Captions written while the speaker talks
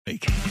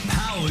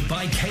Powered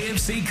by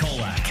KFC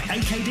Colac,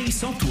 AKD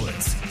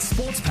Softwoods,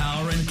 Sports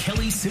Power and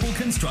Kelly Civil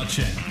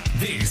Construction.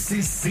 This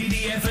is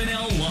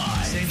CDFNL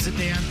Live. Sends it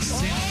down.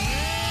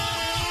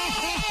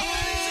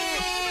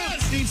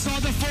 It's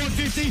inside the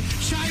 450.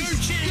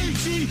 Chase.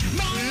 Gucci.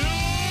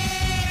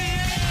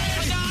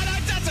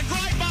 That's a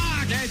great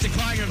mark. Yeah, it's a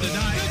clanger of the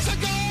day. It's a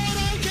goal.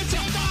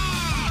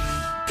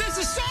 There's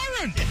a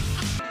siren.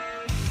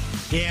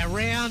 Yeah,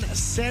 round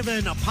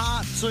 7,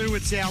 part 2.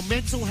 It's our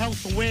mental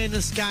health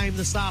awareness game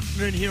this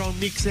afternoon here on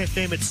Mix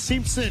FM. It's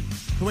Simpson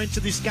who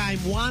entered this game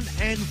 1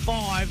 and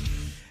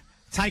 5,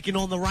 taking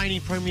on the reigning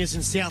premiers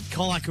in South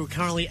Colac, who are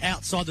currently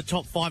outside the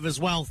top 5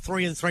 as well.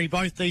 3 and 3.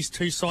 Both these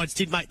two sides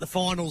did make the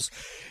finals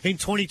in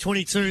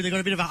 2022. They've got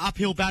a bit of an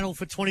uphill battle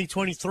for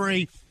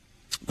 2023.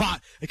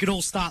 But it could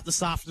all start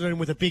this afternoon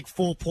with a big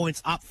 4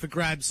 points up for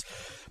grabs.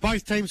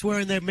 Both teams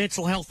wearing their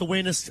mental health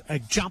awareness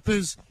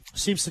jumpers.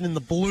 Simpson in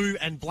the blue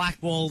and black,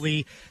 while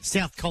the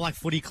South Colac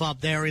Footy Club,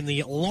 they're in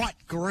the light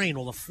green,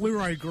 or the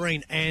fluoro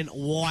green and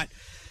white.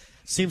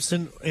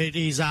 Simpson, it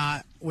is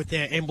with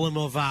their emblem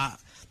of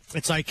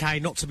it's okay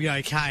not to be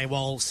okay,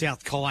 while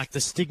South Colac,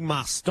 the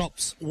stigma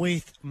stops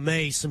with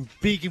me. Some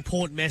big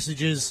important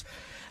messages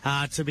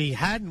to be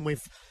had, and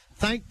we've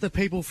thanked the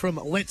people from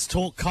Let's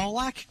Talk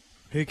Colac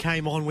who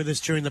came on with us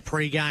during the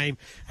pre-game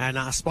and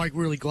spoke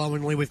really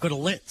glowingly. We've got a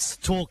Let's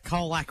Talk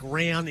Colac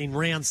round in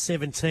round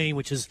 17,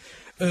 which is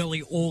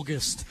early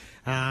August,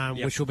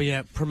 which will be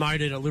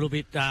promoted a little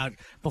bit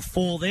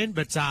before then,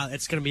 but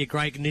it's going to be a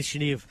great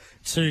initiative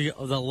to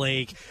the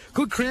league.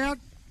 Good crowd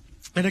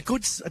and a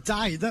good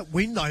day. That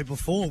window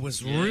before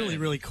was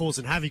really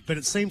causing havoc, but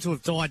it seemed to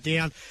have died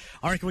down.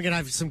 I reckon we're going to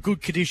have some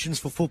good conditions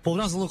for football. It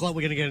doesn't look like we're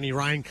going to get any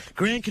rain.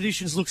 Ground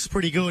conditions looks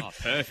pretty good. Oh,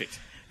 perfect.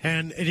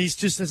 And it is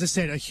just, as I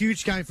said, a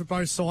huge game for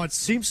both sides.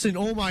 Simpson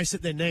almost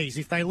at their knees.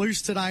 If they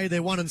lose today,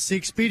 they're 1 and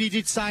 6. Biddy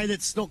did say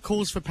that's not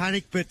cause for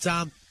panic, but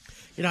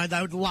you know,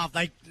 they would love.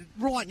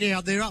 Right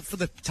now, they're up for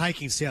the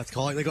taking, South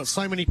Colac. They've got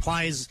so many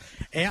players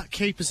out,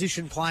 key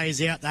position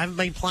players out. They haven't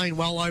been playing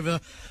well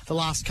over the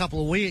last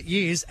couple of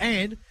years.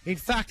 And, in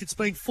fact, it's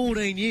been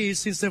 14 years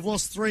since they've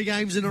lost 3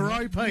 games in a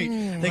row, Pete.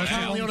 They're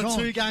currently on a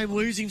 2-game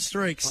losing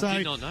streak. I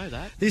did not know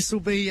that. This will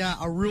be a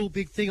real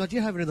big thing. I do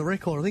have it in the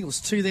record. I think it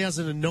was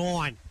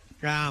 2009.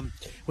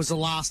 Was the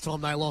last time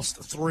they lost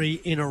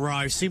 3 in a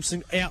row.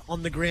 Simpson out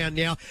on the ground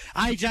now.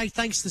 AJ,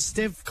 thanks to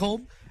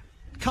Stevcom.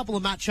 Couple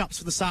of matchups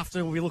for this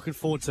afternoon we'll be looking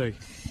forward to.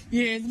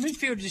 Yeah, the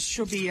midfielders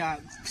should be,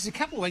 because a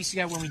couple of weeks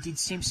ago when we did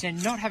Simpson,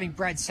 not having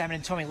Brad Salmon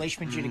and Tommy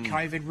Leishman due to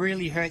COVID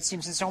really hurt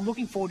Simpson, so I'm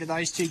looking forward to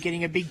those two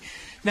getting a big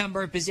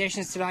number of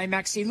possessions today.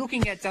 Maxie,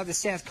 looking at the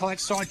South Colac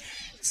side,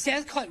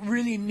 South Colac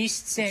really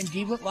missed Sam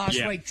Giblet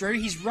last week, Drew.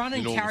 His run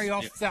and carry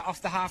off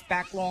the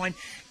half-back line,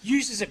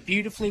 uses it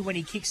beautifully when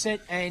he kicks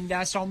it, and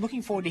so I'm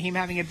looking forward to him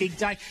having a big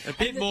day. A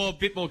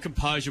bit more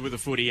composure with the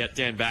footy at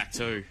down back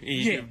too.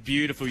 He's a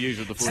beautiful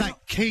user of the footy. It's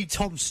that key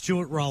Tom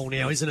Stewart role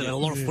now, isn't it? That a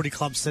lot of footy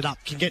clubs set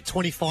up. Can get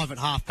 25 at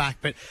half-back,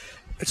 but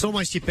it's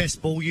almost your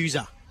best ball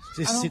user.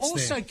 And I'm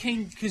also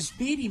keen, because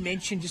Beardy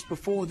mentioned just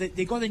before that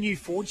they've got a new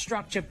forward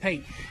structure,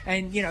 Pete,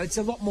 and, you know, it's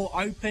a lot more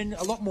open,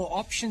 a lot more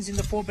options in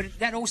the forward, but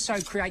that also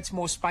creates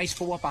more space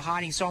for Whopper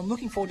Harding, so I'm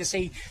looking forward to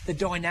see the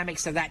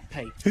dynamics of that,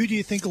 Pete. Who do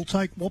you think will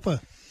take Whopper,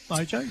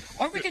 AJ?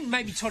 I reckon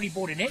maybe Toddy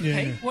Bordenette,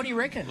 Pete. What do you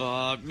reckon?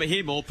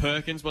 Here more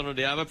Perkins, one or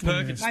the other.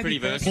 Perkins is pretty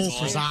versatile.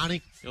 Paul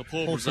Frazzani.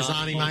 Paul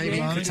Frazzani maybe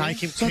could take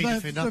him. So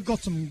they've got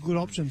some good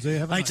options there,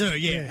 haven't they? They do,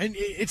 yeah. And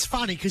it's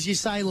funny because you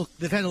say, look,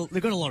 they've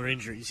got a lot of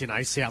injuries, you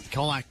know, South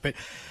Colac, but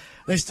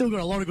they've still got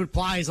a lot of good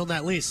players on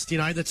that list. You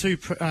know, the two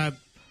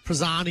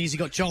Prazzanis, you've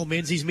got Joel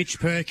Menzies, Mitch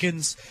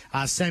Perkins,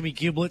 Sammy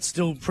Giblet,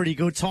 still pretty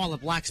good. Tyler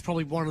Black's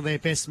probably one of their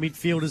best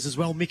midfielders as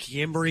well.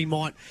 Mickey Embry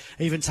might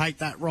even take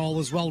that role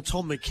as well.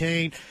 Tom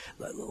McKean.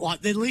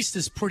 Like, their list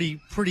is pretty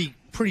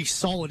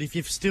solid if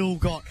you've still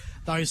got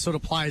those sort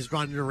of players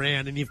running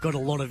around and you've got a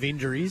lot of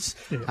injuries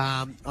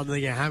under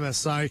your hammer.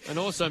 So, and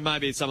also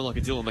maybe someone like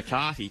a Dylan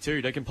McCarthy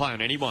too. They can play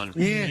on anyone.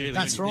 Yeah, really,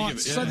 that's right.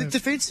 So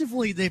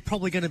defensively, they're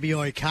probably going to be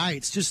okay.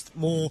 It's just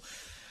more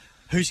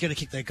who's going to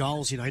kick their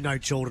goals. You know, no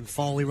Jordan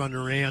Foley running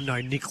around,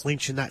 no Nick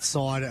Lynch in that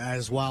side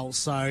as well.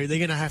 So they're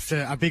going to have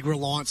a big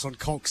reliance on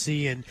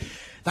Coxie, and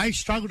they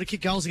struggled to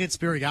kick goals against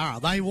Birregurra.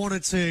 They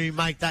wanted to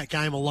make that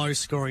game a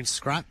low-scoring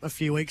scrap a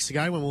few weeks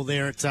ago when we were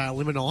there at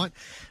Limonite,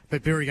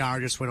 but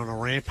Birregurra just went on a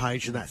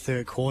rampage in that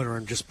third quarter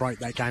and just broke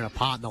that game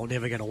apart, and they were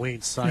never going to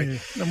win. So,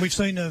 and we've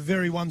seen a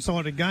very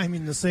one-sided game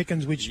in the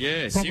seconds, which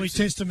probably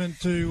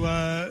testament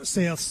to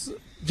South's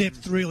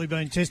depth really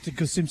being tested,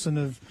 because Simpson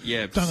have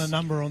done a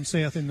number on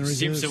South in the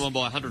reserves. Simpson won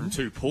by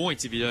 102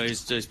 points, if you know,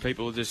 those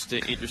people are just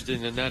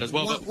interested in that as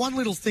well. One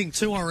little thing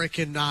too, I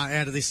reckon,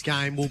 out of this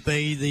game will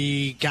be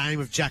the game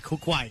of Jack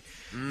Hookway.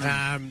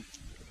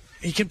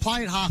 He can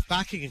play at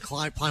half-back, he can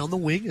play on the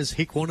wing, as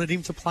Hick wanted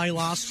him to play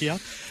last year,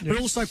 but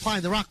also play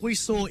in the ruck. We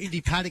saw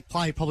Indy Paddock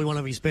play probably one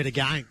of his better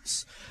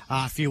games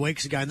a few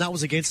weeks ago, and that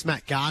was against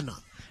Matt Gardner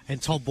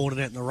and Todd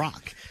Bordenette in the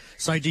ruck.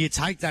 So do you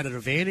take that at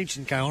advantage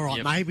and go, all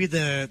right, maybe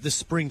the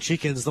spring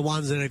chickens, the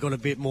ones that have got a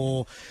bit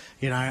more,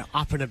 you know,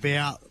 up and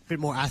about, bit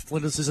more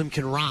athleticism,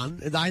 can run,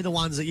 they're the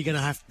ones that you're going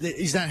to have.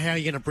 Is that how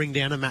you're going to bring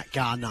down a Matt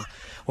Gardner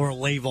or a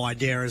Levi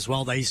Dare as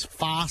well? These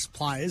fast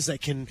players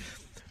that can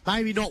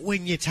maybe not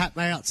win your tap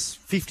outs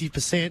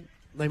 50%.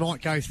 They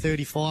might go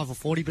 35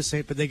 or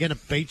 40%, but they're going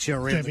to beat you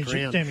around the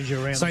ground. Damage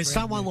you around so the ground,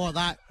 someone like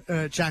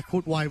that, Jack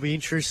Woodway, will be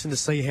interesting to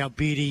see how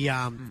Beatty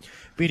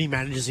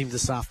manages him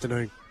this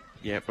afternoon.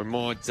 Yeah,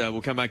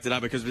 we'll come back to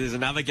that because there's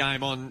another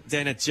game on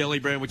down at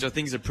Jellybrand, which I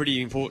think is a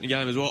pretty important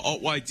game as well.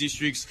 Otway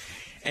Districts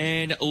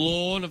and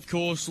Lawn, of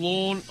course.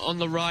 Lawn on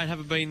the road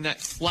haven't been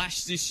that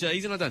flash this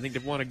season. I don't think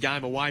they've won a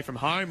game away from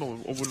home, or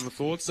wouldn't have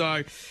thought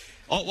so.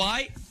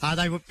 Otway.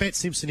 They would bet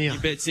Simpson here. You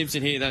bet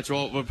Simpson here, that's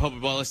right. We're probably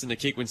by less than the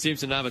kick. When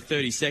Simpson had over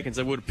 30 seconds,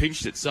 they would have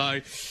pinched it. So,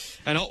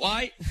 and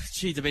Otway,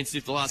 gee, they've been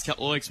stiff the last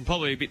couple of weeks, and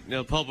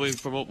probably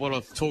from what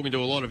I'm talking to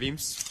a lot of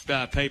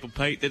people,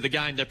 Pete, the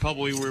game they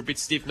probably were a bit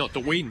stiff not to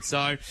win.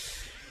 So,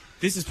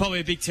 this is probably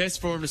a big test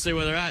for them to see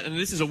where they're at, and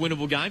this is a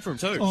winnable game for them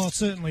too. Oh, it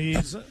certainly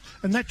is.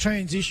 And that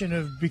transition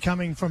of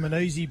becoming from an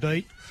easy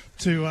beat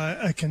to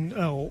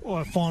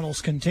a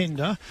finals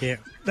contender,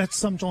 that's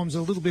sometimes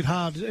a little bit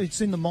hard. It's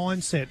in the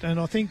mindset, and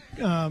I think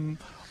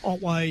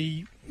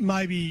Otway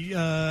maybe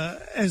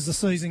as the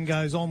season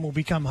goes on will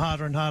become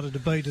harder and harder to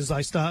beat as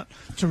they start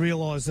to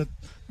realise that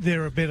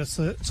they're a better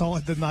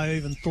side than they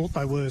even thought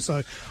they were.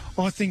 So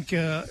I think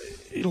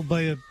it'll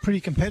be a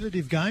pretty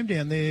competitive game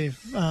down there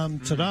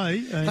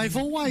today. And, they've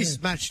always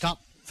matched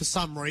up for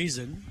some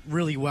reason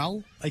really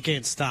well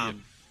against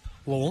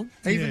Lawn.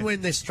 Even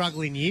when they're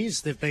struggling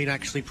years, they've been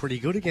actually pretty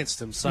good against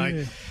them. So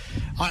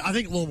I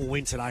think Lawn will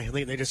win today. I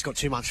think they've just got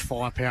too much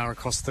firepower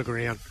across the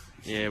ground.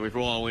 Yeah, with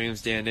Ryan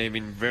Williams down there,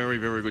 been very,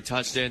 very good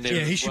touchdown there.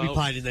 Yeah, he should be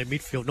played in their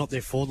midfield, not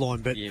their forward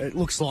line. But it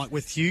looks like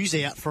with Hughes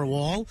out for a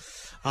while,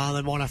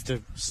 they might have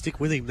to stick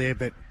with him there.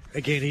 But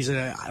again, he's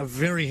a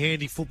very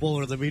handy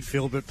footballer in the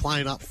midfield, but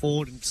playing up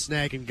forward and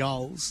snagging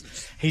goals.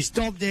 His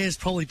Dom there's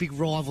probably a big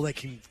rival that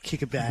can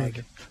kick a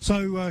bag.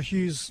 So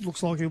Hughes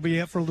looks like he'll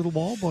be out for a little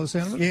while by the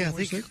sound of it. Yeah,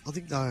 I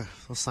think they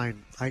were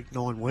saying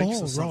 8-9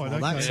 weeks or something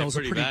like that. Yeah, so it was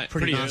a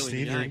pretty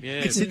nasty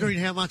injury. Considering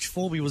how much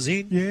form he was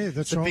in, that's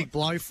it's a big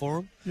blow for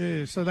him.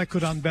 Yeah, so that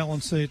could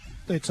unbalance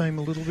their team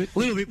a little bit.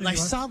 But they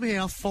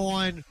somehow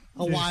find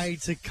a way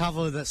to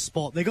cover that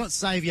spot. They got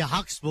Xavier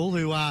Huxtable,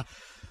 who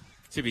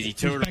too busy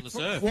touring on the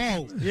surf.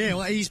 Well,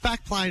 he's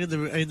back playing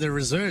in the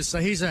reserves, so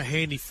he's a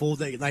handy forward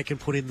that they can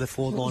put in the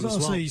forward line as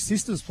well. I see his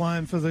sister's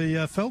playing for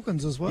the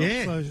Falcons as well.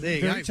 Yeah, so there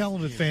you very go.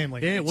 Talented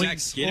family. Yeah,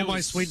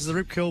 almost wins the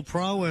Rip Curl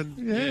Pro and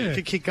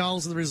can kick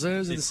goals in the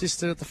reserves and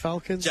assist at the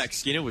Falcons. Jack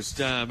Skinner was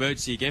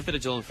emergency again for the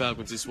Geelong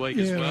Falcons this week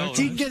as well.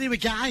 Didn't get him a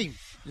game.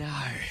 No.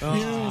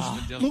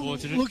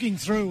 Looking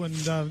through,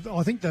 and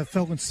I think the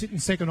Falcons sitting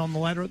second on the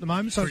ladder at the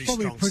moment, so it's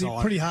probably a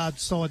pretty hard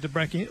side to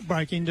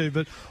break into.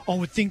 But I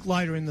would think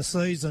later in the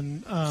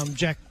season,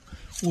 Jack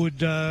would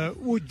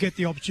get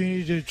the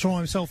opportunity to try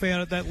himself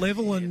out at that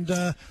level, and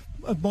it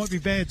might be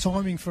bad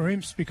timing for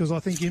Imps because I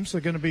think Imps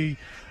are going to be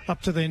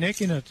up to their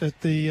neck in it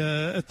at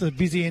the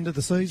busy end of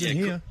the season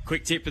here.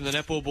 Quick tip in the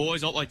netball,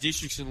 boys. Otway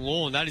Districts and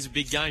Lawn. That is a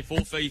big game.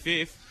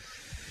 4v5.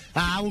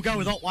 We'll go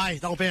with Otway.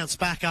 They'll bounce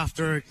back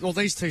after. Well,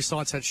 these two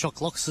sides had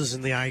shock losses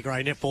in the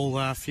A-grade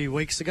netball a few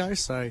weeks ago.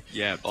 So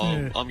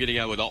I'm going to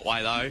go with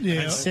Otway though.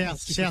 Yeah, and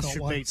South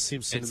should beat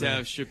Simpson. And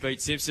South should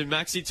beat Simpson.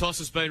 Maxi, toss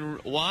has been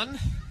won.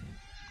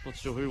 Not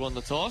sure who won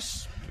the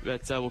toss,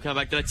 but we'll come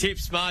back to the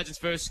tips, margins,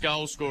 first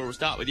goal scorer. We'll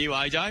start with you,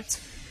 AJ.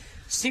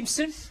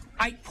 Simpson,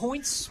 8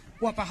 points.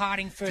 Whopper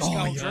Harding, first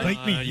goal. You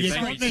beat me. You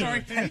beat me. Sorry,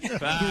 Pete. Who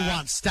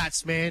won?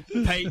 Stats, man.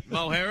 Pete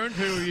Mulherron,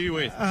 who are you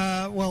with?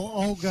 Well,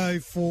 I'll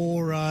go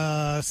for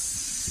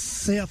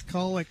South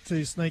Colac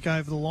to sneak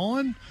over the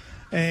line,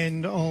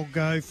 and I'll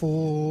go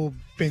for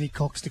Benny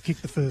Cox to kick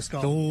the first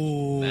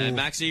goal.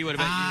 Maxie, what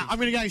about you? I'm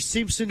going to go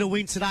Simpson to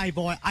win today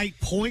by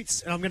 8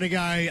 points, and I'm going to go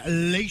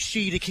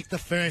Leashy to kick the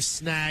first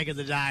snag of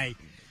the day.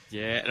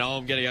 Yeah, and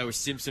I'm going to go with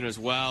Simpson as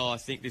well. I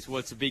think this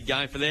was a big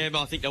game for them.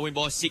 I think they'll win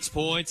by 6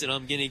 points, and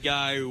I'm going to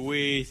go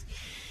with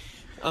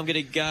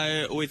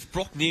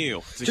Brock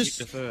Neal to kick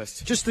the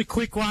first. Just a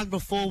quick one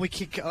before we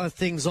kick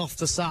things off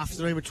this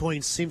afternoon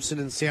between Simpson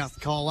and South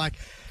Colac.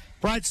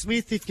 Brad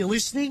Smith, if you're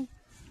listening,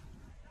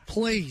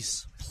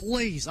 please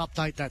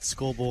update that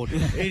scoreboard.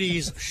 It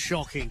is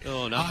shocking.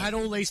 Oh, no. I had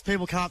all these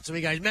people come up to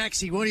me and go,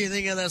 Maxie, what do you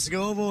think of the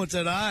scoreboard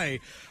today?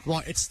 I'm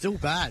like, it's still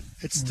bad.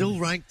 It's still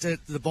ranked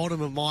at the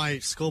bottom of my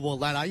scoreboard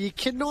ladder. You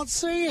cannot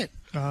see it.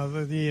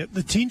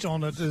 The tint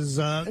on it is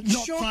not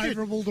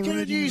favourable to reading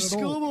a new at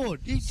scoreboard.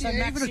 all. So, even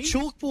Maxie, a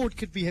chalkboard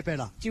could be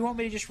better. Do you want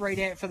me to just read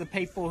out for the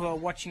people who are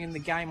watching in the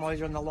game,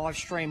 either on the live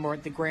stream or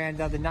at the ground,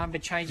 the number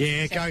changes?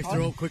 Yeah, go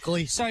through it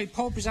quickly. So,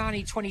 Paul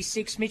Brazzani,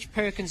 26, Mitch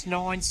Perkins,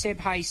 9, Seb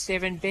Hayes,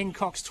 7, Ben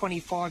Cox,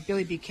 25,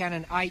 Billy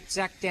Buchanan, 8,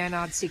 Zach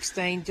Downard,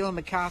 16, Dylan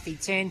McCarthy,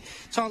 10,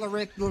 Tyler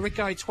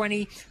Larico,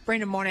 20,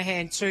 Brendan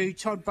Monahan, 2,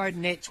 Todd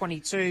Bowdenette,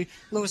 22,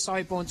 Lewis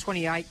Oborn,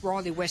 28,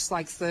 Riley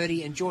Westlake,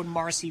 30, and Jordan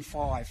Morrissey,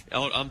 5.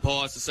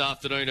 umpires this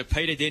afternoon are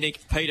Peter Dennick,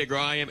 Peter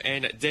Graham,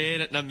 and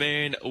Dan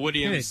Naman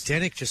Williams. Yeah,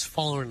 Dennick just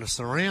following us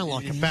around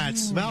like a bad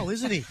smell,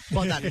 isn't he?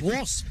 Like that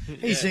wasp.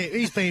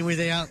 He's been with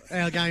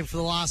our game for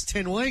the last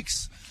 10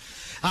 weeks.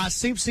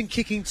 Simpson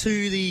kicking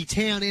to the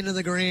town end of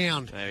the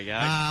ground. There we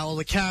go. Or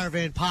the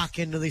caravan park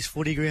end of this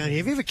footy ground here.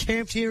 Have you ever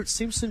camped here at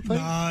Simpson, Pete?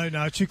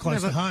 No, too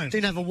close to home.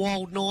 Didn't have a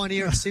wild night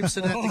here at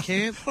Simpson at the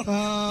camp?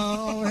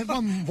 I had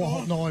one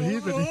wild night here,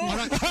 but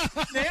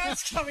Now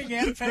it's coming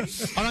out,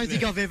 Pete. I don't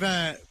think I've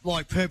ever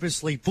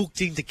purposely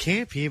booked into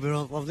camp here,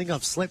 but I think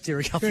I've slept here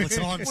a couple of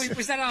times.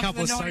 Was that after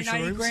the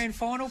 1980 grand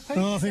final, Pete?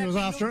 I think it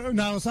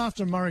was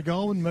after Murray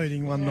Goulburn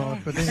meeting one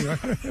night. But anyway,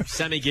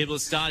 Sammy Gibbler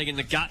starting in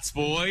the guts,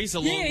 boys,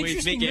 along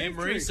with Mick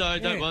Emery. So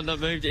don't want to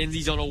move.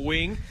 Enzi's on a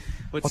wing.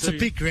 It's a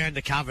big ground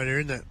to cover there,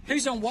 isn't it?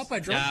 Who's on Whopper,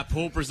 Drew?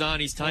 Paul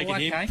Brazzani's taken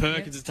him.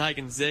 Perkins has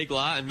taken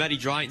Zegler. And Matty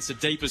Drayton's the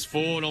deepest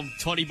forward on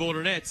Toddy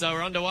Bordernet. So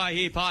we're underway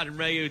here. Pardon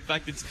me. In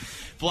fact, it's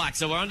black.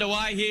 So we're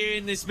underway here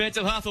in this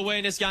mental health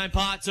awareness game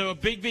part 2. A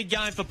big, big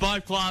game for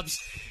both clubs.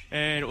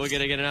 And we're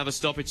going to get another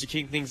stoppage to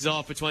kick things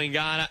off between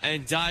Garner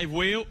and Dave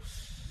Wheel.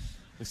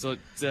 Looks like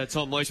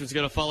Tom Leishman's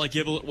going to follow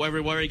Gibble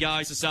everywhere he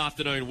goes this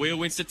afternoon. Wheel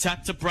wins the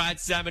tap to Brad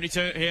Salmon. He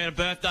had a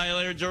birthday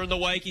earlier during the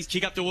week. He's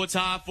kick up towards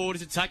half forward.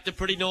 He's attacked it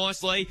pretty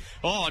nicely.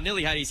 Oh,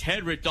 nearly had his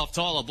head ripped off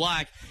Tyler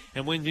Black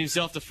and wins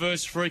himself the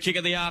first free kick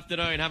of the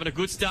afternoon. Having a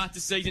good start to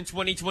season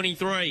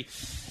 2023.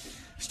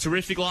 It's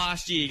terrific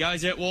last year. He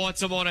goes out wide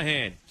to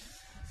Monaghan.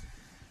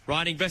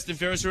 Riding best and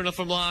fairest runner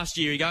from last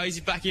year. He goes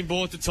back in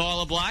board to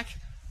Tyler Black.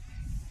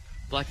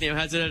 Black now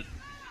has it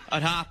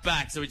at half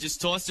back. So he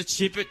just tries to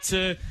chip it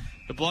to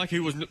the bloke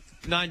who was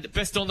named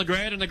best on the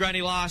ground in the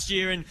granny last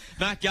year, and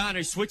Matt Garner,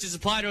 who switches the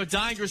play to a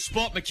dangerous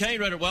spot. McKean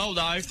read it well,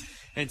 though,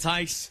 and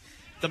takes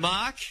the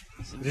mark.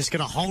 Just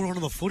going to hold on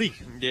to the footy.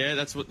 Yeah,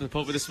 that's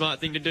probably the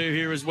smart thing to do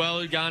here as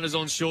well. Garner's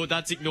on short.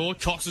 That's ignored.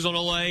 Cox is on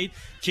a lead.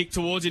 Kick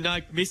towards him. No,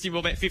 missed him by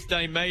about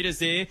 15 metres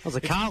there. That was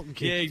a Carlton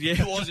kick. Yeah,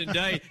 it was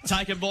indeed.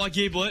 Taken by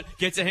Giblett.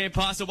 Gets a hand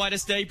pass away to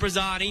Steve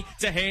Brazzani.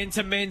 To hand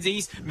to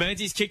Menzies.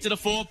 Menzies kick to the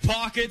forward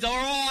pocket. All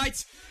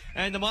right.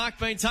 And the mark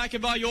being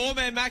taken by your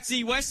man,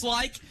 Maxie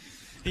Westlake.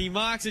 He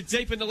marks it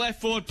deep in the left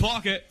forward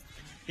pocket.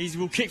 He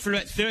will kick for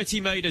about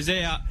 30 metres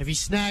out. If he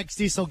snags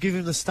this, I'll give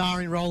him the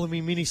starring role in my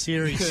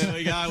mini-series. There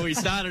we go. We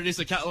started this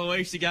a couple of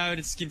weeks ago and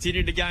it's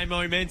continued to gain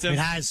momentum. It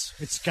has.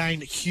 It's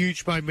gained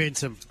huge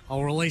momentum.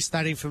 I'll release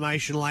that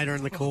information later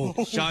in the call.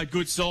 Showed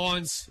good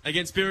signs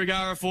against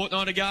Birregurra a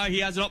fortnight ago. He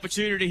has an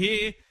opportunity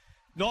here.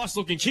 Nice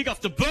looking kick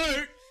off the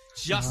boot.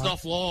 Just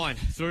offline.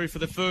 Through for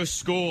the first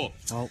score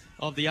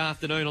of the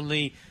afternoon on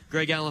the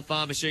Greg Allen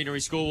Farm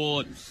Machinery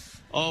scoreboard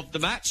of the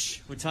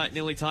match. We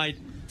nearly take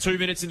 2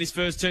 minutes in this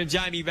first turn.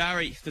 Jamie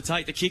Barry to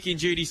take the kick-in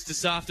duties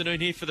this afternoon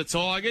here for the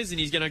Tigers, and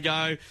he's going to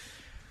go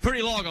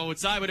pretty long, I would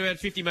say, with about a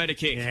 50-metre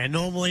kick. Yeah,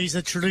 normally he's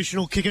a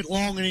traditional kick it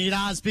long, and he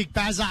does. Big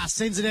Bazar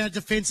sends it out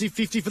defensive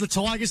 50 for the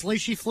Tigers.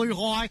 Leashy flew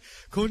high,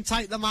 couldn't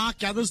take the mark,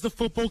 gathers the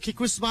football, kick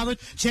was smothered.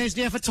 Chance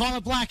now for Tyler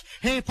Black.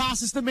 Hand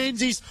passes to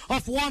Menzies,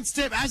 off one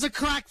step, has a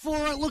crack for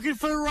it, looking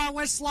for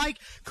Westlake.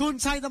 Couldn't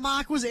take the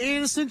mark, was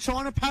Anderson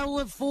trying to paddle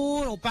it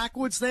forward, or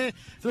backwards there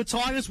for the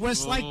Tigers.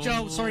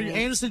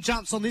 Anderson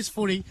jumps on this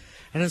footy,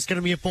 and it's going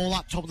to be a ball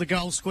up top of the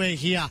goal square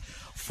here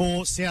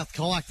for South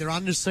Colac. They're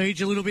under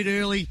siege a little bit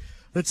early.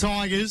 The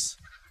Tigers,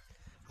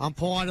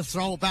 umpire to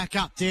throw it back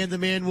up, down the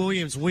man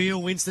Williams.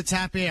 Wheel wins the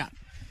tap out.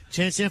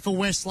 Chance there for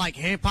Westlake.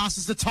 Hand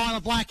passes to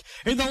Tyler Black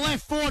in the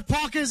left forward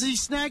pocket. Has he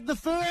snagged the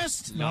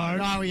first?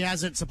 No, he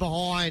hasn't. It's a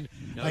behind.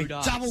 They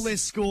double their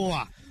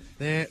score.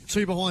 They're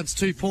 2 behinds,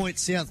 2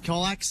 points. South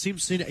Colac.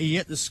 Simpson are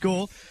yet to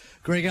score.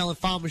 Greg Allen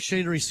Farm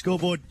Machinery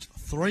scoreboard.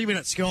 3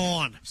 minutes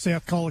gone.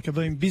 South Colac have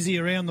been busy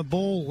around the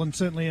ball and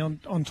certainly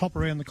on top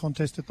around the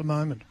contest at the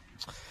moment.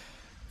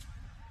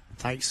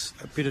 Takes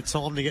a bit of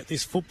time to get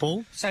this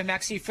football. So,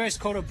 Maxie, first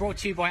quarter brought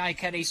to you by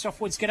AKD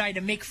Softwoods. G'day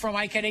to Mick from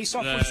AKD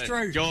Softwoods,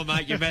 Drew. Go on,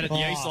 mate. You met at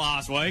the East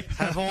last week.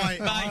 Have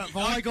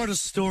I got a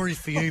story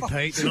for you,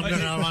 Pete, that I'm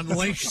going to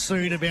unleash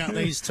soon about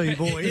these two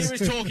boys? He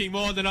was talking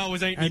more than I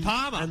was eating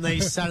Palmer. And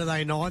these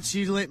Saturday nights.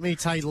 You let me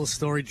tell you the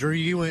story, Drew.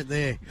 You weren't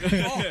there.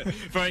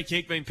 Free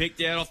kick being picked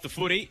out off the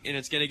footy, and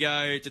it's going to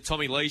go to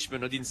Tommy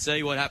Leishman. I didn't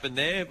see what happened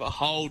there, but a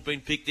hold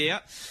been picked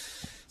out.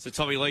 So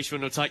Tommy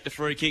Leishman will take the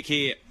free kick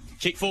here.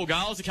 Kicked 4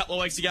 goals a couple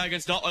of weeks ago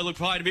against Otway. Looked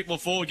playing a bit more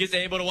forward. Gives the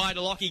handball away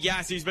to Lockie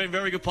Gass, who's been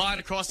very good playing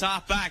across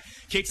half back.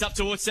 Kicks up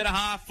towards centre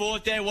half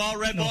forward there. Well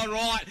read by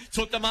right.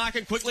 Took the mark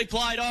and quickly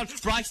played on.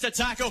 Breaks the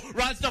tackle.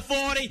 Runs to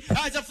 40.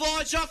 Has a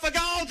flying shot for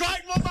goal.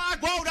 Great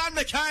mark. Well done,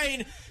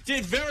 McCain.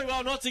 Did very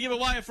well not to give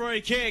away a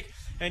free kick.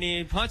 And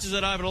he punches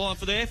it over the line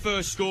for their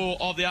first score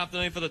of the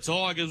afternoon for the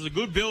Tigers. It was a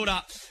good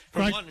build-up.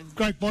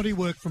 Great body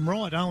work from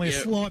Wright. Only a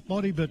slight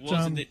body, but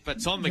Tom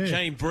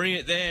McKean, bring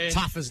it there.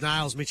 Tough as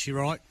nails, Mitchie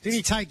Wright. Didn't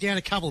he take down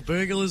a couple of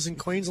burglars in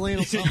Queensland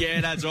or something?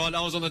 Yeah, that's right.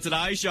 That was on the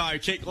Today Show.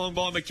 Kick long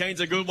by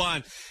McKean's a good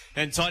one.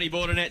 And Toddy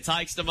Bordernet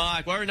takes the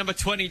mark. Wearing number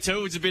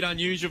 22, it's a bit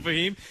unusual for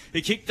him.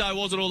 The kick, though,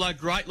 wasn't all that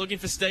great. Looking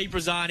for Steve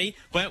Brazzani.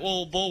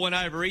 Ball went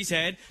over his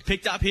head.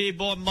 Picked up here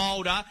by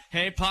Mulder.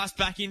 Hand pass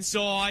back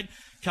inside.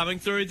 Coming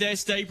through there,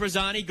 Steve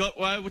Brazzani got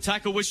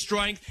tackle with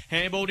strength.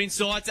 Handballed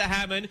inside to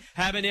Hammond.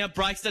 Hammond now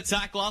breaks the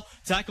tackler.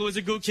 Tackle is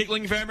a good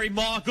kickling for Emery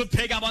Moore. Good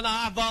pick up on the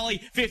half volley.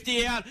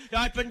 50 out.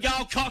 Open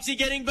goal. Coxie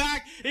getting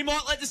back. He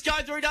might let this go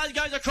through. He does.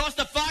 Goes across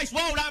the face.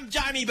 Well done,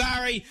 Jamie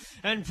Barry.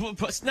 And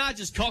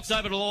snudges Cox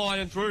over the line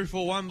and through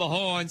for one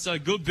behind. So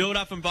good build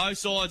up from both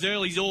sides.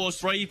 Early doors.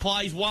 3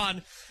 plays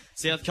 1.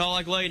 South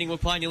Colac leading. We're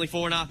playing nearly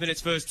 4.5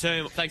 minutes first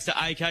term thanks to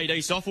AKD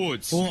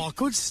Softwoods. Oh,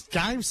 good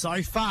game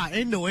so far.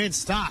 End-to-end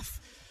stuff.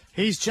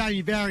 Here's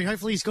Jamie Barry.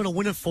 Hopefully he's going to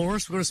win it for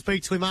us. We're going to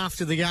speak to him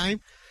after the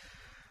game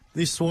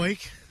this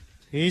week.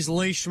 Here's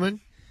Leishman.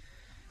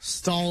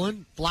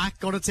 Stolen. Black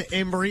got it to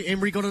Embry.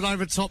 Embry got it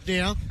over top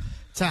now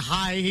to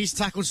Hay. He's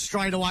tackled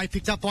straight away.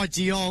 Picked up by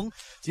De Jong.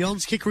 De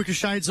Jong's kick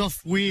ricochets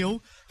off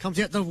Wheel. Comes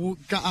out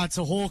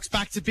to Hawks.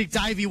 Back to Big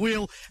Davey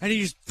Wheel. And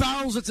he just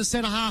barrels it to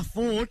centre-half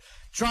forward.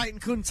 Drayton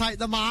couldn't take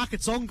the mark.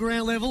 It's on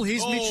ground level.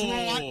 Here's Mitch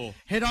Wright.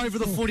 Head over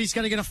the foot. He's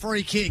going to get a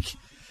free kick.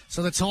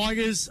 So the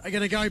Tigers are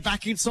going to go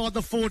back inside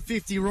the forward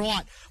 50.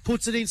 Right.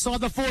 Puts it inside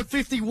the forward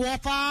 50.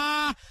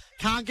 Whopper.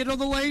 Can't get on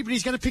the lead, but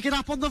he's going to pick it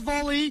up on the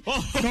volley.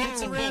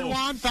 It's around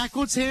 1.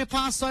 Backwards hair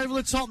pass over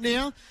the top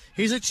now.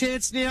 Here's a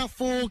chance now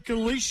for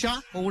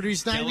Galisha, or what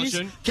his name is.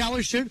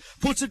 Galishan.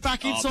 Puts it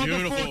back inside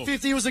the forward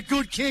 50. It was a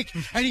good kick,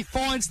 and he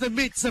finds the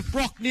mitts of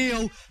Brock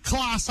Neal.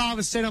 Class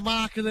harvest centre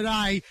mark of the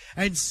day.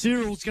 And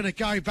Cyril's going to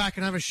go back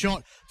and have a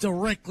shot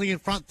directly in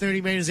front,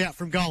 30 metres out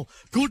from goal.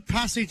 Good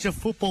passage of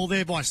football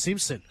there by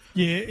Simpson.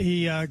 Yeah,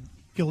 he...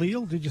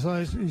 Galil, did you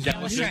say?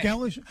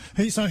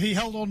 Galish. So he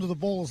held on to the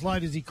ball as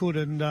late as he could,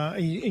 and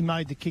he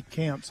made the kick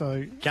count.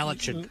 So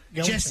Galichin.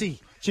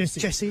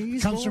 Jesse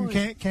comes from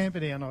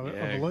Camperdown,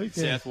 I believe.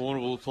 South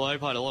Warrnambool play.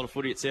 Played a lot of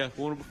footy at South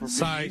Warrnambool.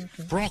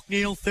 So Brock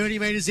Neal, 30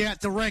 metres out,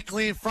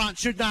 directly in front,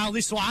 should nail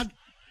this one.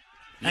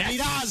 And he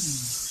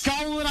does.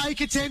 Goal of the day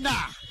contender.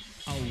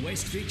 A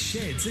Westvic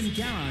Sheds and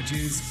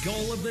Garages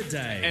goal of the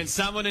day. And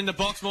someone in the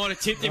box might have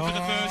tipped him for the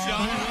first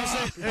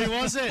goal. Who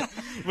was it?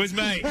 It was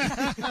me.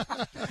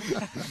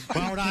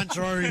 Well done,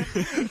 Drew.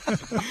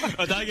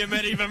 I don't get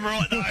many of them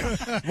right, though.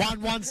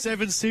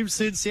 1-1-7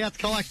 Simpson. South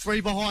Colac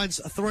 3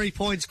 behinds, 3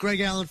 points. Greg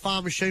Allen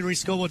Farm Machinery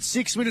scoreboard.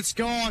 6 minutes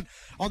gone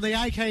on the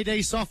AKD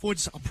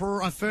Softwoods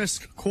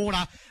first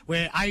quarter,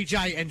 where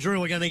AJ and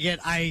Drew are going to get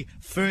a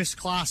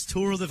first-class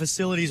tour of the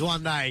facilities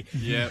one day.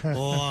 Yeah.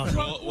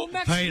 Oh,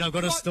 Pete, I've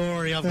got a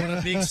story. I've got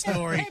a big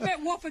story. How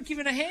about Whopper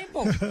giving a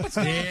handball? What's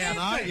going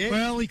on? Yeah.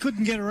 Well, he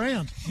couldn't get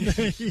around.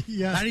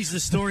 Yeah. That is the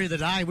story of the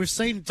day. We've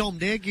seen Dom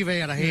Dare give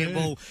out a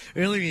handball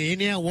earlier in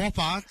the year. Now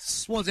Whopper.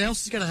 What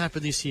else is going to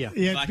happen this year?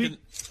 Yeah,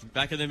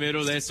 back in the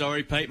middle there,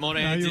 sorry. Pete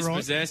Monahan's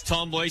dispossessed. Right.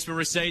 Tom Leishman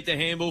received the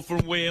handball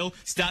from Wheel.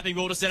 Stabbing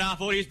ball to set half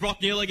 40. Here's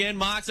Brock Neal again.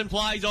 Marks and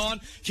plays on.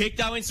 Kick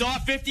though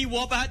inside 50.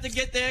 Whopper had to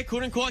get there.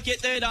 Couldn't quite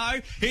get there though.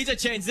 Here's a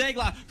chance.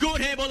 Ziegler.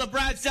 Good handball to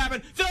Brad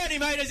Savin. 30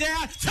 metres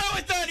out. 2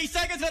 and 30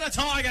 seconds for the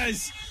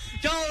Tigers.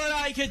 Goal of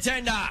the day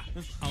contender.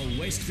 A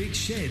Westvic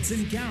Sheds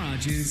and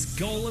Garages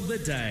goal of the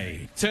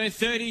day. Turned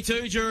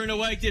 32 during the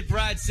week, did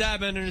Brad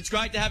Sabin, and it's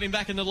great to have him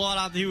back in the line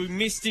after we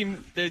missed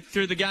him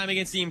through the game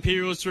against the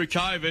Imperials through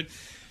COVID.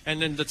 And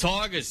then the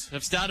Tigers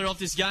have started off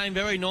this game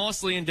very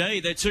nicely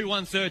indeed. They're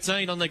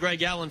 2-1-13 on the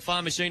Greg Allen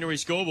Farm Machinery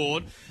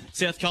scoreboard.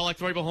 South Colac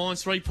 3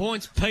 behinds, 3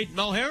 points. Pete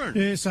Mulherron.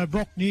 Yeah, so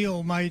Brock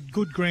Neal made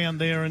good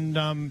ground there, and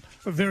a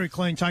very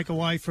clean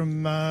takeaway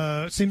from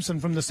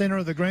Simpson from the centre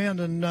of the ground,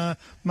 and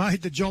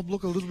made the job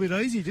look a little bit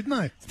easy, didn't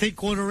they? Think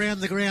quarter around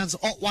the grounds,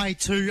 Otway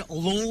 2,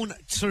 Lawn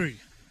 2.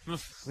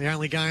 The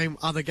only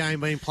other game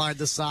being played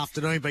this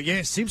afternoon. But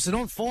yeah, Simpson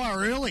on fire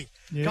early.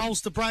 Yep.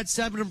 Goals to Brad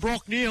Sabin and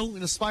Brock Neal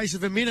in a space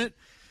of a minute.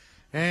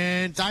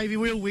 And Davey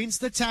Wheel wins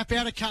the tap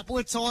out a couple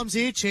of times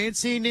here.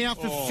 Chance here now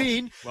for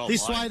Finn.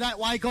 This way, that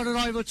way. Got it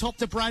over the top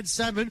to Brad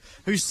Salmon,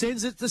 who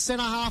sends it to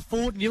centre half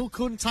forward. Neil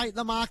couldn't take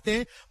the mark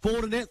there.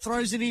 Bordernet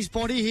throws in his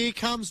body. Here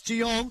comes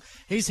Geong.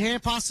 His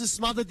hand pass is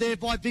smothered there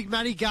by Big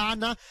Matty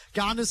Gardner.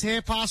 Gardner's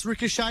hand pass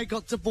ricochet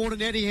got to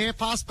Bordernet. He hand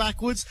pass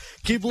backwards.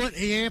 Giblet,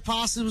 he hand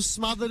passes was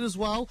smothered as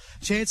well.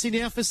 Chance here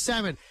now for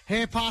Salmon.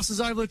 Hand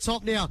passes over the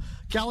top now.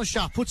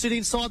 Galisha puts it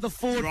inside the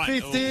forward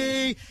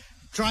 50.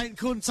 Drayton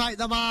couldn't take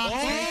the mark.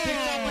 He picked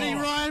up and he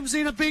roams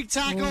in a big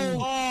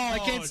tackle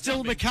against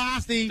Dylan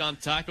McCarthy. Dumb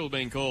tackle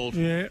being called.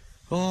 Yeah.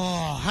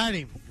 Had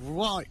him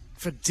right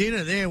for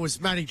dinner there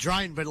was Matty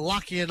Drayton, but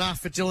lucky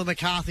enough for Dylan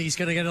McCarthy, he's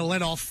going to get a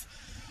let off.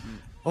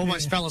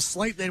 Almost fell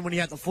asleep then when he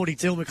had the footy.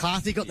 Dylan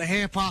McCarthy got the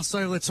hand pass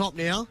over the top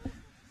now.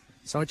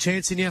 So a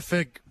chance in here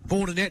for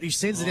Bordernet, who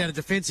sends it out of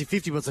defensive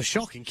 50, but it's a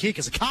shocking kick.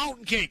 It's a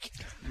Carlton kick.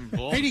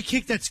 Any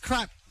kick that's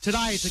crap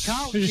today, it's a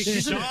Carlton kick,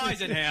 isn't it?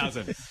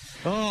 Eisenhausen.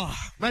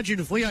 Imagine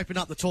if we opened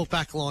up the talk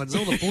back lines.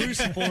 All the Blues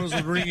supporters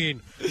would ring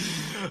in.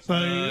 So,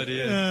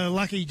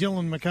 lucky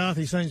Dylan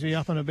McCarthy seems to be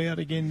up and about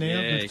again now.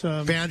 Yeah.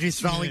 But, boundary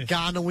throwing.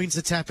 Gardner wins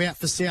the tap out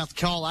for South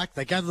Colac.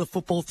 They gather the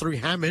football through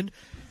Hammond.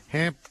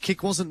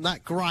 Kick wasn't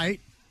that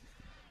great.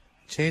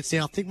 Chance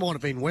now, I think might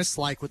have been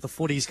Westlake with the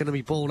footy. He's going to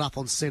be balled up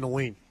on centre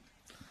wing.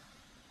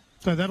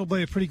 So that'll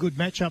be a pretty good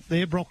matchup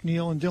there, Brock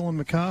Neal and Dylan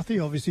McCarthy.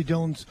 Obviously,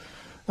 Dylan's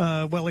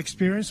well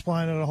experienced,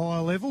 playing at a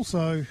higher level,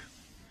 so,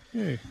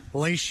 yeah.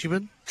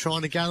 Leishman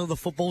trying to gather the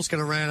football's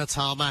going to round a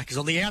tarmac. Is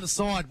on the outer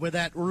side where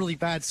that really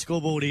bad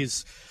scoreboard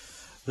is.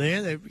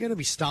 They're going to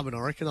be stubborn, I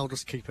reckon. They'll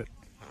just keep it.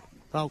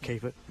 They'll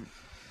keep it.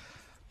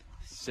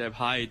 Seb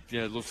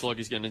Hayde looks like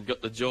he's going to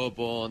got the job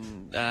on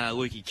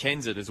Lukey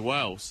Kensett as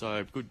well.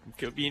 So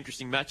could be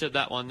interesting matchup,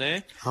 that one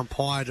there.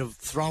 Umpire to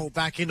throw it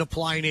back into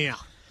play now.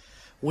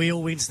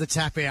 Wheel wins the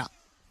tap out.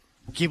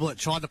 Giblet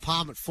tried to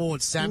palm it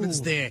forward.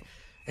 Salmon's there.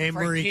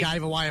 Emery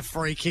gave away a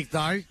free kick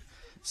though.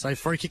 So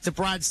free kick to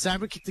Brad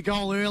Salmon. Kicked the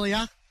goal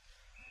earlier.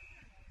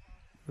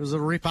 It was a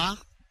ripper.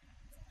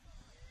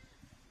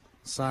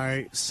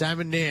 So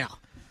Salmon now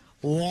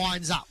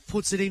lines up.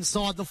 Puts it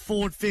inside the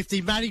forward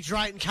 50. Matty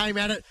Drayton came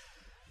at it.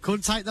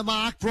 Couldn't take the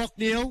mark. Brock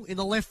Neal in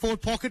the left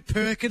forward pocket.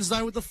 Perkins,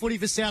 though, with the footy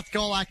for South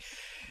Colac.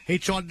 He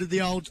tried to do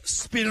the old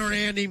spin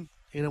around him,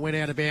 and it went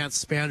out of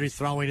bounds. Boundary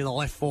throw in the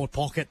left forward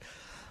pocket.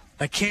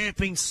 The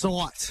camping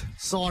side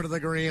of the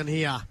ground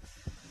here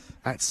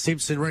at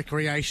Simpson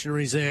Recreation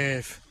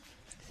Reserve.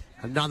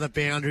 Another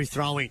boundary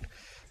throwing.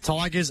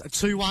 Tigers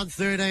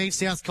 2-1-13.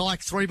 South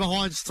Colac 3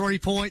 behind, 3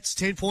 points.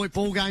 10-point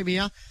ball game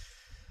here.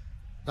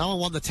 No one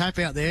won the tap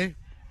out there.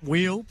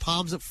 Wheel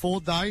palms it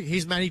forward, though.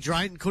 Here's Matty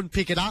Drayton. Couldn't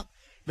pick it up.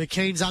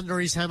 McKean's under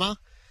his hammer.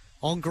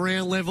 On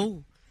ground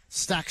level.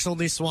 Stacks on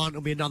this one.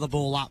 It'll be another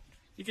ball up.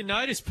 You can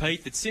notice,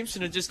 Pete, that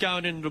Simpson are just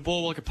going into the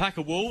ball like a pack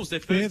of wolves. They're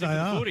first they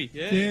are. footy.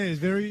 Yeah, it's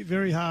very,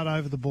 very hard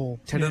over the ball.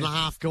 10 and a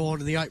half gone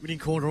in the opening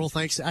quarter. All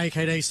thanks to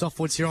AKD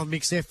Softwoods here on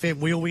Mix FM.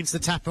 Wheel wins the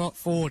tap out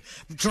forward.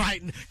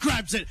 Drayton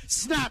grabs it.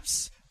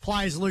 Snaps.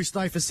 Plays loose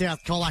though for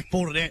South Colac.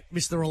 Ball to net.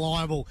 Mr.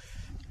 Reliable.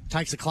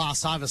 Takes a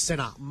class over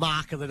centre.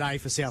 Mark of the day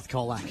for South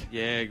Colac.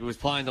 Yeah, he was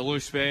playing the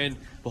loose man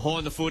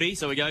behind the footy,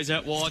 so he goes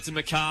out wide to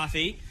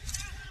McCarthy.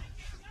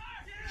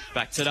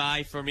 Back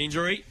today from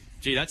injury.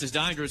 Gee, that's a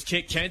dangerous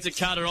kick. Kensett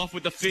cut it off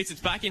with the fits.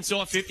 It's back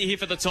inside 50 here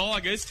for the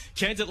Tigers.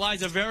 Kensett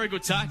lays a very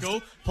good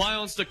tackle. Play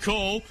on's to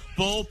call.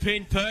 Ball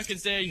pin.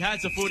 Perkins there. He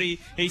has the footy.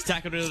 He's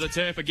tackled into the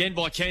turf again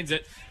by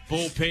Kensett.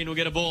 Ball pin will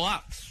get a ball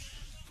up.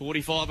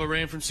 45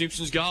 around from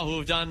Simpson's goal, who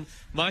have done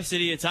most of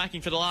the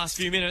attacking for the last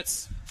few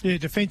minutes. Yeah,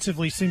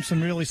 defensively,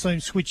 Simpson really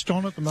seems switched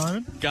on at the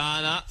moment.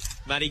 Garner,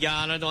 Matty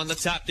Garner on the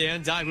tap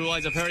down. Dave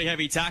Willows a very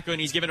heavy tackle,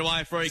 and he's given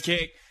away a free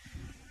kick.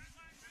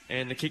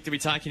 And the kick to be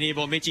taken here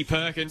by Mitchy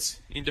Perkins.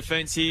 In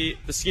defence here,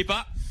 the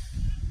skipper.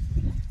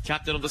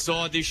 Captain of the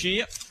side this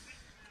year.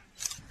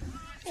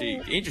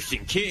 Gee,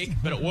 interesting kick,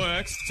 but it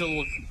works.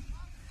 Till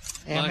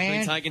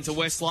likely taken to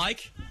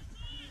Westlake.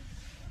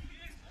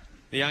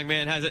 The young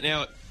man has it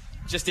now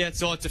just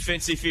outside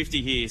defensive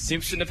 50 here.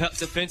 Simpson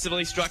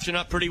defensively structuring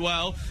up pretty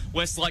well.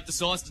 Westlake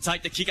decides to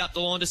take the kick up the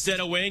line to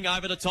centre wing.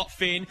 Over the top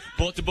Finn.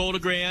 Brought the ball to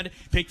ground.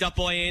 Picked up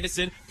by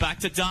Anderson. Back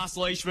to Das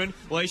Leishman.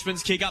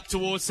 Leishman's kick up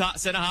towards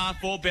centre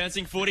half forward.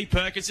 Bouncing footy.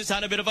 Perkins just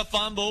had a bit of a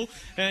fumble.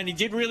 And he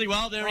did really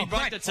well there. He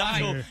broke the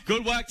tackle. Yeah.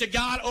 Good work to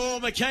guard. Oh,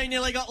 McKean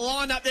nearly got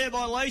lined up there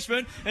by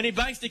Leishman. And he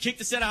banks the kick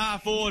to centre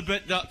half forward.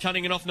 But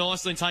cutting it off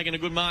nicely and taking a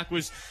good mark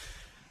was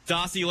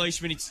Darcy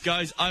Leishman. He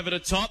goes over the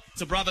top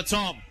to brother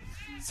Tom.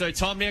 So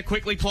Tom now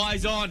quickly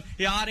plays on.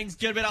 Harding's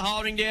got a bit of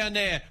holding down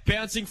there.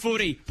 Bouncing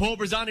footy. Paul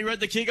Brazzani read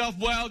the kick-off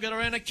well. Got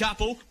around a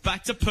couple.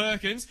 Back to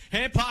Perkins.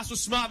 Hand pass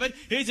was smothered.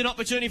 Here's an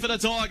opportunity for the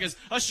Tigers.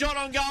 A shot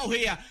on goal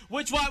here.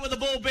 Which way will the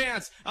ball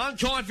bounce?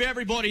 Unkind for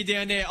everybody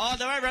down there. Oh,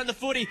 they're over on the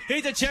footy.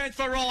 Here's a chance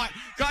for Wright.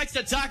 Breaks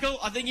the tackle.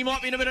 I think he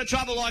might be in a bit of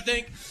trouble, I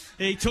think.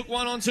 He took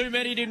one on too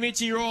many, did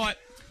Mitchy Wright.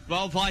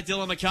 Well played,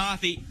 Dylan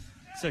McCarthy.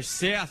 So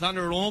South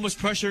under enormous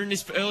pressure in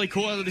this early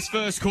quarter, this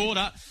first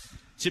quarter.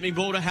 Chipping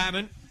ball to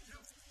Hammond.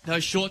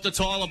 Goes short to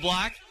Tyler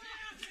Black.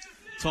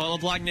 Tyler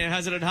Black now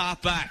has it at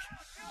half back.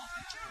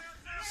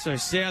 So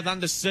South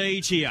under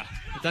siege here.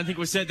 I don't think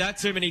we've said that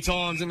too many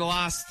times in the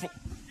last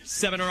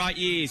 7 or 8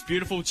 years.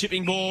 Beautiful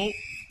chipping ball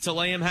to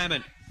Liam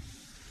Hammond.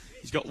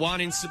 He's got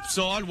one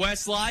inside.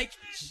 Westlake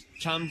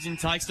comes and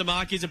takes the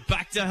mark. He's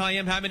back to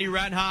Liam Hammond. He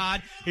ran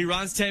hard. He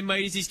runs 10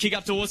 metres. He's kick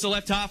up towards the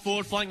left half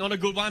forward flank. Not a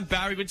good one.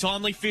 Barry with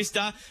timely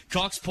fister.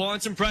 Cox applying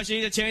some pressure.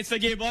 Here's a chance for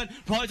Giblet.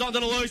 Plays onto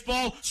the loose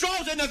ball.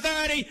 Strolls in the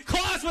 30.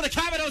 Class with a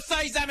capital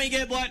C, Sammy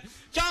Giblet.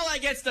 Charlie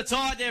gets the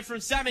tie there from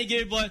Sammy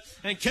Giblet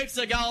and kicks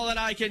the goal of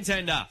the day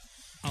contender.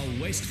 A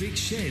Westvic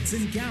Sheds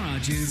and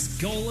Garages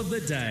goal of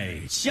the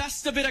day.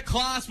 Just a bit of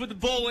class with the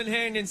ball in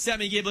hand in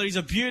Sammy Giblet. He's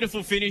a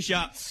beautiful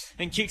finisher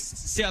and kicks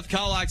South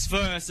Colac's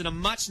first, and a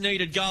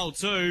much-needed goal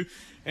too.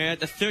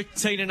 At the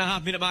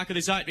 13.5-minute mark of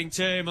this opening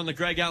term on the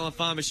Greg Allen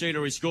Farm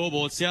Machinery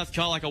scoreboard, South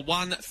Colac a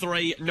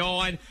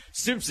 1-3-9.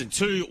 Simpson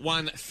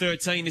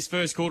 2-1-13 this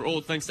first quarter, all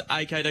thanks to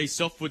AKD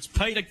Softwoods.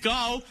 Peter,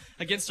 goal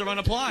against a run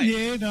of play.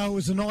 Yeah, no, it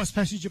was a nice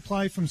passage of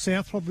play from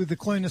South, probably the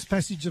cleanest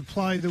passage of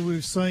play that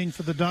we've seen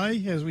for the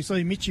day, as we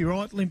see Mitchy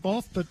Wright limp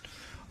off, but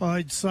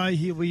I'd say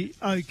he'll be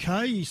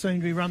okay. He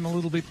seemed to be running a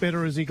little bit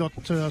better as he got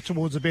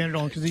towards the boundary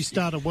line because he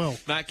started well.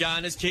 Matt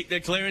Garner's kicked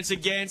the clearance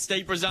again.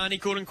 Steve Brazzani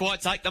couldn't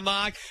quite take the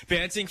mark.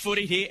 Bouncing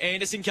footy here.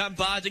 Anderson come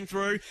barging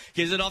through.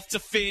 Gives it off to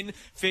Finn.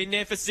 Finn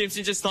there for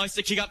Simpson. Just close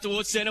to kick up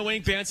towards centre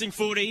wing. Bouncing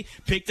footy.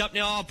 Picked up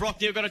now. Oh,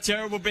 Brockdale got a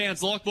terrible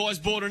bounce. Likewise,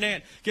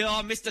 Bordernet.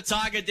 Missed the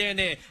target down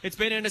there. It's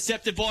been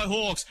intercepted by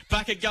Hawks.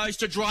 Back it goes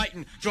to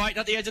Drayton. Drayton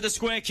at the edge of the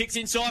square. Kicks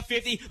inside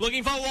 50.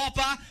 Looking for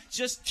Whopper.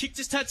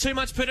 Just had too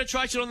much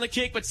penetration on the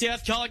kick, but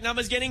South Colac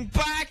numbers getting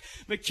back.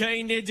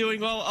 McKean, they're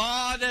doing well.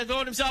 Oh, they've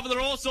got himself into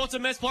all sorts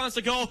of mess plans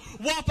to goal.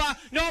 Whopper,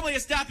 normally a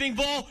snapping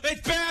ball.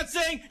 It's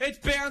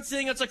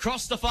bouncing. It's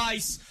across the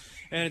face.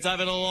 And it's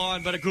over the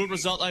line, but a good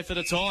result though for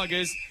the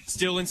Tigers.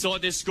 Still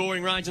inside their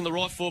scoring range in the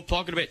right forward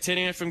pocket, about 10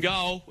 out from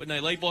goal when they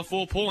lead by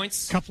 4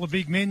 points. Couple of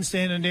big men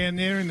standing down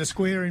there in the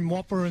square in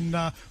Whopper and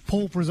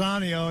Paul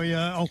Prazzani.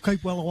 I'll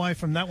keep well away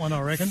from that one,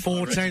 I reckon.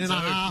 14 and a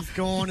half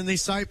gone in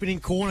this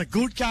opening quarter.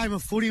 Good game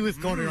of footy we've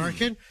got, I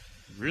reckon.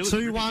 Really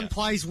 2-1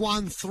 plays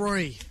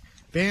 1-3.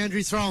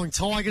 Boundary throwing.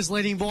 Tigers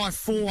leading by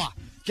 4.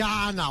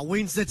 Garner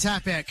wins the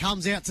tap out.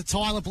 Comes out to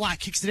Tyler Black.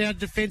 Kicks it out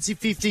defensive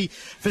 50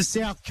 for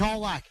South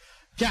Colac.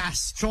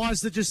 Gas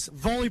tries to just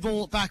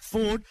volleyball it back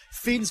forward.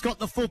 Finn's got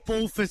the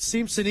football for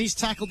Simpson. He's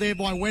tackled there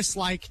by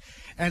Westlake,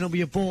 and it'll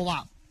be a ball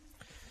up.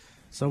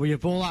 So we a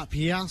ball up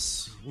here.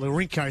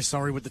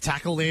 Lourenco, with the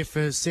tackle there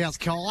for South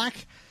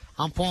Colac.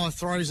 Umpire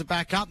throws it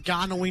back up.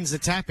 Garner wins the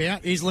tap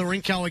out. Here's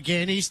Lourenco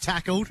again. He's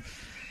tackled,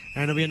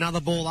 and it'll be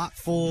another ball up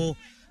for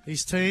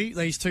these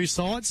two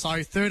sides.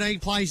 So 13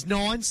 plays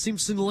 9.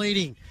 Simpson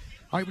leading.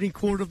 Opening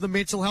quarter of the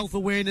mental health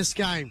awareness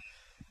game.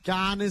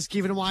 Garner's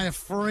given away a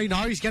free.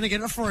 No, he's going to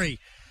get a free.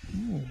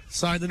 Ooh.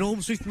 So the Norm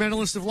Smith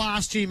medalist of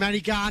last year, Matty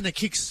Garner,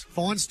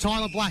 finds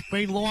Tyler Black,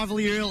 been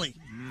lively early.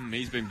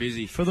 He's been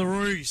busy. For the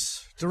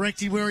Roos,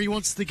 directing where he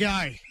wants to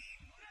go.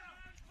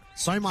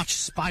 So much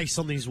space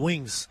on these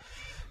wings.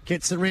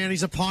 Gets it around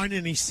his opponent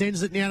and he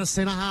sends it now to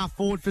centre half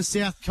forward for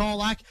South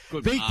Colac.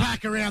 Big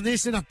pack around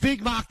this and a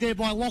big mark there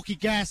by Lockie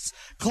Gass.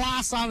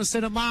 Class over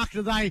centre mark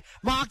today.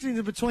 Marked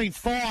into between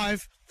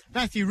 5.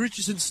 Matthew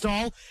Richardson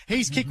style.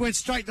 His kick went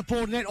straight to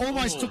Port net.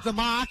 Almost took the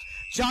mark.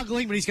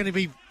 Juggling, but he's going to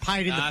be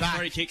paid in the back.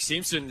 Free kick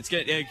Simpson. It's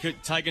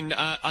taken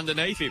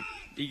underneath him.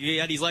 He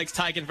had his legs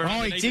taken for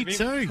underneath him. Oh, he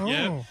did too.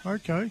 Yeah. Oh,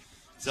 okay.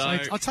 So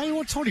I'll tell you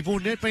what, Toddy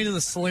Bordenette been in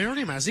the slare on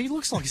him, has he?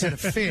 Looks like he's had a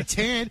fair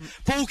tan.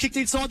 Ball kicked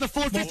inside the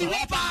 450.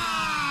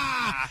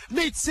 Whopper!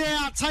 Mitts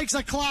out, takes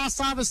a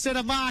class over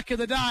centre mark of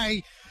the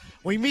day.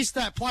 We missed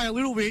that play a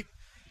little bit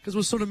because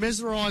we're sort of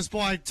mesmerised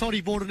by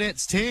Toddy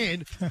Bordenette's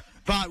tan.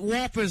 But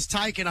Whopper's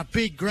taken a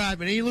big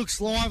grab and he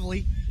looks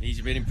lively. He's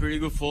been in pretty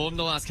good form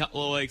the last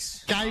couple of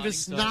weeks. Gave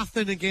us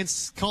nothing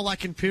against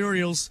Colac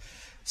Imperials.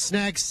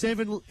 Snagged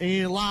 7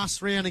 in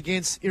last round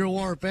against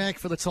Illawarra back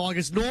for the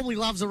Tigers. Normally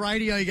loves a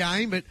radio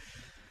game, but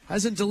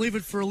hasn't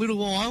delivered for a little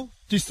while.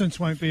 Distance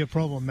won't be a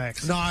problem,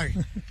 Max. No.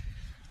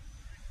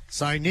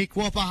 So Nick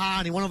Whopper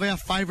Harney, one of our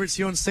favourites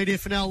here on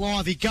CDFNL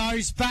Live. He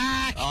goes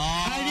back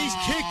and he's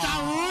kicked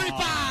a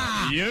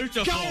ripper.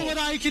 Beautiful. Goal of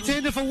the day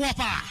contender for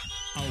Whopper.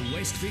 A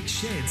West Vic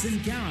Sheds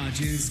and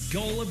Garages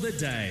goal of the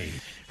day.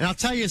 And I'll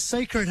tell you a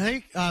secret,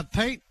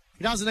 Pete.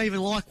 He doesn't even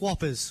like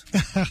Whoppers.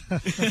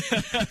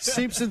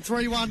 Simpson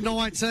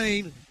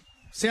 3-1-19.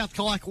 South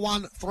Colac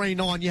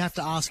 1-3-9. You have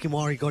to ask him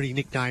why he got his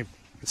nickname.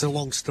 It's a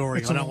long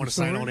story. I don't want to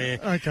say it on air.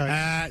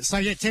 Okay.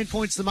 10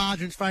 points the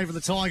margin in favour of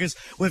the Tigers.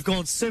 We've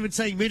gone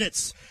 17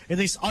 minutes in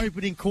this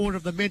opening quarter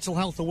of the mental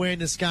health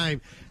awareness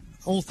game.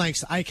 All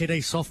thanks to AKD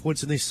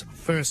Softwoods in this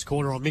first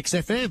quarter on Mix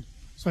FM.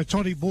 So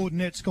Toddy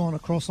Bordenette's gone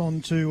across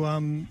onto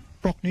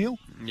Brockneal.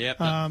 Yep.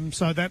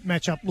 So that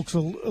matchup looks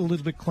a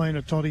little bit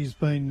cleaner. Toddy's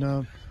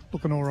been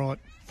looking all right.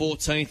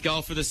 14th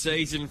goal for the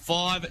season,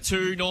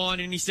 5-2-9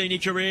 in his senior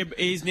career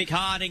is Nick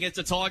Harding as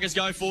the Tigers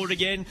go forward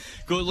again.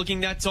 Good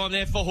looking that time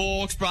there for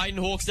Hawks, Braden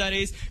Hawks that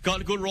is.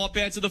 Got a good right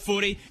bounce of the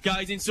footy,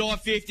 goes inside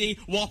 50,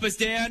 Whopper's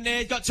down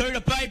there, got 2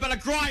 to beat, but a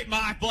great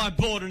mark by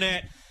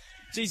Bordenette.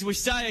 Geez, we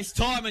say this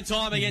time and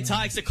time again,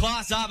 takes a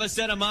class over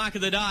centre mark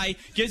of the day,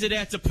 gives it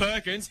out to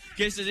Perkins,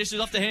 gets the dishes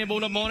off the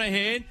handball to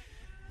Monaghan.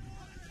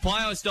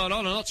 Player started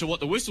on. I'm not sure what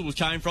the whistle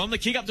came from. The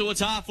kick up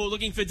towards half forward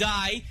looking for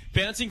Day.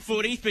 Bouncing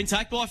footy. Been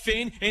tacked by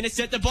Finn.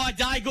 Intercepted by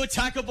Day. Good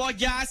tackle by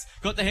Gas.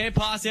 Got the hand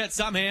pass out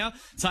somehow.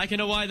 Taken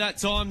away that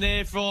time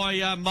there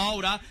by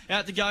Mulder.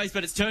 Out the goes,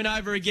 but it's turned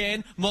over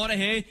again.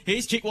 Monaghan.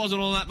 His kick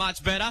wasn't all that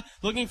much better.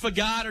 Looking for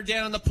Gardner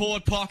down in the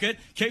Port pocket.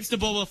 Keeps the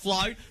ball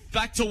afloat.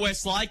 Back to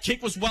Westlake.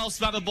 Kick was well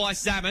smothered by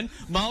Salmon.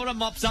 Mulder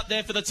mops up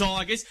there for the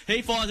Tigers.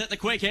 He fires at the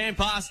quick hand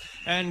pass.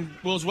 And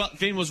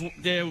Finn was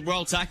there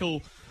well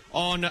tackled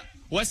on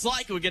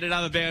Westlake. Will get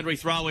another boundary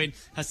throw in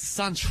as the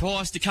sun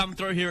tries to come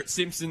through here at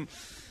Simpson.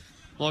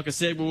 Like I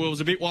said, we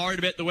was a bit worried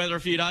about the weather a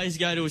few days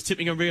ago. It was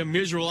tipping a real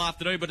miserable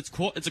afternoon, but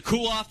it's a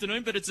cool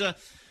afternoon, but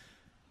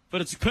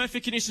it's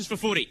perfect conditions for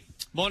footy.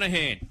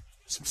 Monaghan,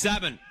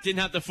 Salmon didn't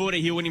have the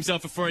footy. He'll win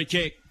himself a free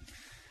kick.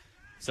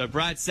 So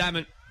Brad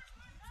Salmon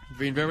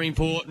been very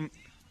important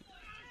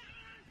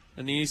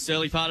in the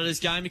early part of this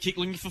game. A kick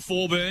looking for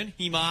Forburn.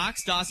 He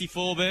marks Darcy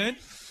Forburn.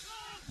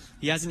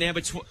 He has it now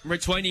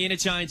between the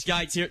interchange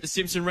gates here at the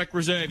Simpson Rec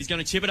Reserve. He's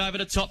going to chip it over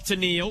the top to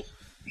Neil.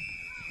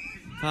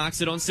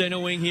 Parks it on centre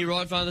wing here,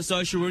 right in front of the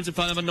social rooms, in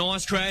front of a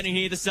nice crowd in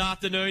here this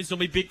afternoon. There'll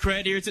be big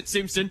crowd here. It's at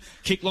Simpson.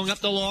 Kick long up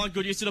the line.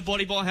 Good use to the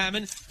body by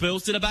Hammond.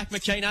 Bills to the back.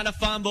 McKean had a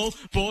fumble.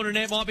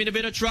 Bordernet might be in a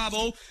bit of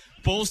trouble.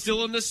 Ball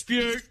still in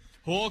dispute.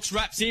 Hawks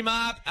wraps him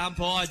up.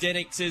 Umpire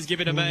Dennick says, give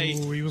it to me.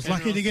 Oh, he was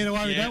lucky to get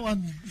away with that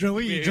one,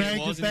 Drewy. He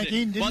dragged it back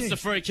in, didn't he? What's the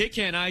free kick,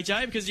 Ken,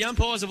 AJ? Because the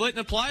umpires have let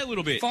them play a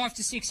little bit.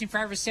 5-6 in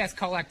favour of South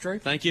Colac, Drew.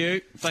 Thank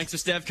you. Thanks for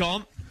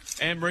Stavcom.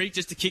 Emery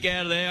just to kick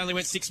out of there. Only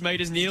went 6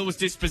 metres. Neil was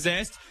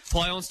dispossessed.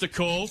 Play ons to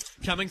call.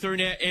 Coming through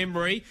now,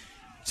 Emery.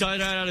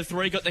 Turned out of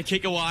 3. Got the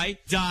kick away.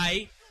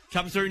 Day.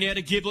 Comes through now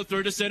to Giblet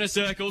through to centre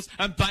circles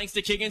and banks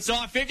the kick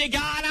inside. 50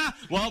 Garner.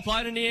 Well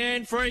played in the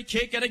end. Free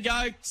kick. Going to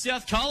go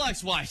South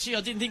Colac's way. Gee,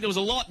 I didn't think there was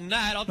a lot in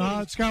that. No,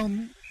 it's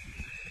going...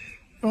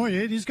 Oh,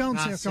 yeah, it is going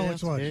South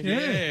Colac's way.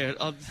 Yeah,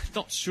 I'm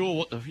not sure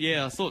what the...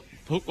 Yeah, I thought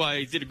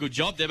Hookway did a good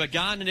job there, but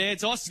Garner there,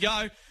 it's off to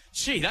go.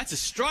 Gee, that's a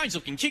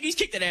strange-looking kick. He's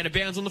kicked it out of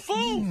bounds on the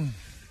full.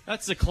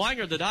 That's the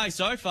clanger of the day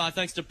so far,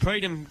 thanks to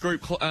Predom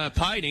Group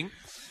Painting.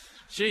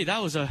 Gee,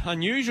 that was an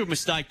unusual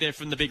mistake there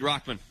from the big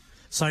ruckman.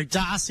 So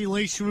Darcy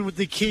Leishman with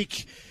the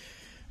kick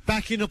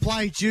back into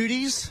play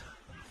duties.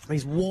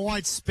 These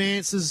wide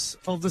spanses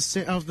of the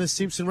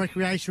Simpson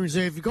Recreation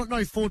Reserve. You've got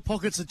no forward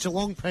pockets at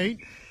Geelong, Pete,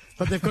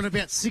 but they've got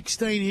about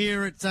 16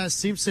 here at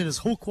Simpson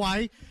as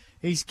Hookway.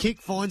 His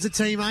kick finds a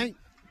teammate.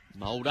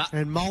 Mulder.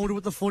 And Mulder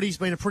with the foot. He's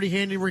been a pretty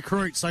handy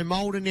recruit. So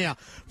Mulder now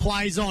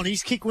plays on.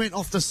 His kick went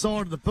off the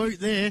side of the boot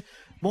there.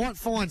 Might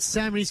find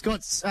Salmon. He's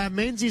got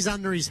Menzies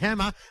under his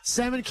hammer.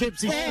 Salmon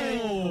kept his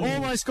head.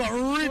 Almost got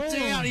ripped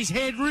out. His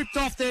head ripped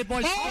off there by...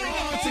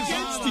 it's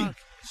against him.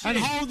 And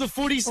hold the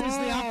footy, says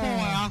the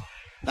umpire.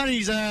 That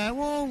is, I'm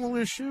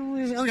going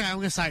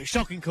to say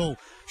shocking call.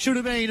 Should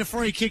have been a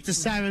free kick to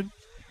Salmon.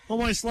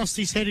 Almost lost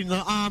his head in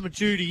the arm of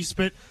duties,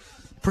 but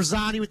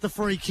Prazzani with the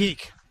free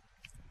kick.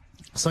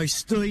 So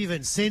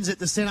Stephen sends it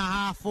to centre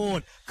half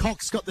forward.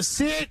 Cox got the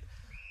set.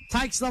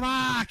 Takes the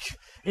mark.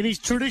 In his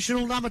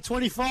traditional number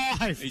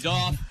 25. He's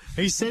off.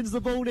 He sends the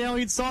ball now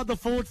inside the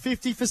forward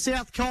 50 for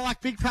South Colac.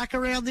 Big pack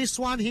around this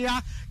one here.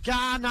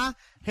 Garner.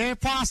 Hand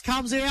pass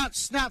comes out.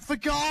 Snap for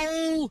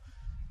goal.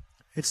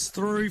 It's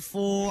through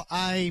for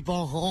a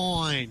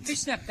behind. Who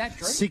snapped that,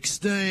 Drew?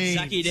 16.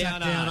 Saki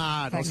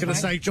Downard. I was going to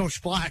say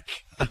Josh Black.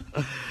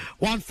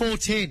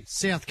 1-4-10.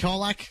 South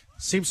Colac.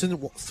 Simpson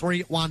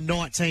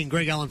 3-1-19.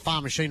 Greg Allen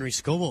Farm Machinery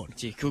scoreboard.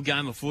 Gee, good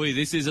game of footy.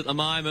 This is at the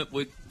moment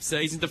with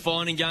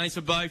season-defining games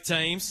for both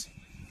teams.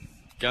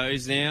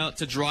 Goes now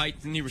to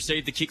Drayton. He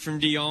received the kick from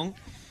De Jong.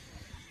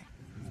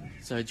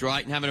 So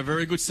Drayton having a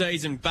very good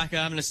season. Back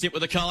having a stint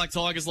with the Colac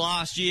Tigers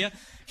last year.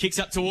 Kicks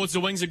up towards the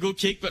wings. A good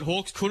kick, but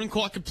Hawks couldn't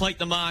quite complete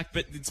the mark,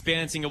 but it's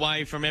bouncing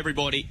away from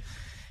everybody.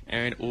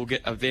 And we'll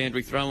get a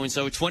Vandry throw in.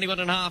 So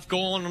 21.5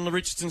 gone on the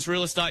Richardson's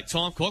real estate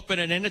time clock, but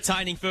an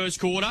entertaining first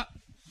quarter.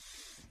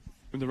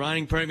 With the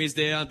reigning premiers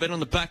down. Been on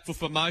the back foot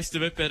for most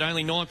of it, but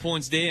only 9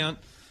 points down.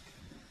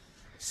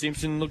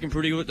 Simpson looking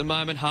pretty good at the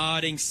moment.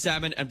 Harding,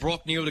 Salmon and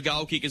Brock Neal, the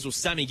goal kickers. Well,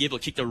 Sammy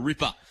Gibler kicked a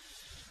ripper.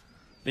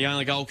 The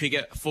only goal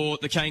kicker for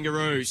the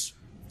Kangaroos.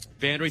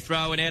 Boundary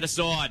throw and out of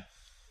side.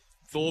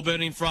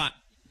 Thorburn in front.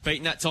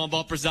 Beaten that time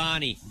by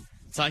Prazzani.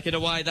 Taken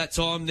away that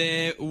time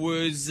there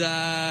was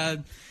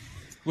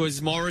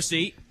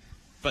Morrissey.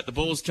 But the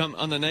ball's come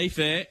underneath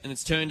there, and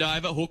it's turned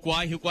over.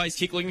 Hookway's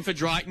kick looking for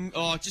Drayton.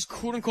 Oh, just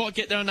couldn't quite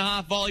get there on the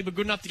half volley, but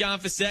good enough to go in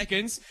for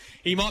seconds.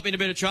 He might be in a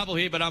bit of trouble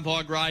here, but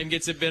umpire Graham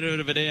gets a bit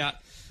of it out.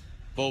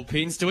 Ball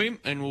pins to him,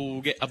 and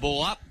we'll get a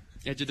ball up.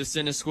 Edge of the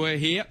centre square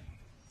here.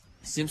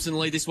 Simpson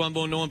lead this one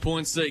ball 9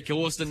 points.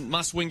 Causton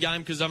must-win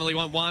game because they've only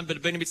won one, but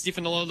it's been a bit stiff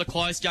in a lot of the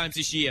close games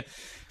this year.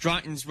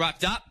 Drayton's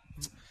wrapped up.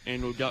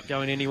 And we'll go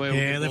going anywhere.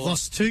 Yeah, they've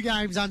lost 2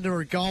 games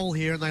under a goal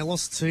here, and they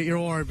lost to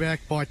Iroha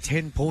back by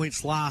 10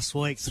 points last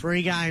week.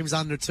 3 games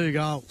under 2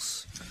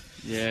 goals.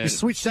 Yeah. You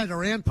switch that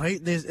around,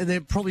 Pete, and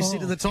they're probably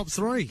sitting in the top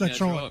 3. That's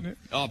right.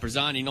 Oh,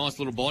 Prazzani, nice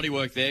little body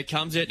work there.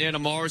 Comes out now to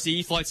Morrissey.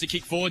 He floats the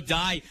kick forward.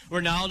 Day,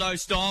 Ronaldo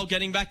style,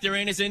 getting back to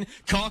Anderson.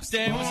 Cox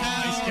there was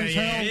held.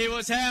 He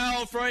was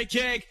held. Free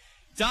kick.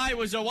 Day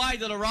was away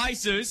to the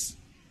races.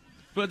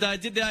 But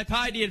did they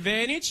pay the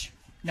advantage?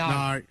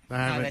 No, they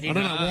haven't. I don't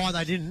know why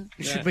they didn't.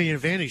 It should be an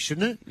advantage,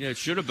 shouldn't it? Yeah, it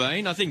should have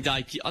been. I think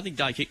Day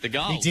kicked the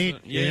goal. He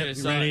did. Yeah,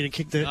 he ran in and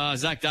kicked it.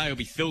 Zach Day will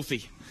be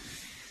filthy.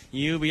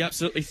 You'll be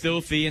absolutely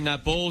filthy, and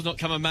that ball's not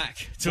coming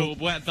back till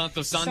about month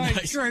of Sunday.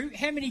 So, Drew,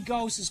 how many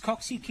goals has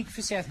Coxie kicked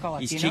for South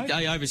Colac? He's kicked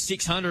over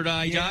 600,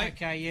 AJ. Yeah,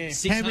 okay,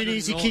 yeah. How many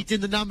has he kicked in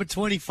the number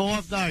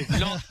 25, though? I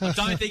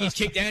don't think he's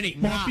kicked any.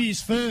 Might be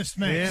his first,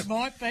 man. Yeah.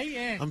 Might be,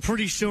 yeah. I'm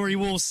pretty sure he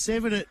wore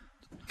 7 at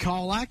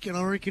Colac, and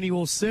I reckon he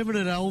wore 7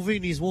 at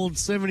Alvin. He's worn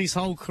 7 his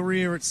whole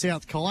career at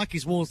South Colac.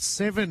 He's worn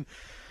 7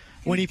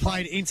 when he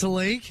played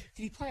Interleague.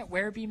 Did he play at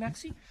Werribee,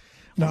 Maxie?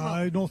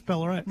 No, North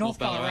Ballarat. North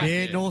Ballarat.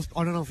 Yeah, North.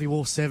 I don't know if he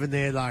wore 7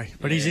 there though,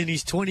 but he's in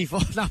his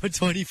 25, number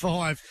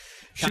 25,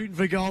 shooting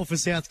for goal for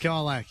South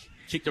Colac.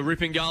 kicked a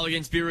ripping goal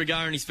against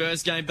Birregurra in his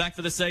first game back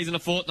for the season a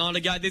fortnight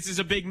ago. This is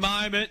a big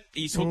moment.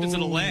 He's hooked it to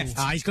the left.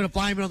 He's got to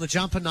blame it on the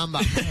jumper number.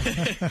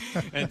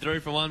 And through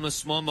for one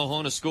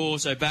behind a score.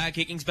 So bad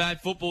kicking's bad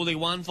football. They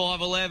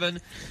 1-5-11.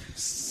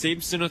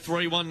 Simpson a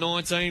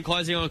 3-1-19.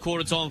 Closing on a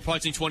quarter time,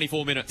 approaching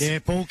 24 minutes. Yeah,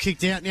 ball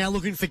kicked out now,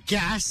 looking for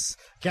Gas.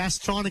 Gas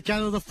trying to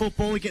go to the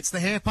football. He gets the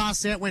hair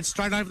pass out, went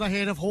straight over the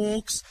head of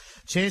Hawks.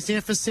 Chance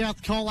there for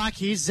South Colac.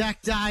 Here's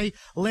Zach Day,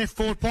 left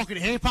forward pocket,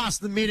 hair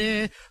pass in the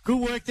mid-air. Good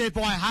work there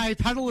by Hay.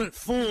 Paddled it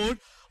forward,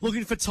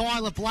 looking for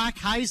Tyler Black.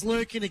 Hayes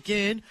lurking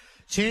again.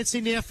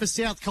 Chancing now for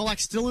South Colac,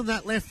 still in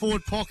that left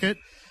forward pocket.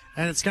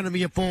 And it's going to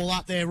be a ball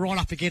up there, right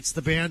up against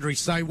the boundary.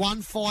 So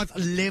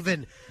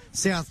 1-5-11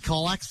 South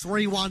Colac,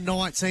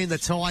 3-1-19 the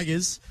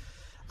Tigers.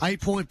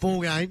 8-point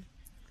ball game.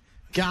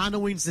 Garner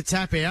wins the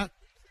tap out.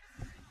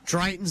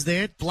 Drayton's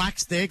there,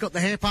 Black's there, got the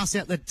hair pass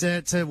out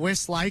to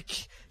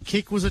Westlake.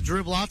 Kick was a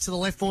dribbler to the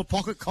left forward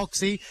pocket.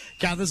 Coxie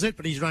gathers it,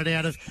 but he's run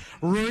out of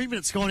room and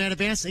it's gone out of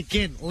bounds.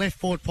 Again, left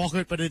forward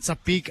pocket, but it's a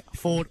big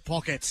forward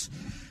pocket.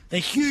 They're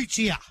huge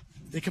here.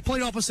 They're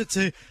complete opposite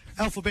to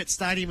Alphabet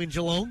Stadium in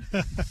Geelong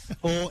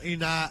or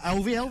in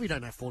LV. LV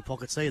don't have forward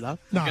pockets either.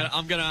 No.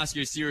 I'm going to ask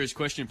you a serious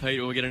question, Pete,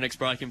 or we'll get a next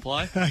break in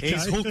play.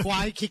 Here's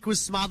Hookway. Kick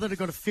was smothered. I've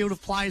got a field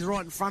of players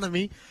right in front of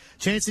me.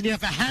 Chancing now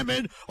for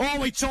Hammond.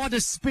 Oh, he tried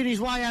to spin his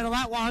way out of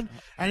that one,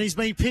 and he's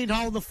been pinned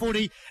hole in the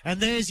footy.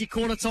 And there's your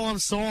quarter-time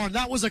siren.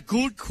 That was a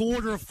good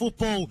quarter of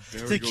football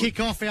to kick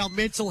off our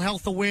mental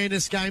health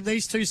awareness game.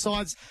 These two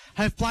sides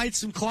have played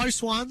some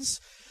close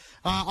ones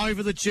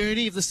over the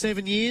journey of the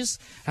 7 years.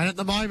 And at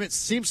the moment,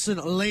 Simpson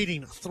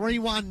leading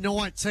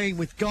 3-1-19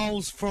 with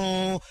goals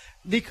for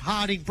Nick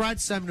Harding, Brad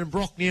Salmon and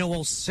Brock Neal,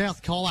 while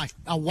South Colac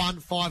are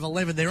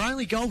 1-5-11. Their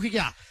only goal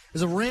kicker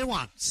is a rare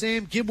one.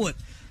 Sam Giblet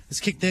has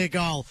kicked their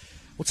goal.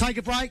 We'll take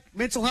a break.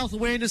 Mental health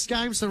awareness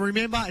game. So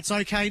remember, it's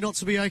okay not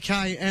to be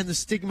okay, and the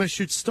stigma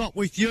should stop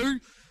with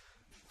you.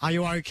 Are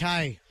you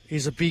okay?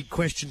 Is a big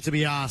question to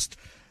be asked.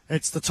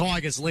 It's the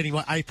Tigers leading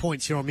by 8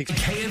 points here on Mix.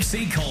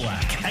 KFC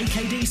Colac,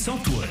 AKD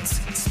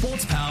Softwoods,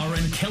 Sports Power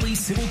and Kelly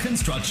Civil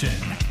Construction.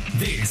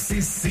 This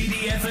is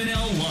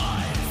CDFNL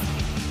Live.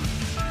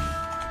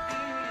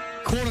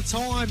 Quarter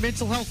time,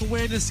 mental health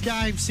awareness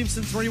game.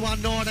 Simpson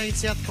 3-1-19,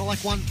 South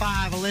Colac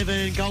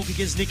 1-5-11. Goal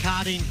kickers Nick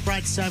Harding,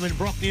 Brad Salmon,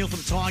 Brock Neal for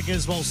the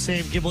Tigers, while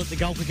Sam Giblet, the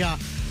goal kicker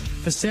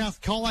for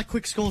South Colac.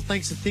 Quick score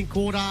thanks to Think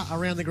Order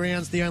around the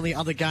grounds. The only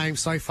other game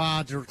so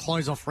far to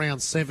close off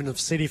round 7 of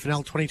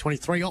CDFNL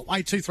 2023.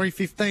 Otway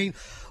 2-3-15.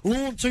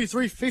 Lawn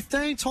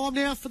 2-3-15. Time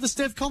now for the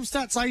Stevcom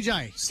stats,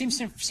 AJ.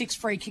 Simpson 6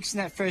 free kicks in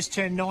that first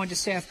term, 9 to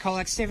South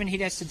Colac, 7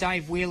 hit-outs to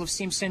Dave Wheel of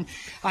Simpson.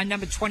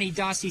 Number 20,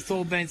 Darcy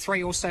Thorburn,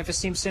 3 also for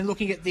Simpson.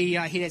 Looking at the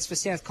hit-outs for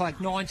South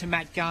Colac, 9 to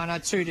Matt Garner,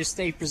 2 to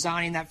Steve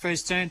Brazzani in that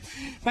first term.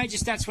 Major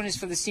stats winners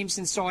for the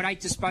Simpson side, 8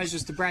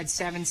 disposals to Brad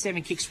Savin,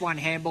 7 kicks, 1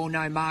 handball,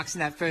 no marks in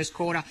that first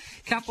quarter.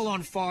 Couple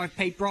on 5,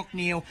 Pete Brock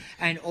Neal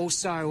and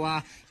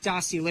also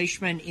Darcy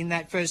Leishman in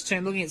that first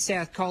term. Looking at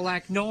South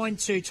Colac, 9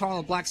 to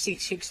Tyler Black,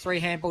 6 kicks,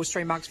 3 handballs,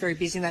 3 marks, very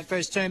busy in that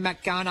first term.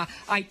 Matt Garner,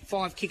 8,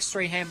 5 kicks,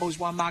 3 handballs,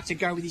 1 mark to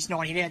go with his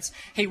 9 hit-outs.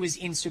 He was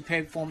in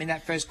superb form in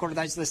that first quarter.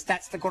 Those are the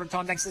stats, the quarter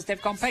time. Thanks to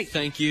Stevcom, Pete.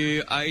 Thank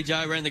you,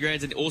 AJ. Around the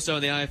grounds and also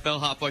in the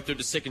AFL, halfway through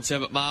the second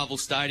term at Marvel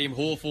Stadium.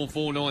 Hawthorn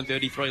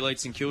 4-9-33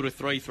 leads St Kilda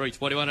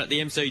 3-3-21 at the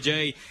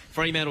MCG.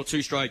 Fremantle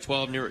 2 straight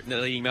 12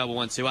 leading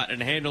Melbourne 1-2-8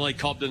 and handily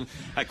Cobden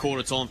at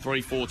quarter time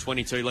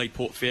 3-4-22 lead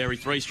Port Fairy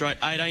 3 straight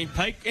 18.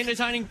 Pete,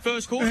 entertaining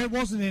first quarter. It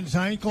wasn't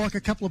entertaining. Like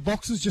a couple of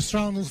boxes, just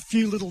throwing a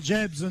few little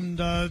jabs, and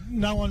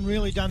no one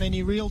really done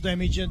any real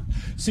damage. And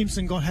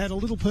Simpson had a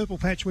little purple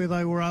patch where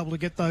they were able to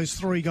get those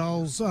 3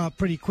 goals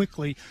pretty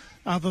quickly.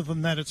 Other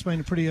than that, it's been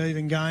a pretty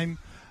even game.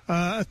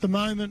 At the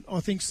moment,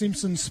 I think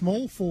Simpson's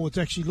small forwards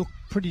actually look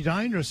pretty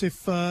dangerous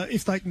if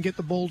they can get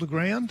the ball to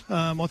ground.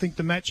 I think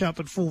the match-up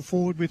at full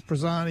forward with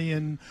Brazzani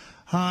and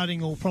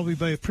Harding will probably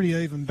be a pretty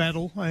even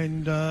battle,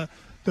 and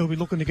they'll be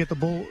looking to get the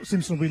ball.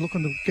 Simpson will be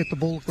looking to get the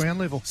ball at ground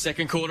level.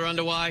 Second quarter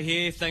underway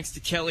here, thanks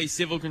to Kelly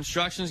Civil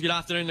Constructions. Good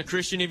afternoon to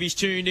Christian if he's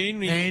tuned in.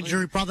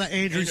 Brother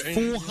Andrew's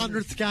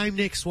 400th game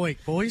next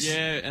week, boys.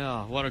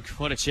 Yeah, what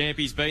a champ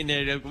he's been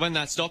there. To win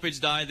that stoppage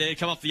day there,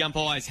 come off the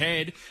umpire's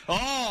head.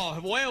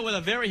 Oh, well, with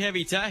a very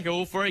heavy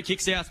tackle. Free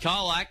kick South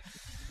Colac.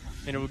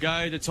 And it will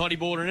go to Toddy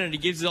Border in, and he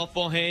gives it off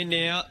by hand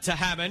now to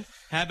Hammond.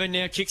 Hammond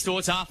now kicks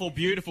towards half-full.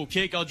 Beautiful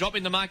kick. I'll drop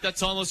in the mark that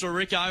time was for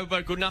Rico,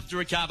 but good enough to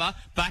recover.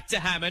 Back to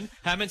Hammond.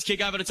 Hammond's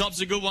kick over the top's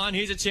a good one.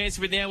 Here's a chance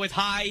with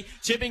Hay.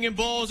 Chipping and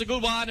balls, a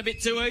good one, a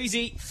bit too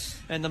easy.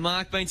 And the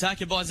mark being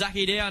taken by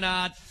Zachy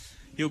Downard.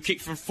 He'll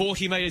kick from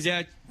 40 metres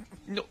out.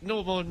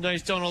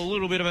 He's done a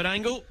little bit of an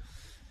angle.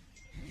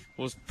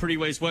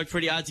 He's worked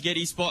pretty hard to get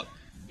his spot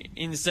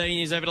in the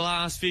seniors over the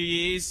last few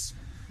years.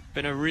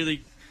 Been a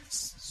really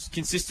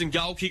consistent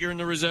goal kicker in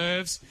the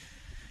reserves.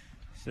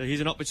 So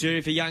here's an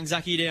opportunity for young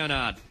Zachy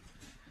Downard.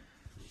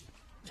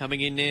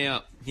 Coming in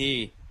now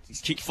here. He's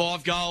kicked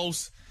 5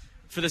 goals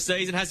for the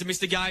season. Hasn't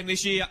missed a game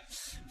this year.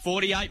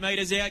 48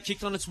 metres out,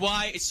 kicked on its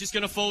way. It's just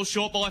going to fall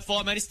short by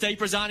 5 metres.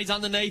 Razani's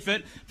underneath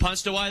it.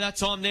 Punched away that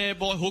time there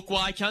by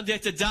Hookway. Comes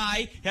out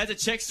today. He has a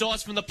check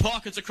size from the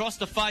pockets across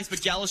the face, but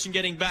Gallishan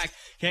getting back.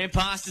 Hand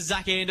pass to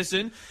Zach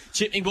Anderson.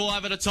 Chipping ball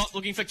over the top,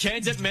 looking for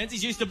Kensett.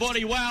 Menzies used the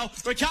body well.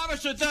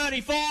 Recovers to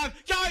 35.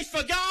 Goes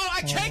for goal.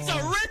 And kicks a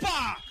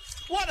ripper.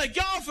 What a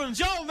goal from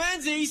Joel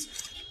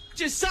Menzies.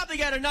 Just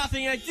something out of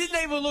nothing. And didn't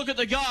even look at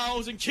the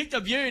goals and kicked a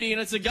beauty. And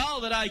it's a goal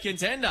of the day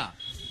contender.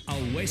 A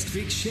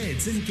Westvic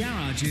Sheds and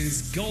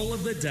Garages goal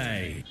of the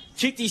day.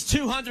 Kicked his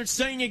 200th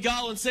senior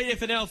goal in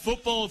CFNL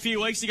football a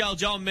few weeks ago,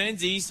 John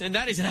Menzies, and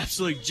that is an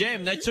absolute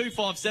gem. They're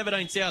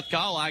 2-5-17 South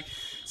Colac.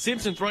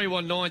 Simpson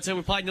 3-1-19.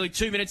 We played nearly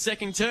 2 minutes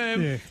second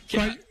term. Yeah,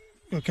 great.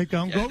 Well, keep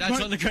going. Yeah, that's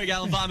on the Greg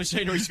Allen Farm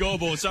Machinery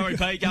scoreboard. Sorry,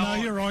 Pete, go on.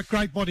 No, you're right.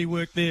 Great body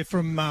work there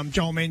from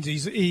Joel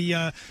Menzies. He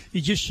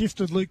just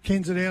shifted Luke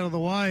Kensett out of the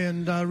way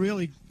and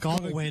really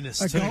goal awareness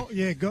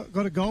too.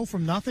 Got a goal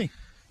from nothing.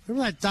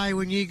 Remember that day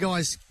when you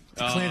guys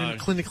declared him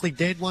clinically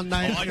dead one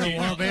day after a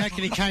while back,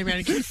 and he came out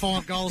and kicked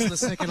 5 goals in the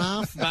second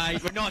half?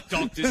 Mate, we're not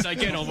doctors, so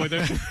get on with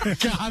it.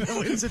 Garner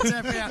wins a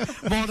tap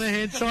out.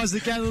 Monahan tries to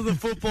gather the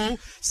football.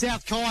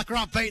 South Colac are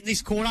up beating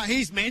this quarter.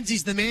 Here's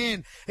Menzies, the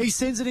man. He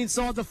sends it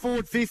inside the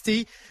forward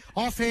 50.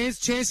 Off hands,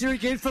 chance here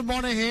again for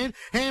Monahan.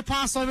 Hand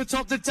pass over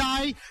top to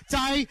Day.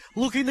 Day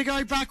looking to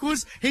go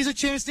backwards. Here's a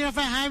chance now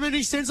for Hammond.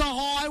 He sends a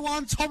high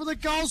one, top of the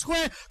goal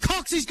square.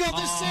 Coxey's got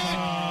the set,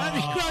 and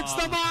he grabs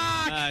the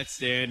mark.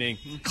 Outstanding.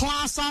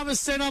 Class over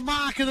centre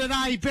mark of the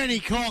day, Benny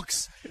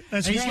Cox.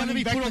 He's going to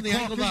be put on the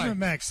angle, though.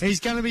 Max? He's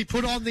going to be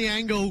put on the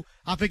angle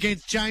up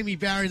against Jamie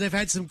Barry. They've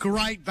had some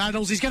great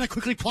battles. He's going to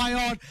quickly play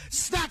on.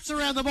 Snaps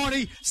around the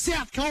body.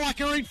 South Colac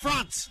are in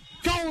front.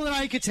 Goal of the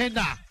day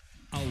contender.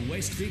 A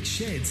Westvic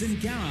Sheds and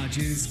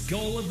Garages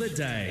goal of the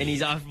day.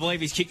 And I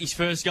believe he's kicked his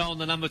first goal in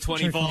the number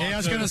 25. Yeah, I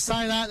was going to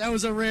say that. That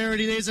was a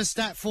rarity. There's a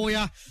stat for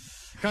you.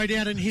 Go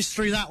down in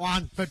history, that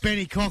one. But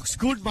Benny Cox,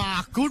 good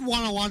mark. Good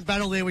one-on-one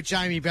battle there with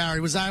Jamie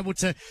Barry. Was able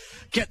to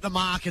get the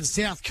mark and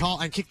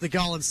kick the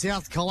goal. And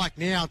South Colac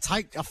now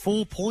take a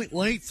 4-point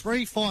lead,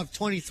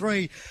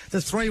 3-5-23 to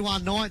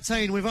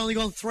 3-1-19. We've only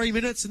gone 3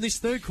 minutes in this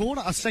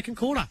second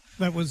quarter.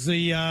 That was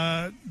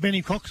the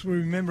Benny Cox we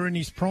remember in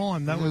his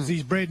prime. That was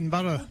his bread and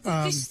butter.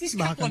 This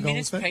couple of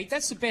minutes, Pete,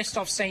 that's the best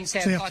I've seen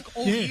South Colac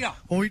all year.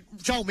 Well,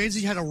 Joel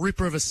Menzies had a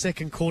ripper of a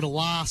second quarter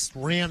last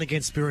round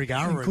against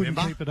Birregurra, remember?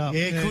 Couldn't keep it up.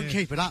 Couldn't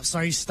keep it up. So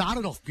he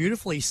started off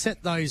beautifully. He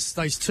set those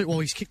two. Well,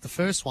 he's kicked the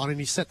first one and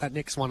he set that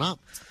next one up.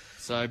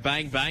 So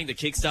bang, bang, the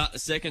kickstart the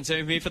second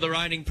term here for the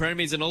reigning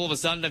premiers, and all of a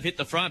sudden they've hit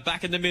the front,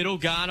 back in the middle.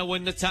 Garner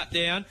win the tap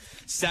down.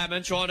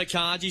 Salmon trying to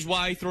carge his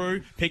way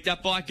through, picked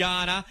up by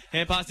Garner.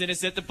 Hand pass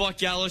intercepted by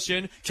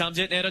Gallishan. Comes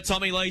out now to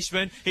Tommy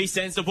Leishman. He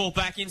sends the ball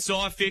back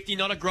inside 50,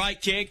 not a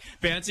great kick.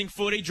 Bouncing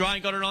footy,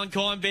 Drain got an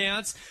on-kind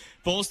bounce.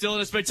 Ball still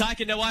in, it's been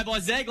taken away by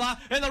Zegler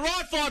in the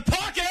right side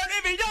pocket,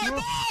 if he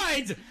don't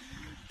mind!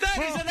 That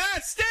is an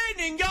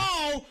outstanding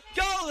goal!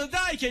 Goal of the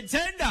day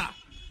contender!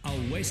 A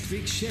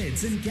Westvic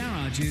Sheds and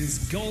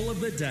Garages goal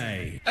of the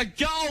day. A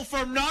goal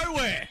from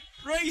nowhere.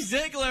 Reece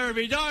Zegler, if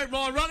you don't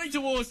mind, running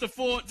towards the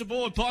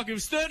board pocket. He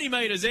was 30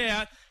 metres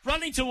out,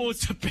 running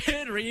towards the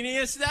boundary, and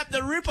he snapped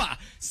the ripper.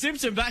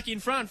 Simpson back in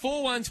front,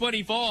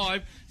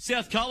 4-1-25.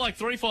 South Colac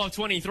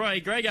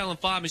 3-5-23. Greg Allen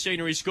Farm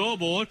Machinery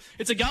scoreboard.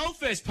 It's a goal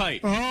fest,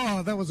 Pete.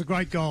 Oh, that was a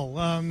great goal.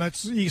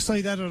 You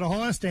see that at a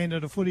higher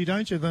standard of footy,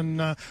 don't you,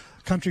 than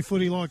country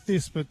footy like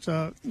this? But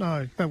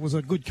no, that was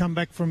a good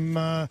comeback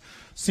from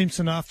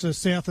Simpson after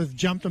South have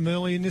jumped them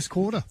early in this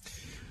quarter.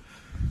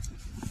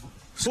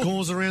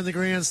 Scores around the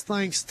grounds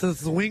thanks to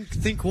the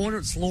Think Quarter.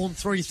 It's Lawn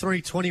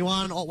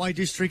 3-3-21. Otway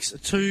Districts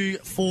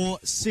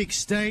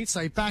 2-4-16.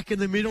 So back in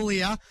the middle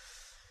here.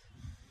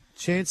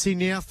 Chancey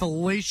now for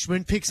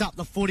Leishman. Picks up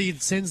the footy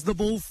and sends the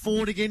ball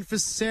forward again for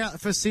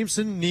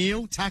Simpson.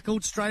 Neal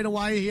tackled straight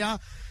away here.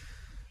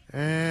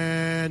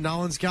 And no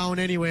one's going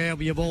anywhere. It'll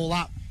be a ball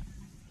up.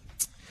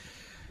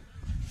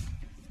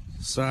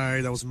 So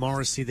there was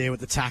Morrissey there with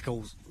the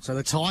tackle. So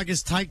the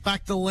Tigers take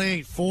back the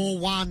lead.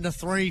 4-1 to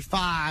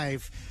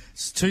 3-5.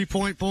 It's a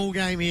 2-point ball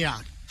game here.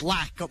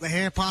 Black got the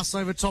hand pass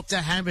over top to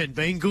Hammond.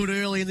 Being good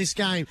early in this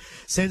game.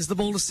 Sends the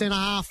ball to centre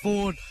half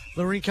forward.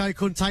 Lorenko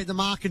couldn't take the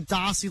mark, and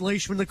Darcy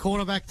Leishman, the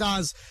quarterback,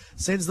 does.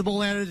 Sends the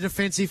ball out of the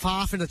defensive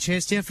half, and a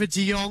chance down for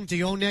De Jong. De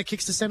Jong now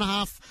kicks to centre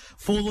half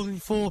forward, looking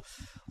for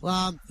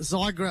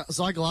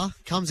Ziegler.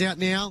 Comes out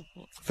now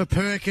for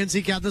Perkins.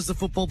 He gathers the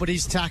football, but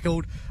he's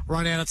tackled.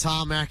 Run out of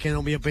tarmac, and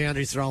it'll be a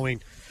boundary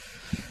throw-in.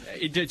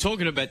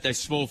 Talking about those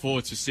small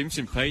forwards for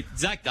Simpson, Pete,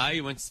 Zach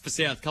Day went for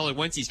South Colac.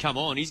 Once he's come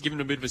on, he's given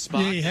him a bit of a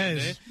spark. Yeah, he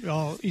has.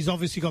 Oh, he's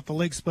obviously got the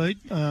leg speed.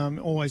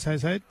 Always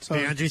has had. So.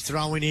 Boundary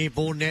throw in here.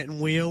 Ball net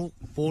and wheel.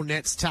 Ball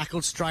net's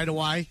tackled straight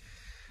away.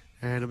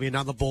 And it'll be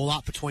another ball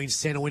up between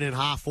centre win and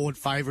half forward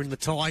favouring the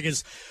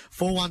Tigers.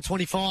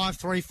 4-1-25,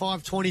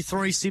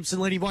 3-5-23. Simpson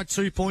leading by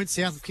 2 points.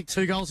 South have kicked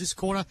 2 goals this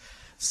quarter.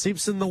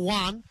 Simpson the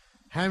 1.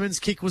 Hammond's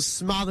kick was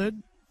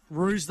smothered.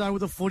 Roos, though,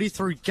 with a footy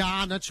through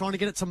Garner, trying to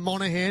get it to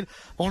Monahan.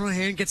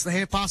 Monahan gets the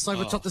hand pass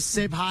over top to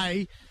Seb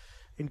Hay.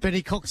 in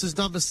Benny Cox's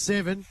number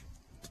 7.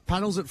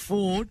 Paddles it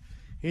forward.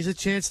 Here's a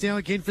chance now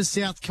again for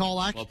South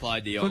Colac. Well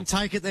played, De Jong. Couldn't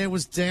take it there,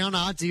 was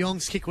Downer. De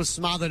Jong's kick was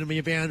smothered and be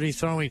a boundary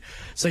throwing.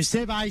 So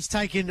Seb A's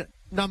taken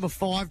number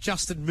 5,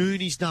 Justin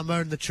Mooney's number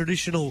in the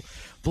traditional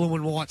blue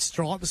and white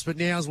stripes, but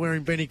now he's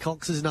wearing Benny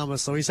Cox's number.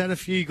 So he's had a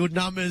few good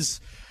numbers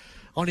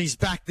on his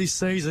back this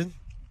season.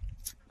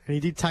 And he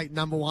did take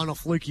number 1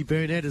 off Lukey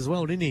Burnett as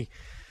well, didn't he?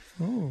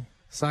 Oh.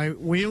 So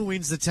Wheel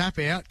wins the tap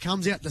out,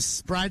 comes out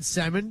to Brad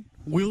Salmon,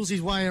 wheels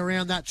his way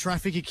around that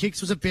traffic. He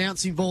kicks was a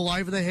bouncing ball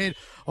over the head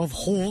of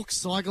Hawks.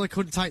 Cycler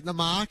couldn't take the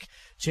mark.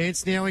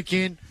 Chance now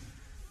again.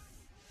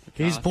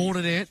 Here's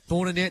Bordernet.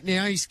 Bordernet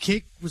now, his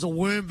kick was a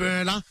worm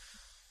burner.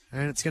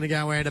 And it's going to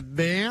go out of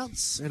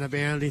bounce and a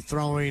boundary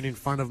throw-in in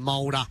front of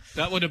Mulder.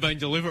 That would have been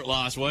deliberate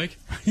last week.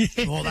 Yeah.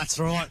 Oh, that's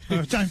right.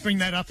 Oh, don't bring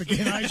that up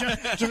again,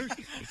 AJ.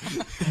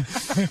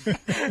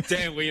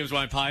 Dan Williams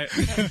won't pay it.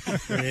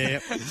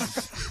 Yeah.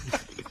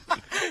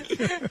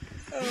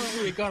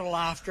 Oh, you've got to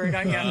laugh, Drew,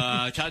 don't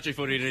you? Country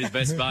footy at his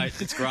best, mate.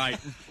 It's great.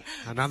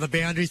 Another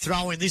boundary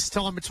throw-in, this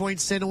time between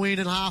centre wind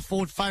and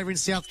half-forward favouring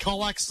South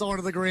Colac's side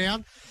of the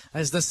ground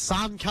as the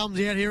sun comes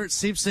out here at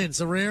Simpson. It's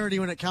a rarity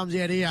when it comes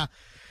out here.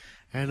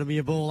 And it'll be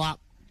a ball up.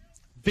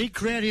 Big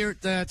crowd here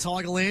at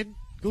Tigerland.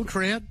 Good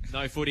crowd.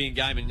 No footy in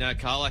game in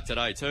Colac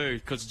today too,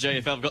 because the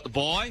GFL have got the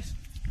bye.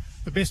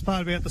 The best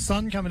part about the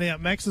sun coming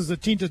out, Max, is the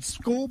tinted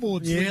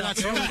scoreboard. Yeah,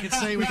 that's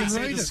right. We can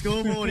see the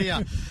scoreboard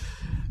here.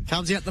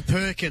 Comes out the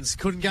Perkins.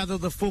 Couldn't gather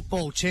the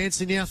football.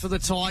 Chancing now for the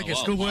Tigers. Oh,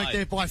 well Good work played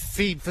there by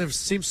Finn for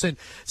Simpson.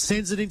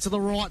 Sends it into the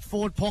right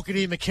forward pocket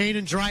here. McKean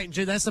and Drayton.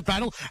 Gee, that's the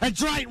battle. And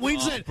Drayton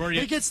wins it.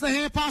 Brilliant. He gets the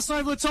hand pass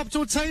over the top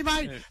to a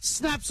teammate. Yeah.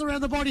 Snaps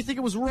around the body. Think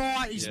it was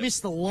right. He's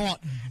missed a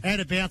lot. Out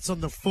of bounce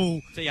on the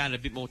full. So he had a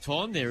bit more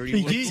time there.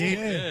 He did,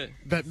 yeah.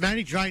 But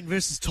Matty Drayton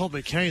versus Tom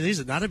McKean, there's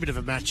another bit of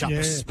a matchup. Yeah.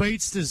 The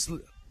speedsters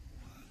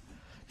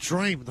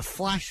dream, the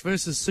Flash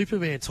versus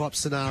Superman type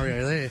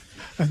scenario there.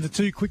 And the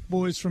two quick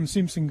boys from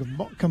Simpson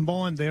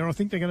combined there, I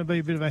think they're going to be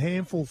a bit of a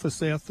handful for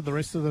South for the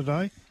rest of the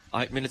day.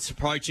 8 minutes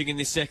approaching in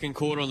this second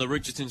quarter on the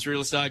Richardson's Real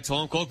Estate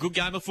time clock. Good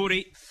game of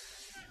footy.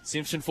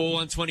 Simpson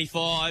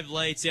 4-1-25,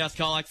 lead South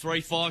Colac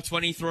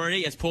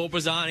 3-5-23 as Paul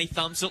Brazzani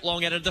thumps it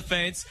long out of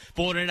defence.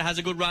 Bordernet has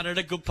a good run at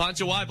it, good punch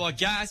away by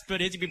Gas,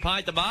 but has he been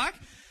paid the mark?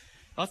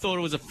 I thought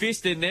it was a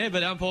fist in there,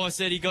 but umpire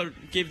said he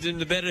gives him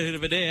the benefit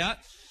of a doubt.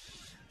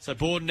 So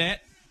Bordernet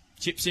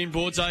chips in,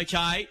 board's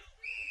okay.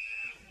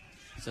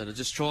 So they're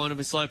just trying to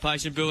be slow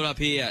patient build up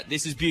here.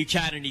 This is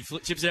Buchanan. He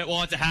chips it out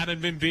wide to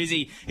Hammond, been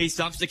busy. He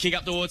stumps the kick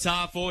up towards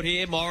half forward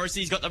here.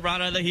 Morrissey's got the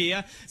run over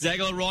here.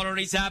 Zagler right on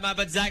his hammer,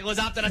 but Zagler's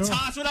up to the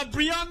task with a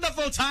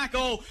wonderful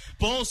tackle.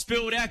 Ball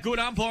spilled out. Good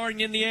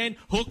umpiring in the end.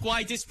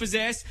 Hookway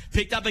dispossessed.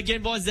 Picked up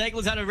again by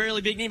Zagler's had a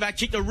really big impact.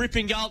 Kicked a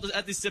ripping goal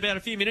at this about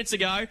a few minutes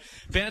ago.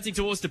 Bouncing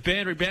towards the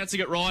boundary,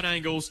 bouncing at right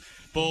angles.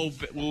 Ball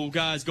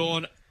has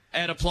gone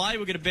out of play.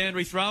 We'll get a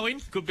boundary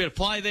throw-in. Good bit of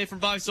play there from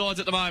both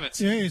sides at the moment.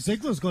 Yeah,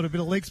 Ziegler's got a bit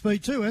of leg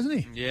speed too, hasn't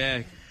he?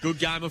 Yeah, good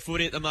game of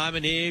footy at the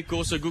moment here. Of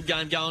course, a good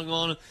game going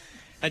on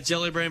at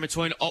Jellybrand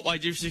between Otway,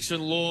 District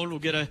and Lawn. We'll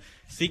get a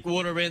thick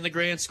water around the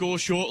ground score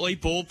shortly.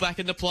 Ball back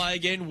into play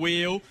again.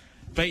 Wheel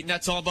beaten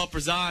that time by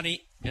Brazzani.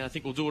 And I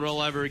think we'll do it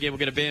all over again. We'll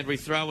get a boundary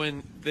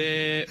throw-in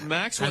there.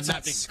 Max, what's and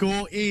happening? That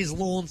score is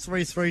Lawn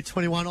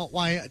 3-3-21,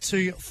 Otway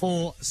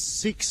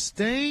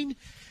 2-4-16.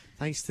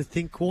 Thanks to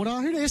Think Quarter.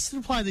 Who else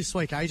did play this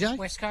week, AJ?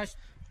 West Coast.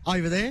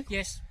 Over there?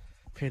 Yes.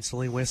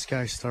 Pencil in West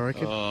Coast, I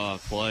reckon. Oh,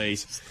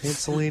 please.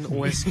 Pencil in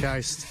West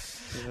Coast.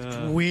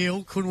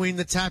 Wheel couldn't win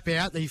the tap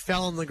out. He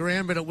fell on the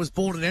ground, but it was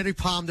Bordernet who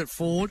palmed it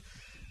forward.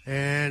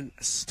 And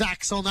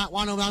Stacks on that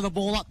one. Another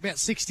ball up, about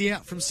 60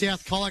 out from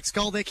South Colac's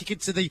goal. They kick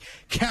it to the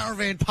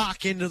Caravan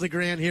Park end of the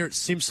ground here at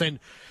Simpson,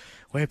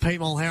 where Pete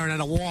Mulherron had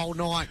a wild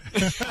night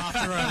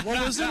after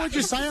what was it? What did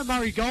you say? A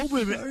Murray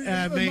Goldberg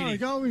meeting? Murray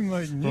Goldberg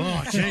meeting.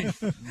 Yeah. Oh, gee. If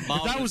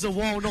that was a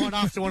wild night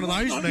after one of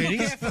those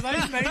meetings. Yeah, for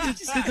those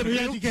meetings. We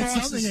had to get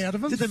something out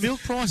of them. Did the milk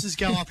prices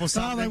go up or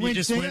something? No,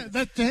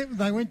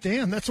 they went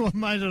down. That's what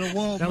made it a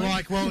wild They're meeting.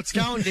 like, well, it's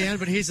going down,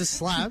 but here's a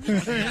slab.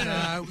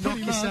 Knock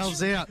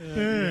yourselves out.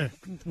 Yeah.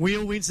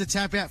 Wheel wins the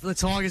tap out for the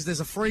Tigers. There's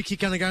a free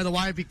kick going to go the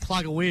way, a big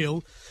plug of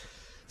Wheel.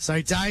 So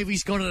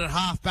Davies got it at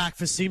half back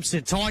for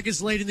Simpson.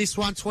 Tigers leading this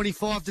one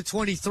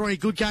 25-23.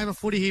 Good game of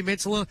footy here.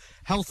 Mental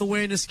health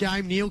awareness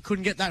game. Neil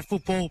couldn't get that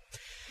football.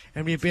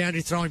 And we're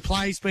boundary throwing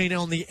plays been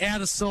on the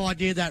outer side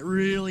near that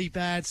really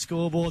bad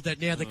scoreboard that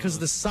now, because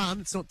of the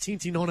sun, it's not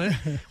tinting on it.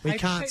 We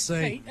can't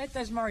see. Pete, at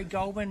those Murray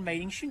Goldman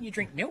meetings, shouldn't you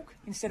drink milk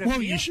instead of Well,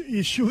 beer?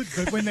 you should,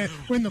 but when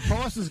the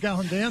price is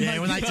going down, Yeah,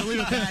 when they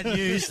deliver bad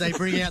news, they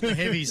bring out the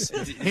heavies.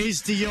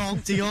 Here's De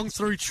Jong. De Jong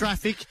through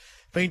traffic.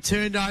 Been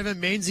turned over.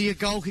 Menzie, a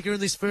goal kicker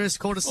in this first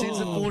quarter, sends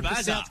it forward for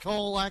South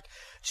Colac.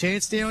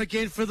 Chance now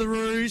again for the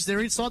Roos. They're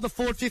inside the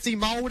forward 50.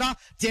 Mulder.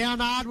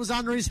 Downard was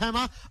under his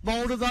hammer.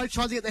 Mulder, though,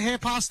 tried to get the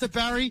hand pass to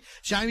Barry.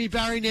 Jamie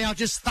Barry now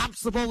just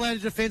thumps the ball out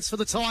of defence for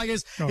the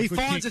Tigers. He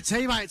finds a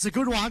teammate. It's a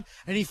good one.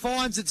 And he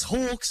finds it's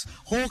Hawks.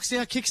 Hawks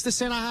now kicks the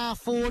centre half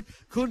forward.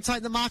 Couldn't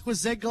take the mark with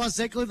Zegler.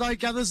 Zegler, though,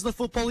 gathers the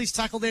football. He's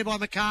tackled there by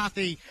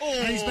McCarthy.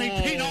 And he's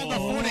been pinned on the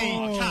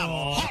footy. Come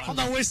on. on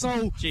the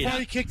whistle. Gee,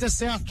 Free kick to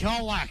South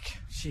Colac.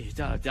 Gee,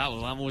 that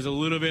one was a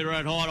little bit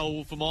red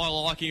hot for my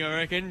liking, I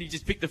reckon. He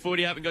just picked the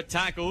footy up and got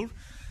tackled.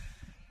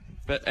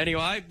 But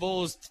anyway,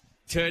 ball's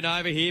turned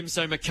over him,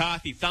 so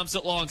McCarthy thumps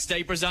it long.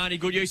 Steve Brazzani,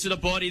 good use of the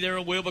body there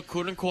on wheel, but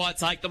couldn't quite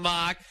take the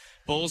mark.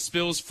 Ball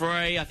spills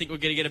free. I think we're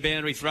going to get a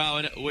boundary throw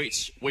in,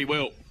 which we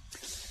will.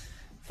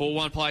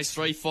 4-1 plays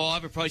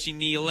 3-5, approaching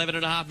the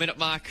 11.5-minute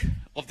mark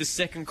of the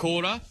second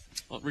quarter.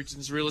 On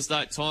Richardson's real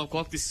estate time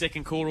clock, this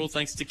second quarter, all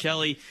thanks to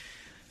Kelly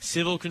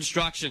Civil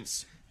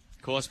Constructions.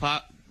 Of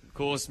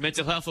course,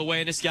 mental health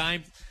awareness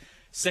game.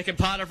 Second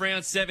part of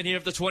round 7 here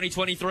of the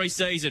 2023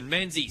 season.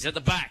 Menzies at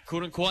the back,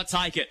 couldn't quite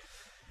take it.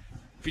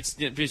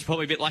 Bit's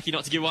probably a bit lucky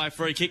not to give away a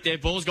free kick there.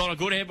 Ball's got a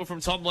good handle from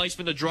Tom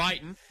Leishman to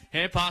Drayton.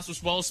 Hand pass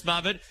was well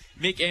smothered.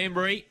 Mick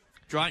Embry.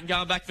 Drayton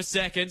going back for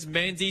seconds.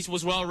 Menzies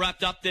was well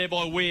wrapped up there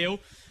by Wheel.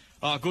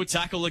 Oh, good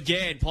tackle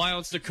again. Play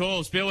on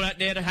Stakul. Spilled out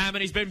there to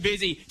Hammond. He's been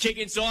busy. Kick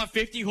inside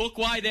 50. Hook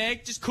way there.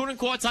 Just couldn't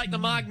quite take the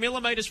mark.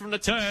 Millimetres from the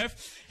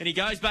turf. And he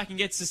goes back and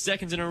gets the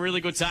seconds in a really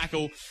good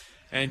tackle.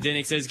 And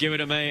Dennick says, give it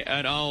to me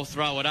and I'll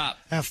throw it up.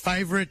 Our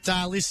favourite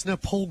listener,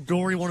 Paul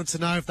Dory, wanted to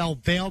know if they were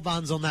bell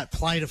buns on that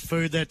plate of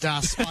food that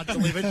Spud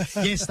delivered.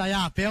 Yes, they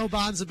are. Bell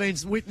buns have been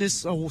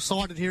witnessed or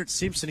sighted here at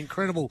Simpson.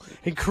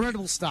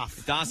 Incredible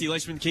stuff. Darcy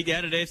Leishman kicked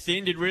out of there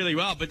thin, did really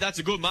well, but that's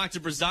a good mark to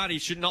Brazzani.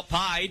 Should not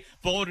paid.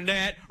 Ball to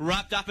net,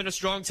 wrapped up in a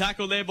strong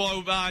tackle there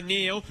by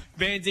Neil.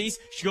 Menzies,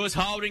 she was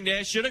holding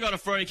there, should have got a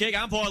free kick.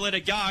 Umpire let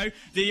it go.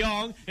 De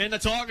Jong and the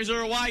Tigers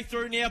are away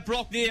through now.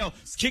 Brock Neal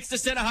kicks the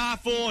centre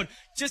half forward.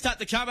 Just had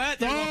to come out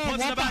there.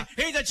 Puts it back.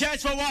 Here's a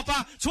chance for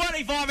Whopper.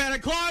 25 out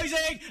of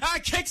closing.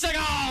 And kicks a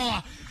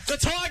goal. The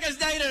Tigers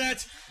needed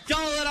it.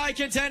 Goal of the day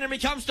contender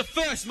becomes the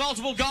first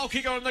multiple goal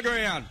kicker on the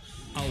ground.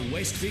 A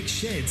West Vic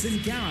Sheds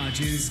and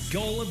Garages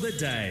goal of the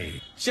day.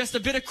 Just a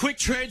bit of quick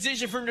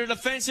transition from the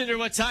defence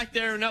into attack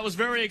there, and that was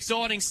very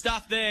exciting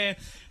stuff there.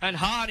 And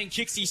Harding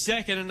kicks his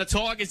second, and the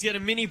Tigers get a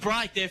mini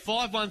break there.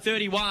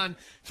 5-1-31,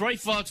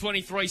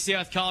 3-5-23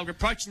 South Colac,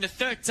 approaching the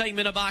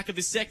 13-minute mark of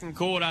the second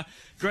quarter.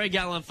 Greg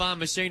Allen Farm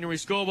Machinery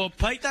scoreboard.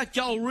 Pete, that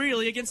goal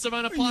really against the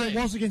run of play.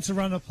 Yeah, it was against the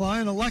run of play,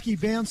 and a lucky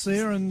bounce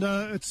there, and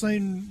it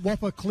seen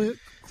Whopper clear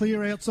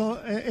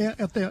outside,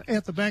 out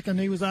the back, and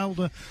he was able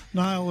to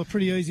nail a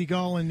pretty easy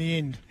goal in the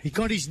end. He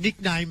got his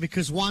nickname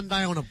because one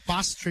day on a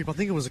bus trip, I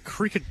think it was a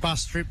cricket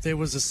bus trip, there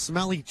was a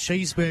smelly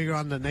cheeseburger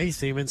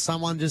underneath him, and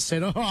someone just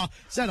said, "Oh,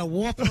 is that a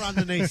Whopper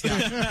underneath you?"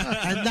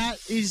 And that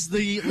is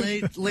the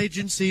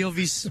legacy of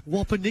his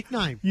Whopper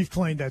nickname. You've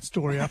cleaned that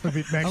story up a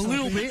bit, Max. A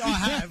little bit, I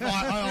have.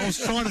 I was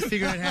trying to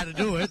figure out how to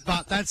do it,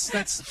 but that's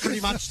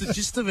pretty much the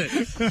gist of it.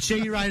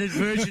 G-rated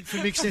version for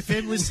Mix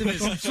FM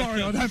listeners. I'm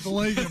sorry, I don't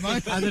believe you,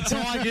 mate. And the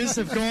Tigers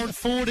have gone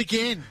forward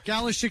again.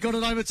 Gallisher got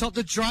it over top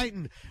to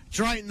Drayton.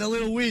 Drayton, the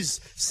little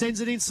whiz, sends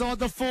it inside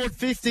the forward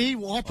 50.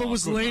 Whopper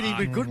was leading,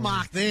 but good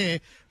mark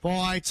there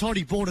by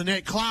Toddy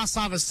Bordenette. Class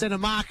over centre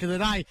mark of the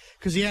day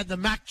because he had the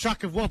Mack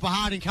truck of Whopper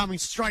Harding coming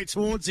straight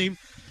towards him.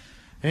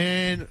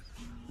 And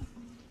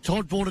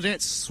Todd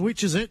Bordenette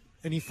switches it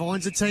and he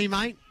finds a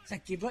teammate. Is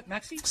that Giblet,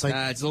 Maxie? So,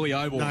 It's Louis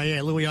Oborn. No,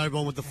 yeah, Louis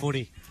Oborn with the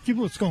footy.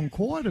 Giblet's gone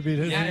quiet a bit,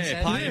 hasn't he?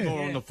 Yeah, playing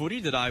more on the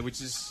footy today, which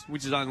is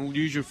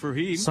unusual for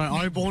him. So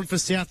Oborn for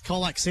South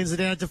Colac sends it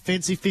out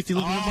defensive 50,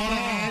 looking at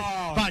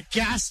hand, but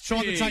Gas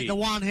tried to take the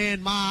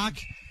one-hand mark.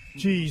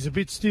 Geez, a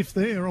bit stiff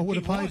there. I would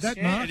have paid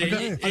that mark.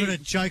 I got a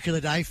joke of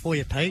the day for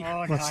you, Pete.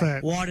 Oh, What's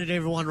that? Why did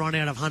everyone run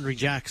out of Hungry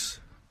Jacks?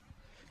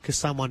 Because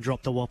someone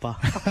dropped a Whopper.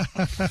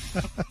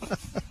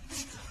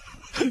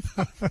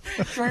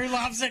 Drew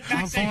loves it,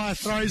 Maxie. Umpire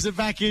throws it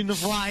back into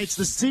play. It's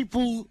the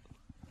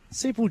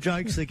simple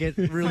jokes that get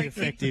really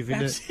effective,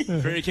 isn't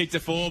it? Free kick to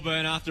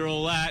Thorburn after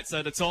all that.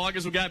 So the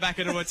Tigers will go back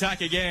into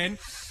attack again.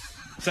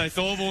 So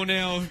Thorburn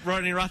now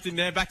running in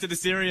there, back to the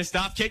serious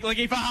stuff. Kick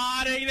looking for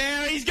Harding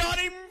there. He's got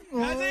him.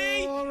 Has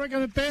he? I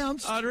reckon it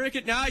bounced. I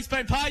reckon, no, he's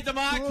been paid the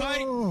mark,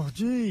 Pete. Oh,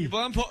 gee.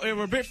 We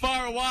were a bit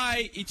far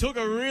away. He took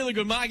a really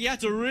good mark. He had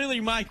to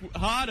really make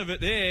hard of it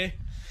there.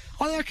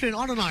 I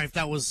don't know if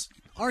that was...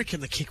 I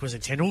reckon the kick was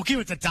intended. We'll give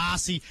it to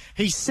Darcy.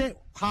 He set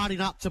Harding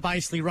up to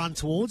basically run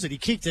towards it. He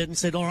kicked it and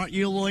said, all right,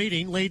 you're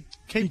leading.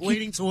 Keep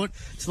leading to it,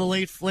 to the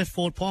left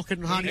forward pocket,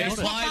 and Harding got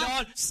it. Played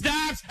on,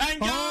 snaps, and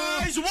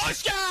goes,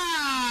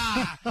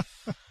 Wooshka!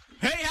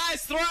 He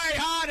has 3,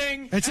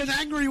 Harding. It's an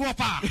angry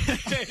Whopper.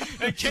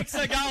 And kicks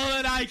the goal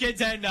of the day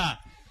contender.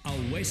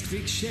 A West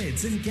Vic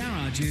Sheds and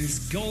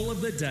Garages goal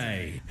of the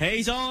day.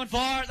 He's on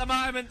fire at the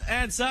moment,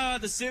 and so are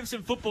the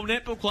Simpson Football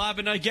Netball Club,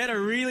 and they get a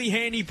really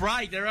handy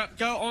break. They're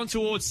go on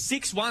towards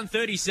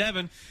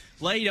 6-1-37,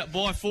 lead up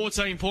by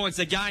 14 points.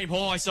 The game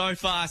high so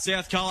far.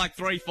 South Colac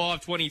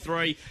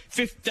 3-5-23,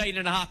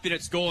 15.5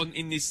 minutes gone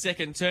in this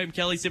second term.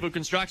 Kelly Civil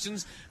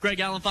Constructions, Greg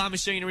Allen Farm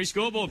Machinery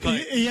scoreboard,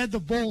 Pete. He had the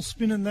ball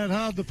spinning that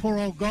hard, the poor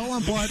old goal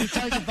umpire, to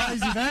take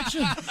evasive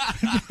action.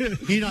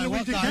 You know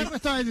what,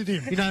 decapitated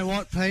him. You know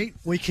what, Pete?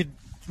 We could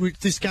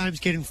this game's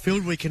getting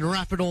filled, we can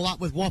wrap it all up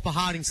with Whopper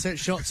Harding set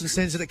shots and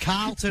sends it to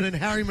Carlton, and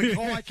Harry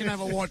Mackay can have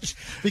a watch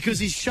because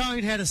he's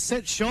shown how to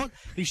set shot,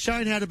 he's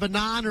shown how to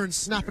banana and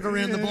snap it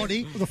around the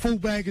body. With a full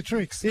bag of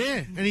tricks. Yeah,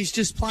 and he's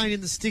just playing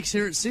in the sticks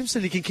here at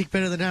Simpson. He can kick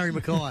better than Harry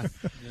Mackay.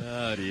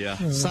 Oh, dear.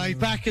 So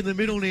back in the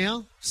middle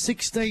now,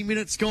 16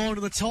 minutes gone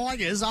to the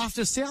Tigers.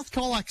 After South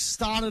Colac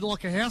started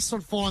like a house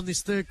on fire in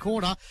this third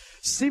quarter,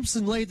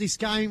 Simpson lead this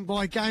game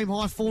by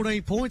game-high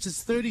 14 points.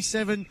 It's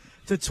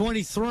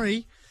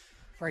 37-23.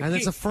 And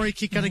it's a free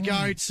kick going to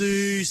go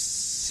to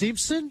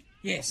Simpson.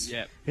 Yes.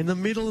 Yep. In the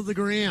middle of the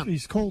ground.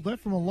 He's called that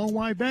from a long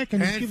way back.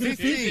 And he's given it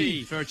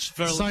 50 for a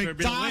So bit of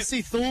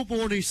Darcy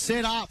Thorburn, who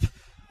set up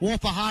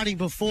Whopper Harding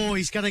before,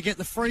 he's going to get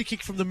the free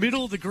kick from the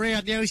middle of the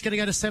ground. Now he's going to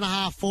go to centre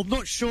half forward.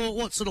 Not sure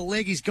what sort of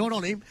leg he's got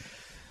on him.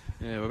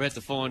 Yeah, we're about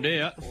to find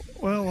out.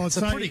 Well, I'd It's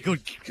say a pretty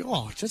good.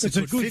 Oh, that's it's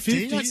a good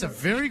 50. That's a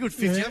very good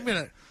 50. Yeah. I'm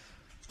going to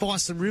buy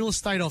some real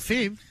estate off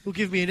him. He'll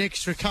give me an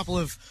extra couple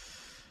of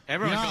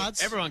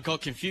yards. Everyone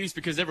got confused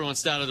because everyone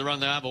started to run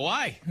the other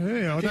way.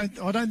 Yeah,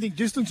 I don't think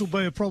distance will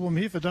be a problem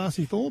here for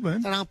Darcy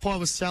Thorburn. An umpire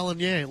was selling,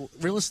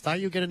 real estate.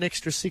 You'll get an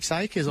extra 6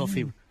 acres off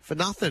him for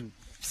nothing.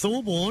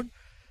 Thorburn,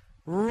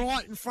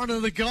 right in front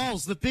of the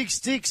goals. The big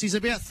sticks. He's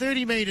about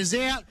 30 metres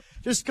out.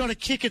 Just got to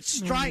kick it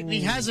straight, and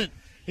he hasn't.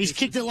 He's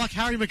kicked it like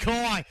Harry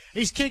Mackay.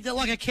 He's kicked it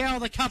like a cow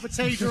with a cup of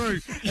tea, Drew.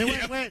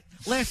 It went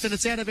left, and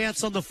it's out of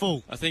bounds on the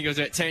full. I think it was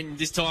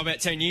about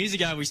 10 years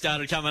ago we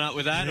started coming up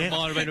with that. Yeah. It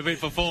might have been a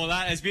bit before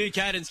that. As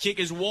Buchanan's kick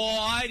is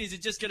wide, is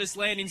it just going to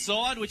land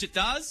inside, which it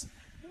does?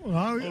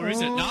 No, Or is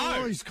it?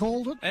 No. He's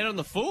called it. And on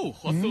the full.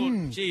 I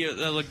thought, gee,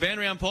 the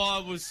boundary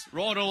umpire was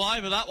right all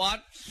over that one.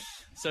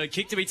 So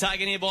kick to be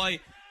taken here by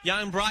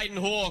young Brayton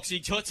Hawks. He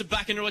puts it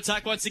back into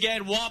attack once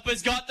again.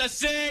 Whopper's got the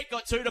set.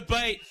 Got 2 to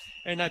beat.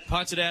 And they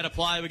punch it out of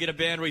play. We get a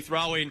boundary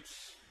throw in.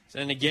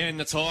 And again,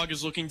 the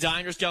Tigers looking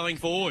dangerous going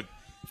forward.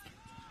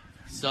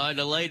 So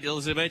the lead,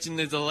 as I mentioned,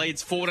 the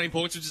lead's 14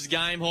 points, which is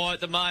game high at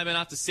the moment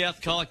after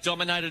South Colac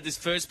dominated this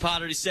first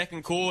part of the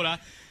second quarter.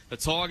 The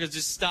Tigers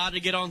just started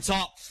to get on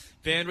top.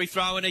 Boundary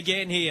throw in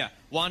again here.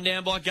 One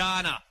down by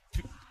Garner.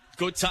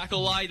 Good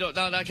tackle late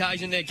on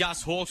occasion there.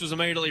 Gus Hawks was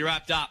immediately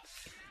wrapped up.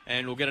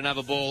 And we'll get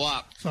another ball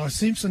up. So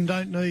Simpson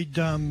don't need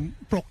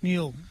Brock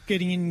Neal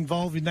getting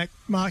involved in that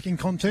marking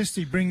contest.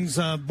 He brings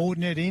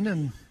Boardnet in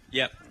and...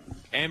 Yep.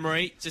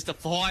 Emery, just a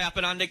high up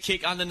and under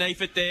kick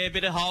underneath it there.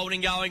 Bit of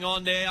holding going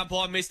on there.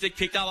 Umpire missed it.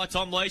 Picked up by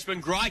Tom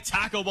Leishman. Great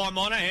tackle by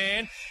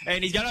Monahan.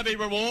 And he's going to be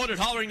rewarded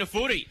holding the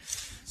footy.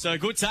 So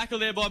good tackle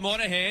there by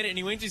Monahan. And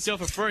he wins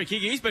himself a free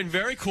kick. He's been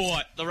very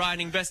quiet, the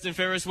reigning best and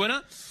fairest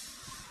winner.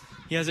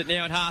 He has it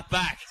now at half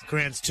back. The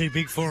ground's too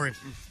big for him.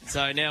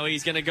 So now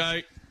he's going to go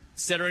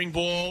centering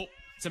ball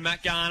to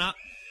Matt Garner.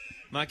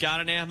 Matt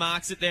Garner now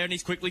marks it there and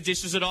he's quickly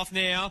dishes it off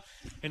now.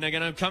 And they're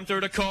going to come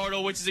through the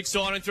corridor, which is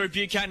exciting through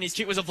Buchanan. His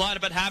kick was a floater,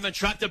 but Hammond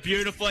trapped it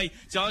beautifully.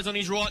 Jones on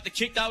his right. The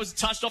kick, though, was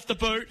touched off the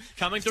boot.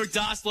 Coming through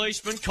Darcy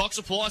Leishman. Cox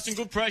applies some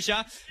good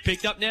pressure.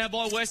 Picked up now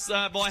by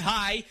by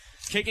Hay.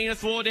 Kicking it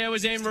forward there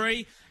was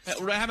Emery.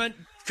 Hammond,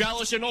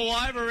 Gallishon all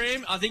over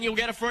him. I think he'll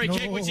get a free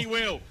kick, which he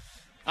will.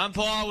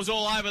 Umpire was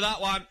all over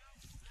that one.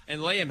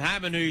 And Liam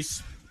Hammond,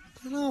 who's...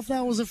 I don't know if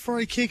that was a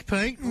free kick,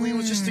 Pete. I mean, it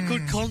was just a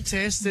good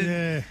contest.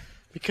 And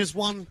because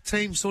one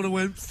team sort of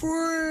went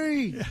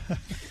free.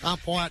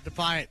 Umpire had to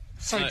pay it.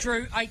 So,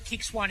 Drew, 8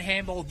 kicks, 1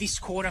 handball this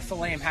quarter for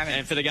Liam Hammond.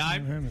 And for the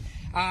game?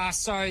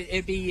 So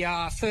it'd be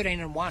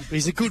 13-1.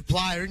 He's a good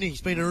player, isn't he?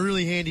 He's been a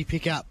really handy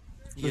pickup.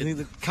 I think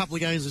the couple of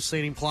games we've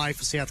seen him play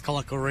for South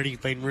Colac already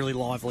have been really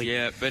lively.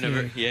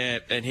 Yeah,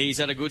 and he's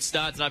had a good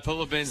start today.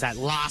 Probably been It's that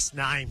last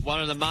name.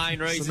 one of the main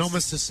reasons.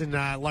 Synonymous in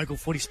local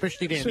footy,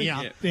 especially down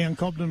here. Down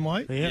Cobden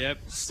way. Yep.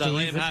 So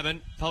Liam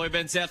Hammond, probably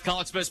been South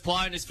Colac's best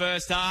player in his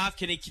first half.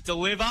 Can he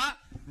deliver?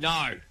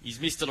 No. He's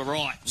missed to the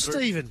right.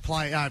 Stephen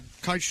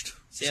coached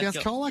South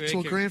Colac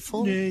or grand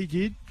final. Yeah, he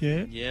did.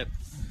 Yeah. Yep.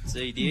 So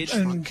he did.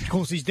 And, of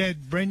course, his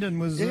dad, Brendan,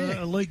 was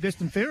a league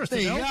best and fairest There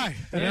you at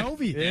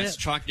Alvey. That's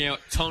truck now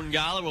at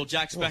Tongala. Well,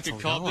 Jack's back at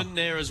Cobden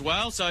there as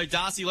well. So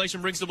Darcy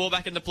Leishman brings the ball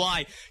back into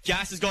play.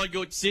 Gas has got a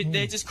good sit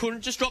there. Just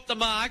drop the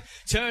mark.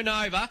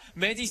 Turnover.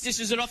 Menzies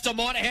dishes it off to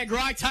Monahan.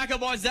 Great tackle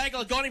by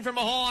Zagler. Got him from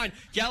behind.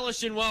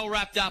 Gallishon well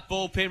wrapped up.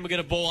 Ball pin. We'll get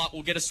a ball up.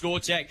 We'll get a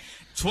score check.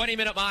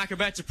 20-minute marker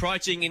about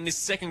approaching in this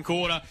second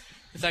quarter.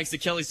 Thanks to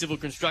Kelly Civil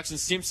Construction.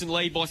 Simpson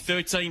lead by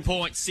 13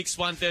 points.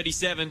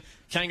 6-1-37.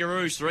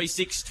 Kangaroos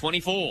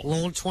 3-6-24.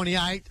 Lawn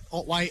 28,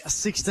 Otway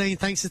 16.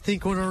 Thanks to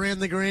Thinkwater around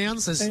the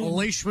grounds. As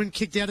Leishman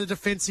kicked out a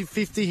defensive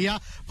 50 here.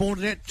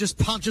 Bordernet just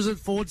punches it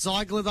forward.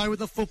 Ziegler, though, with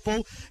the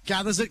football.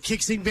 Gathers it,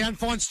 kicks inbound,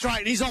 finds straight,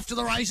 and he's off to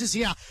the races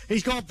here.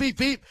 He's got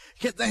Bip.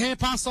 Get the hair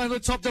pass over the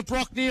top to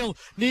Brock Neal.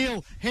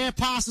 Neal, hair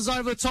passes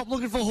over the top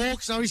looking for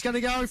Hawks. So he's going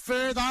to go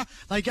further.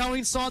 They go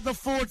inside the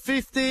forward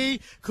 50.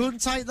 Couldn't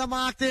take the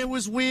mark there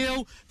was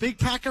Wheel. Big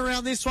pack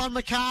around this one.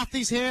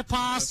 McCarthy's hair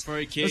pass.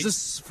 Free kick.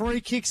 There's a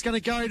free kick's going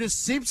to go to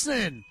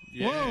Simpson.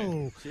 Yeah.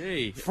 Whoa.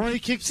 Gee. Free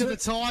kick to the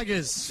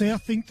Tigers.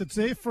 South think that's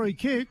their free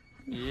kick.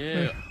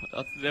 Yeah,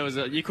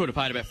 you could have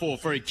paid about 4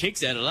 free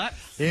kicks out of that.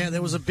 Yeah,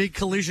 there was a big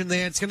collision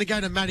there. It's going to go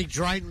to Matty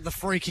Drayton with the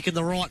free kick in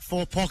the right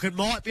fore pocket.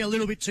 Might be a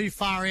little bit too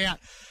far out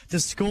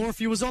to score. If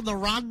he was on the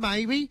run,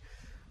 maybe.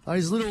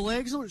 Those little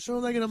legs, I'm not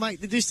sure they're going to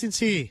make the distance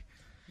here.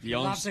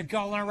 Loves a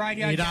goal on a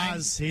radio He game.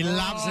 does. He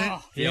loves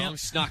it. Young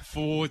snuck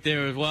forward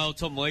there as well.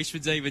 Tom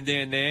Leishman's even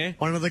down there.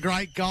 One of the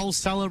great goal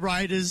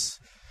celebrators.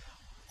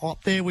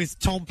 Up there with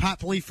Tom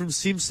Papley from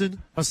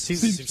Simpson.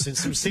 Simpson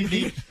from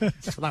Sydney.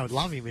 They would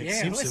love him at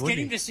Simpson, let's get wouldn't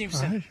him to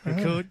Simpson. We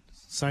could.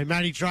 So,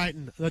 Matty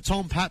Drayton, the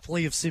Tom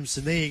Papley of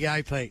Simpson. There you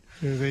go, Pete.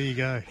 Yeah, there you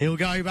go. He'll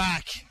go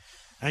back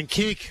and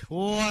kick.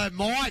 Oh, it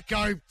might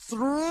go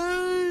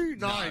through.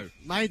 No.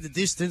 Made the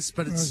distance,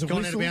 but it's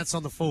gone out of bounds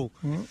on the full.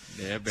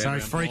 Yeah, so,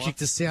 free kick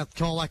to South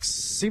Colac.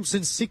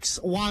 Simpson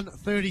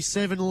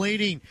 6-1-37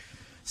 leading.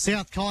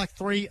 South Colac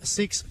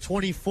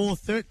 3-6-24,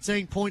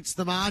 13 points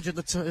the margin.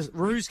 The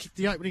Roos kicked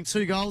the opening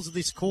 2 goals of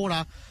this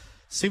quarter.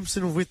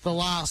 Simpson with the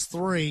last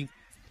 3.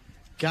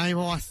 Game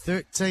high,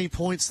 13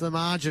 points the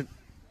margin.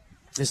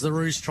 As the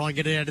Roos try and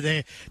get it out of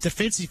there.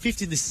 Defensive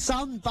 50 in the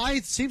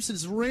sun-bathed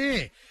Simpson's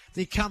rare.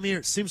 They come here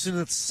at Simpson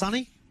and it's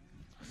sunny.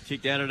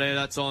 Kicked out of there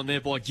that time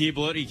there by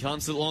Giblett. He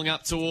comes along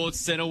up towards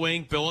centre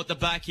wing. Bill at the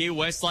back here.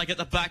 Westlake at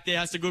the back there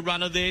has a good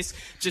run of this.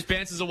 Just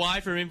bounces away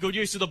from him. Good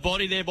use of the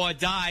body there by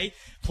Day.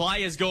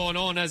 Play has gone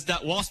on as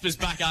that Wasp is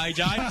back,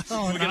 AJ.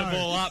 We're going to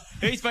ball up.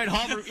 He's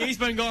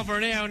been gone for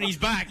an hour and he's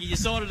back. He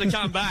decided to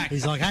come back.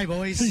 He's like, hey,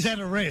 boys. He's had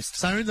a rest.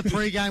 So in the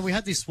pre-game, we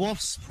had this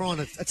Wasp trying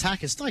to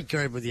attack us. Don't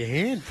grab with your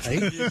hand,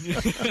 Pete.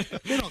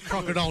 You're not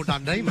Crocodile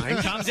Dundee, mate.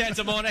 Comes out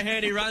to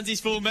Monahan. He runs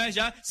his full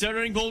measure.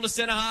 Centering ball to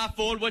centre half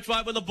forward. Which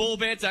way with the ball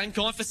bounce? And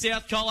kind for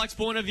South Colac's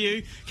point of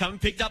view. Coming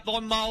picked up by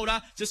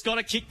Mulder. Just got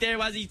a kick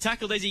there as he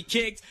tackled, as he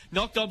kicked.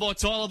 Knocked on by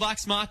Tyler Buck.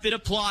 Smart bit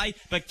of play.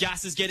 But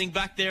Gus is getting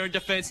back there in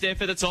defence there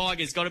for the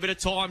Tigers. Got a bit of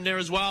time there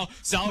as well.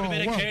 Sold a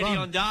bit of candy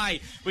on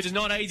Day, which is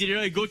not easy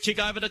to do. Good kick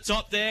over the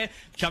top there.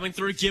 Coming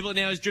through Giblett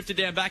now. He's drifted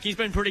down back. He's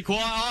been pretty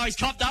quiet. Oh, he's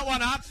copped that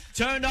one up.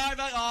 Turned over.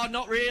 Oh,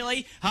 not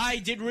really. Hey,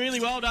 did really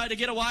well, though, to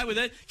get away with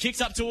it. Kicks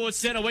up towards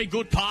centre.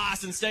 Good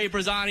pass, and Steve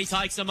Brazzani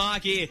takes the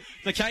mark here.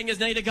 The Kangas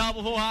need a goal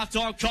before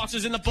half-time. Cox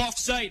is in the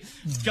box seat.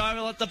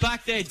 Go at the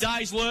back there.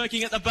 Day's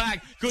lurking at the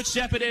back. Good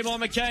shepherd there by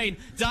McKean.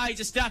 Day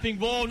just snapping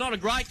ball. Not a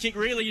great kick,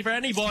 really, for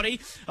anybody.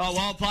 Oh,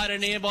 well played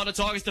in the end by the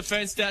Tigers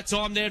defence that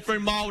time there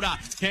from Mulder.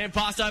 Hand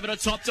pass over the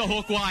top to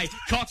Hookway.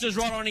 Cox is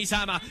right on his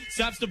hammer.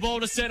 Snaps the ball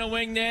to centre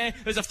wing there.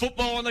 There's a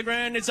football on the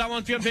ground and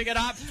someone can pick it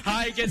up.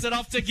 Hey, gets it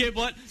off to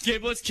Giblett.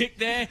 Giblett's kick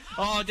there.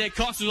 Oh,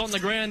 Cox was on the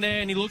ground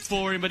there and he looked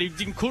for him, but he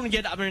couldn't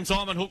get up there in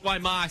time, and Hookway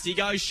marks. He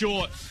goes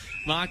short.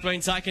 Mark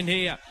being taken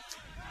here.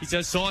 He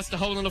decides to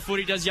hold on the foot.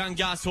 He does young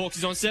Gus Hawks.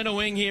 He's on centre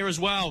wing here as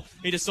well.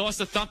 He decides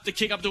to thump the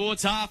kick up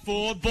towards half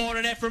forward.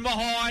 Boarded out from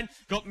behind.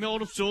 Got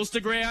Milton tools to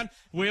ground.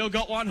 Wheel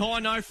got one high.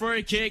 No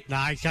free kick. No,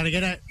 he's going to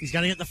get it. He's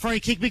going to get the free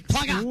kick. Big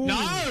plugger. No.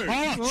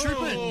 Oh,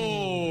 tripping.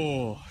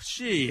 Oh,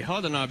 gee.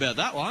 I don't know about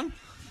that one.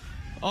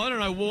 I don't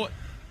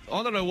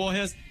know what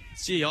has...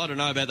 Gee, I don't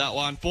know about that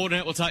one.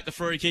 Bordernet will take the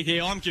free kick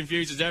here. I'm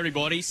confused as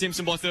everybody.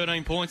 Simpson by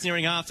 13 points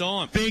nearing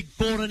half-time. Big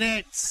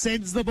Bordernet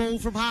sends the ball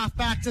from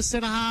half-back to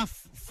centre-half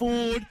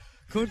forward.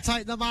 Couldn't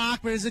take the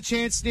mark, but there's a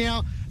chance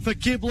now for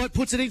Giblett.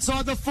 Puts it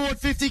inside the forward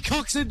 50.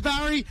 Cox and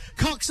Barry.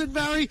 Cox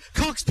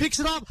picks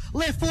it up.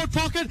 Left forward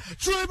pocket.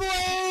 Dribbling!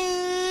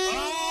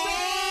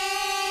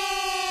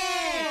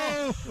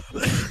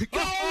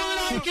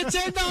 Goal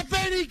contender,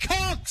 Benny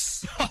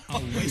Cox!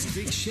 West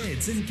Vic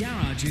Sheds and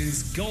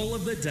Garages goal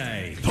of the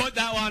day. Put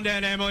that one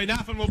down, Emily.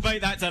 Nothing will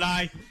beat that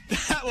today.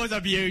 That was a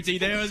beauty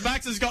there as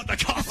Max has got the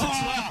Cox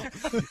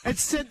as well. It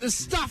sent the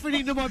stuffing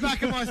into my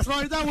back of my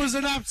throat. That was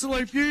an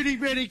absolute beauty,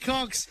 Benny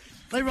Cox.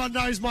 Everyone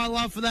knows my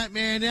love for that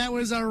man. That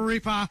was a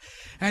ripper.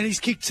 And he's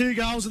kicked 2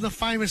 goals in the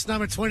famous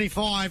number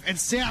 25. And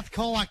South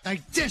Colac, they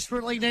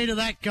desperately needed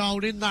that goal,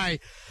 didn't they?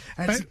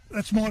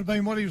 That might have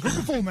been what he was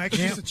looking for, Max.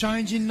 Just a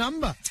change in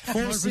number.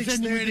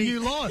 4-6-30. New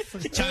life.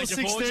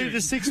 4-6-30 to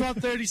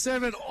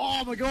 6-1-37.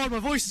 Oh, my God, my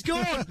voice is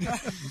gone.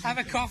 Have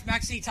a cough,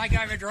 Maxie. Take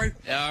over, Drew.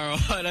 All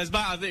right.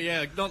 I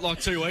think, not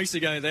like 2 weeks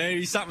ago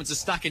there. Something's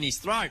just stuck in his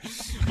throat.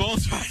 Ball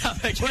straight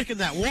up again. I reckon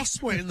that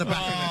wasp went in the back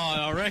of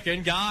it. I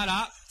reckon. Guard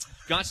up.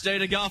 Much need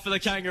to go for the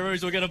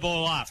Kangaroos. We'll get a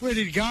ball up. Where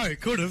did he go?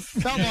 Could have.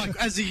 Felt like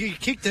as he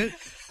kicked it,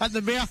 had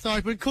the mouth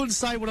open, couldn't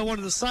say what I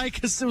wanted to say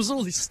because there was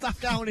all this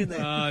stuff going in there.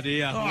 Oh,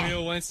 dear.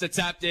 Wheel wants to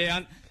tap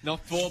down.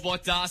 Knocked forward by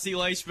Darcy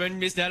Leishman.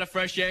 Missed out a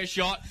fresh air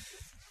shot.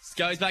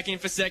 Goes back in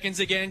for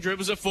seconds again.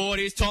 Dribbles it forward.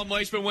 Here's Tom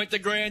Leishman. Went to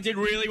ground. Did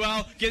really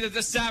well. Gives it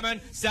to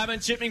Salmon. Salmon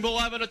chipping ball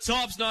over the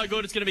top's no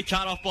good. It's going to be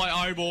cut off by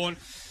Oborn.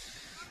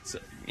 So,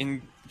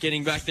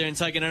 getting back there and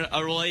taking a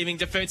relieving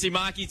defensive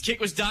mark. His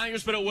kick was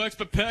dangerous, but it works.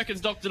 But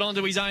Perkins knocked it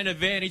onto his own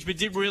advantage, but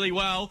did really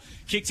well.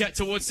 Kicked out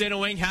towards centre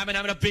wing. Hammond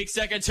having a big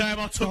second term.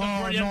 Took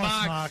a brilliant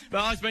mark.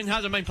 But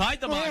hasn't been paid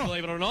the mark,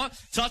 believe it or not.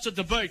 Touch at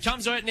the boot.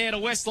 Comes out now to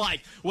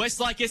Westlake.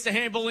 Westlake gets the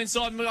handball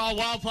inside. Oh,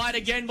 well played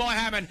again by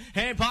Hammond.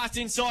 Hand passed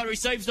inside.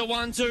 Receives the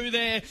 1-2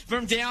 there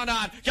from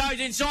Downard. Goes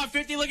inside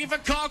 50 looking for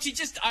Cox. He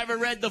just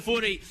overread the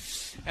footy.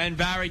 And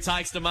Barry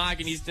takes the mark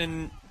and he's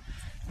done...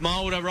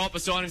 Mulder right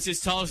beside him says,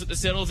 tell us to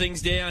settle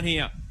things down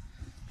here.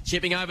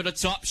 Chipping over the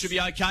top, should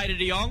be okay to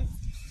De Jong.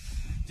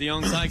 De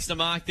Jong takes the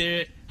mark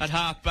there at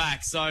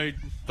half-back. So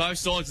both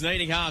sides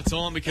needing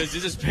half-time because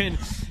this has been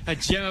a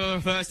gem of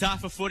a first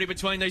half of footy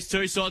between these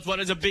two sides. What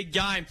is a big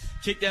game.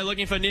 Kick there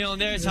looking for Neil,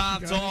 and there's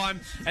half-time.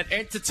 An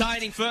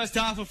entertaining first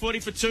half of footy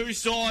for two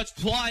sides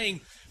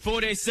playing for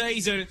their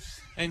season.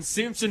 And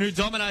Simpson, who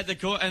dominated the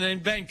court, and then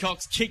Ben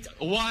Cox kicked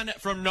one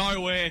from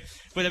nowhere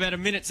with about a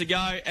minute to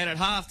go. And at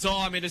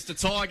half-time, it is the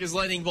Tigers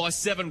leading by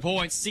 7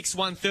 points,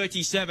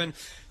 6-1-37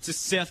 to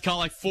South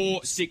Colac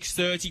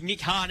 4-6-30.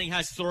 Nick Harding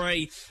has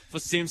 3 for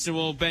Simpson,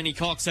 while Benny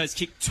Cox has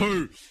kicked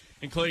 2,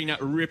 including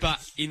that ripper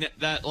in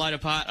that later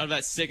part of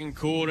that second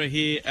quarter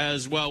here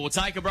as well. We'll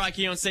take a break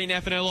here on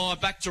CNFNL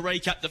Live. Back to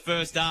recap the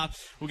first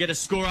half. We'll get a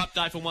score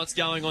update from what's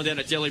going on down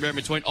at Delhi-Brown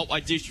between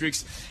Otway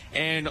Districts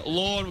and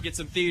Lorne. We'll get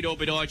some Theodore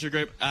Bediger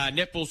Group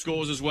netball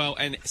scores as well,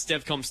 and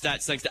Stevcom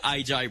stats thanks to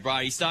AJ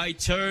Brady. Stay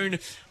tuned.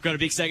 We've got a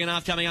big second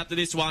half coming up to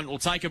this one. We'll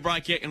take a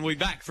break here, and we'll be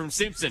back from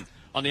Simpson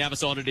on the other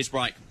side of this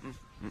break.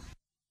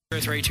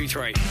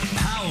 0323.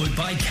 Powered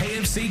by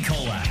KFC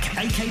Colac,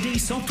 AKD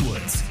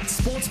Softwoods,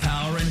 Sports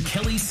Power and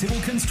Kelly Civil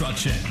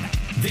Construction.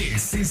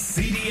 This is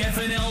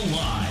CDFNL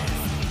Live.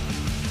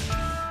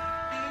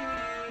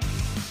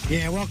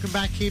 Yeah, welcome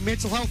back here.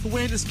 Mental health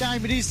awareness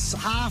game. It is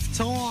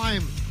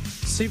half-time.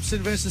 Simpson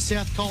versus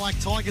South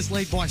Colac. Tigers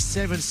lead by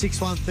 7,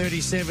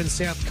 6-1-37.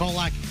 South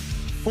Colac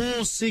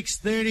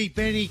 4-6-30.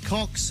 Benny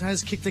Cox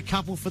has kicked a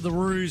couple for the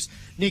Roos.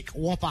 Nick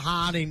Whopper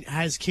Harding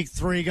has kicked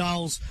 3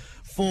 goals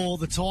for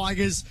the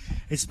Tigers.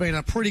 It's been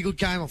a pretty good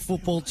game of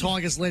football.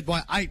 Tigers led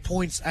by 8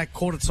 points at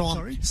quarter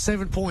time,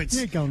 7 points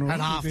at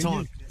half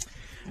time.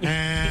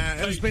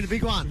 It's been a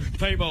big one.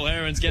 People,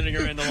 Aaron's getting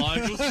around the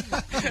locals.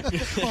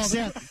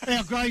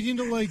 Our great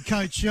interleague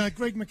coach,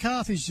 Greg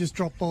McCarthy's just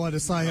dropped by to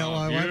say hello.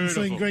 I haven't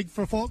seen Greg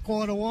for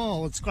quite a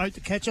while. It's great to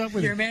catch up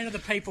with You're him. a man of the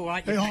people,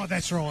 aren't you? Oh,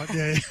 that's right,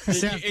 yeah.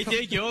 He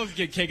did your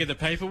king of the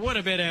people. What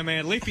about our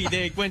man Lippy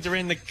there? Went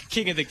around the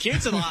king of the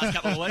kids the last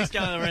couple of weeks,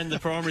 going around the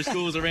primary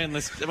schools around the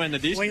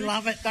district. We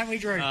love it, don't we,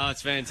 Drew? Oh,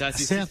 it's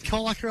fantastic. South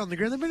Colac are on the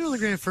ground. They've been on the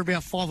ground for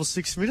about 5 or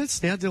 6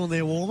 minutes now doing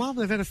their warm-up.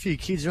 They've had a few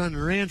kids running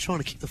around trying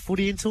to kick the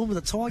footy into them, but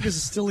the Tigers are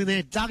still in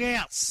their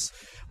dugouts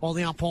while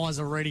the umpires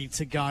are ready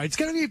to go. It's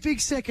going to be a big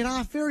second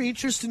half, very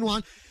interesting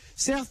one.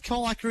 South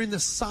Colac are in the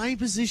same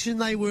position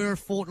they were a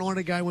fortnight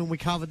ago when we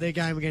covered their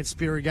game against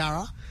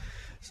Birregurra.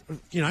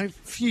 You know,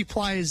 few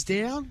players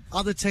down,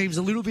 other teams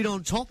a little bit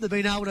on top. They've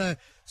been able to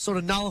sort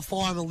of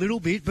nullify them a little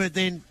bit, but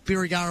then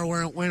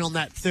Birregurra went on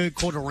that third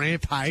quarter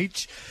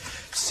rampage.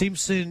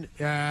 Simpson,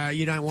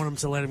 you don't want them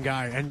to let them go.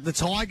 And the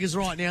Tigers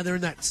right now, they're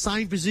in that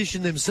same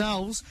position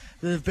themselves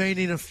that they've been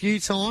in a few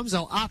times.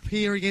 They're up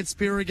here against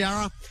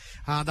Birregurra.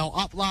 They were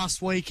up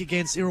last week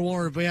against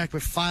Illawarra Biak,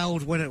 but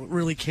failed when it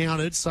really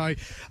counted. So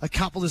a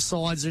couple of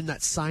sides are in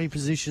that same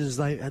position as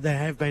they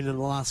have been in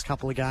the last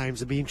couple of games.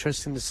 It'd be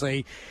interesting to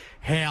see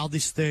how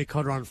this third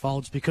quarter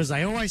unfolds, because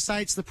they always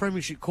say it's the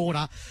premiership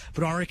quarter,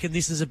 but I reckon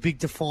this is a big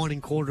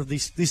defining quarter of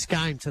this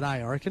game today,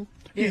 I reckon.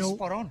 Yeah,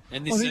 spot on.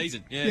 And this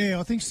season,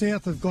 Yeah, I think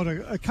South have got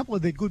a couple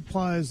of their good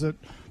players that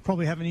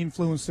probably haven't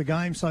influenced the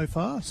game so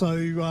far.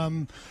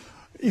 So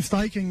if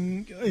they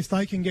can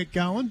get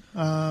going,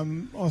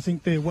 I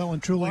think they're well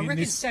and truly I reckon in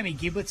this. Sammy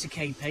Giblett's a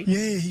key, Pete.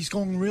 Yeah, he's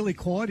gone really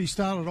quiet. He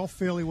started off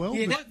fairly well.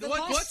 Yeah,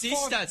 what's his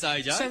stats,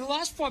 AJ? So the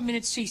last 5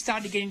 minutes he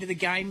started to get into the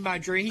game,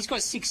 Drew. He's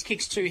got 6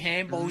 kicks, 2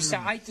 handballs, so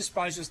 8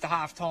 disposals to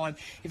half time.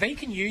 If he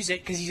can use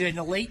it, because he's an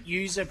elite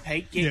user,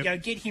 Pete,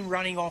 get him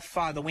running off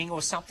the wing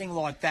or something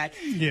like that,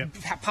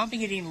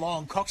 pumping it in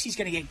long, Coxie's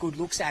going to get good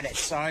looks at it.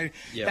 So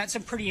that's a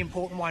pretty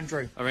important one,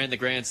 Drew. Around the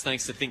grounds,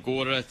 thanks to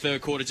Thinkwater.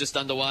 Third quarter just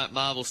underway at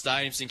Marvel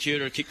Stadium. St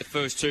Kilda kicked the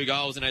first 2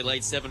 goals and they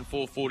lead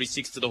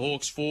 7-4-46 to the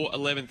Hawks,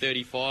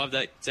 4-11-35.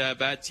 That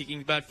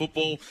bad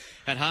football.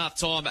 At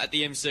half-time at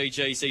the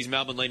MCG sees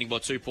Melbourne leading by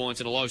 2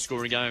 points in a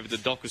low-scoring game over the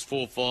Dockers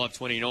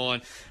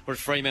 4-5-29. Whereas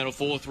Fremantle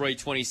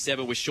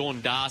 4-3-27 with Sean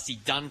Darcy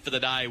done for the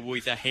day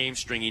with a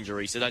hamstring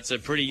injury. So that's a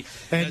pretty...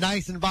 And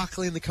Nathan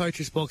Buckley in the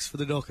coach's box for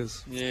the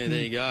Dockers. Yeah,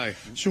 there you go.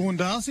 Sean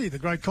Darcy, the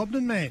great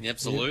Cobden man.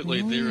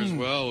 Absolutely, there as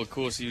well. Of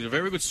course, he was a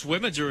very good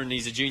swimmer during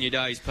his junior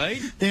days,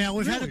 Pete. Now,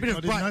 we've had a bit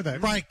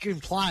of break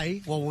in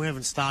play. Well, we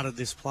haven't started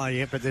this play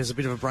yet, but there's a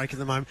bit of a break at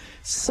the moment.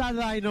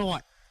 Saturday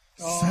night.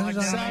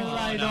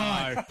 Saturday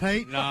night,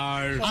 Pete. No.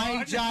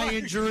 AJ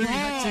and Drew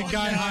had to go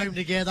home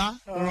together.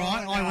 All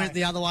right, I went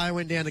the other way. I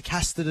went down to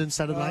Casterton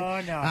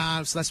Saturday.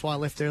 So that's why I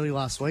left early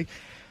last week.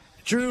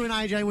 Drew and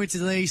AJ went to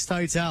the East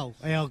Hotel,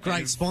 our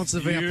great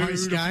sponsor for our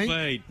post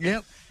game.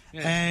 Yep.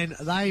 Yeah. And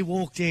they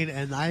walked in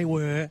and they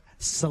were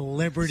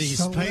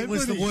Celebrities. Pete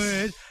was the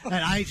word, and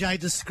AJ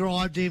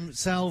described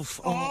himself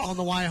on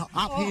the way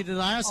up here today.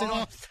 I said,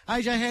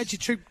 AJ, how'd your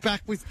trip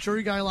back with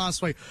Drew go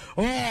last week?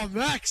 Oh,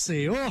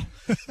 Maxie. Oh,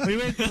 we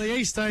went to the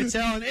East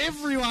Hotel and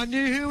everyone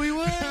knew who we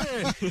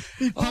were.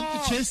 He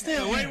pumped the chest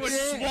out. We were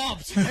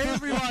swamped.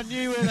 Everyone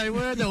knew where they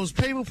were. There was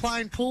people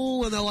playing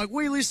pool and they're like,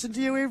 we listen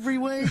to you every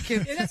week.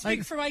 And that's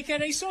big from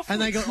AKD Softwoods.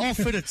 And they got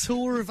offered a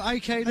tour of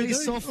AKD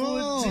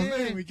Softwoods. Oh,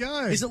 there we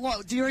go. Is it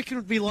like, do you reckon it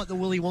would be like the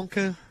Willy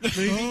Wonka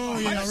movie? Oh,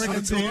 yeah, I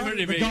reckon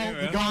the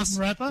golden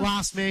wrapper.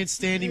 Last man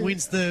standing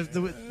wins the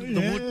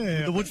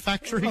wood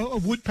factory. A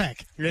wood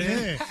pack.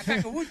 Yeah.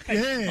 Pack of wood pack.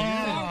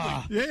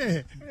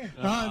 Yeah.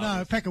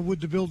 No, a pack of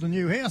wood to build a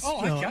new house.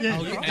 Oh, okay.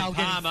 And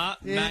Palmer,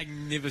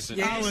 magnificent.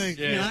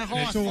 High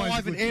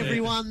five and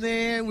everyone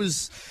there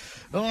was...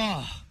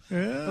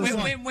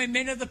 We're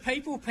men of the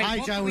people.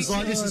 AJ was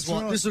like,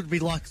 this would be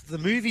like the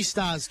movie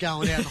stars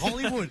going out in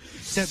Hollywood,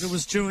 except it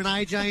was Drew and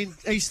AJ in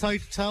East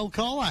Hotel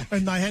Colac.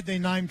 And they had their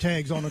name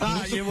tags on it.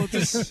 Mate,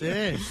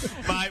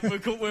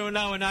 we were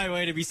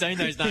nowhere to be seeing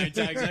those name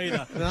tags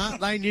either. No,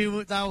 they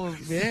knew they were,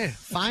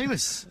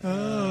 famous.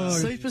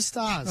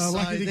 Superstars.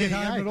 Lucky to get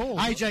home at all.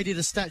 AJ did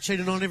a stat sheet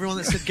on everyone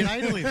that said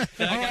g'day to him.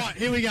 All right,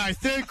 here we go.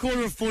 Third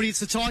quarter of footy.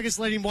 It's the Tigers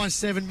leading by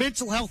 7.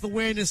 Mental health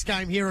awareness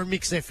game here on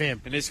Mix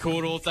FM. In this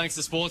quarter, thanks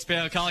to Sports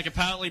Power Colac,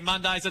 apparently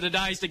Mondays are the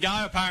days to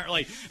go,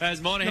 apparently,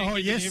 as Monaghan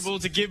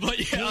to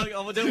Giblet. Yeah,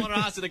 I do want to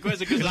ask you the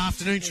question. Good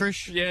afternoon,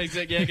 Trish. Yeah,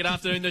 exactly. Yeah, good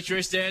afternoon to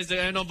Trish. There's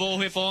the end on ball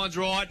here, finds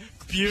right.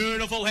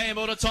 Beautiful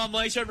handball to Tom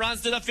Leisha,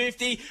 runs to the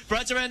 50,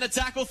 Brett's around the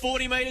tackle,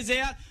 40 metres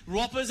out.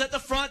 Ropper's at the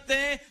front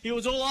there. He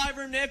was all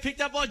over him there,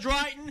 picked up by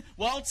Drayton.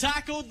 Well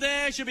tackled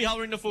there. Should be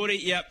hovering the footy.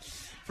 Yep.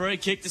 Free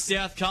kick to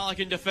South Colac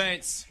in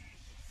defence.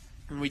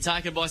 And we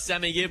take it by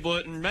Sammy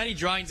Giblet, and Matty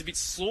Drayton's a bit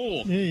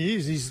sore. Yeah, he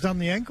is. He's done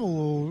the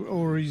ankle,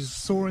 or he's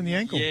sore in the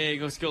ankle. Yeah, he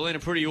got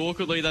landed pretty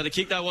awkwardly, though. The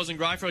kick, though, wasn't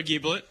great for a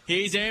Giblet.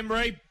 Here's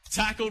Embry,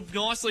 tackled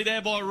nicely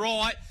there by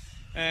Wright,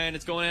 and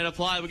it's gone out of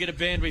play. We'll get a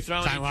band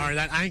rethrown. Don't worry,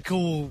 that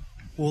ankle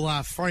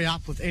will free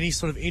up with any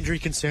sort of injury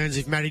concerns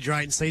if Matty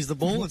Drayton sees the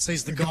ball and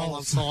sees the goal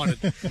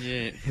unsided.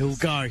 Yeah. He'll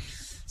go.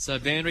 So,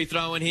 boundary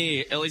throw in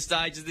here. Early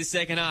stages of the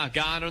second half.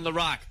 Garner in the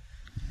ruck.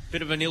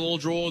 Bit of a 0-0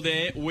 draw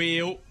there.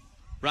 Wheel.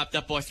 Wrapped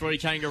up by 3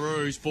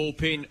 Kangaroos, ball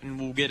pin, and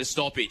we'll get a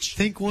stoppage.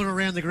 Think one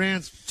around the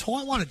grounds.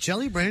 Tight one at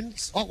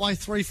Jellybrand. Otway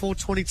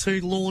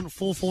 3-4-22, Lawn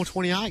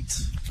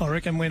 4-4-28. I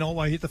reckon when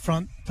Otway hit the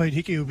front, Pete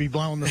Hickey will be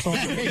blowing the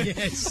side.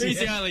 Yes, he's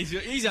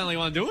the only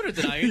one doing it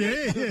today,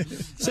 isn't he?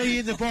 Yeah. See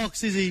in the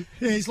box, is he?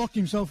 Yeah, he's locked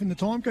himself in the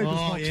timekeeper's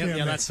box.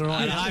 Yeah, that's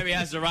right. And I hope he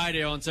has the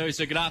radio on too,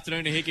 so good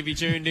afternoon to Hick if you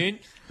tuned in.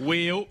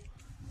 Wheel,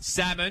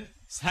 Salmon.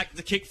 Hack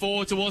the kick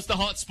forward towards the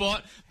hot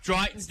spot.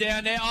 Drayton's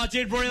down there.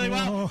 Did really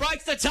well.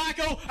 Breaks the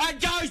tackle and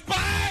goes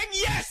bang!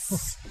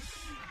 Yes!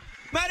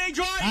 Matty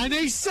Drayton! And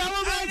he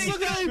celebrates,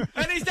 look at him!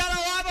 And he's done a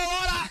lava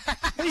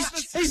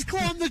He's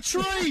climbed the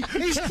tree!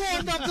 He's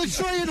climbed up the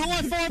tree and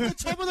high-fived the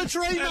top of the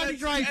tree, Matty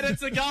Drayton! And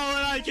it's a goal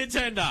and a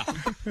contender.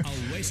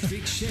 A West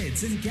Vic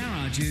Sheds and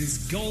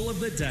Garages goal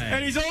of the day.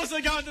 And he's also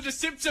going to the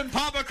Simpson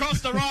pub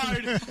across the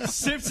road.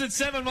 Simpson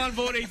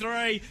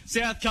 7-1-43,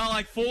 South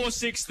Colac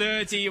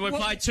 4-6-30. We've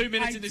played 2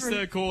 minutes in this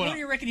third quarter. What do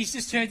you reckon? He's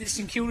just heard that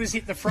St Kilda's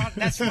hit the front.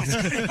 That's what's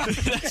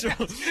That's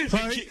right.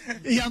 So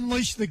he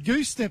unleashed the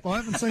goose step. I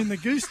haven't seen the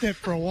goose step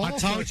for a while. I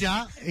told you,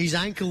 his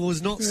ankle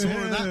was not sore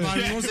in that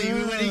moment, was he?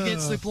 When he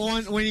gets the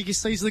blind, when he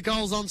sees the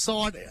goals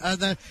onside,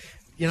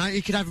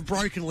 he could have a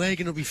broken leg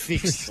and it'll be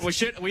fixed.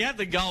 We have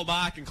the goal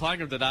mark in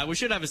Clangham today. We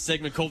should have a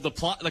segment called the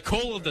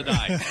call of the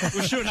day.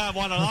 We should have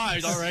one of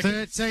those, I reckon.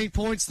 13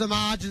 points the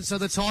margin, so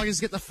the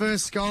Tigers get the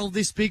first goal of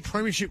this big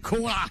premiership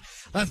quarter.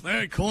 The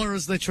third quarter,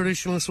 as the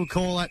traditionalists will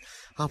call it.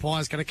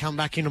 Umpire's going to come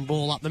back in and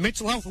ball up. The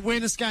mental health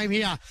awareness game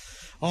here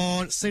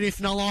on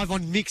CDFNL Live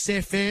on Mix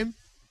FM.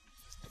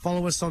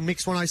 Follow us on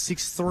Mix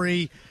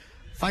 106.3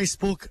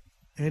 Facebook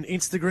and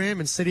Instagram,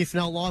 and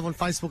CDFNL Live on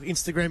Facebook,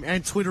 Instagram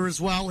and Twitter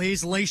as well.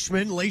 Here's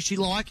Leishman,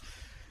 Leishy-like.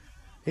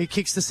 He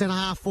kicks the centre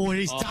half forward.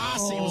 He's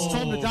Darcy. It was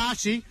Tom to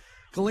Darcy.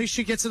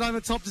 Galicia gets it over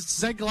top to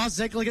Zegler.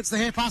 Zegler gets the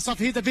hair pass off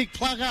here. The big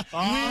plugger.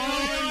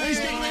 He's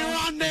going to be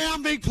run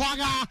down, big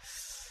plugger.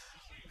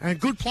 And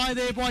good play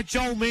there by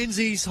Joel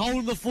Menzies,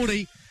 holding the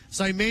footy.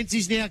 So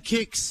Menzies now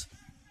kicks,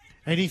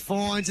 and he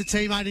finds a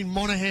teammate in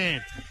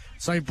Monaghan.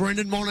 So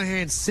Brendan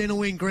Monaghan, centre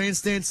wing,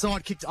 grandstand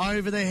side, kicked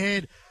over the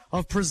head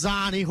of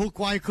Prazzani.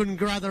 Hookway couldn't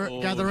gather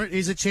it.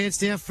 Here's a chance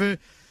now for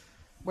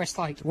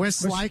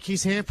Westlake.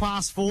 His hair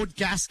pass forward.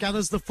 Gas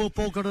gathers the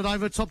football. Got it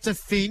over top to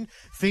Finn.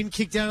 Finn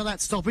kicked out of that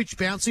stoppage.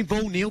 Bouncing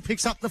ball. Neil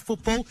picks up the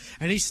football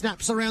and he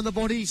snaps around the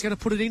body. He's going to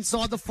put it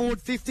inside the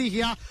forward 50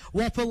 here.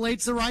 Whopper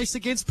leads the race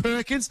against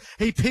Perkins.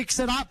 He picks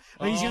it up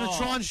and he's going to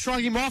try and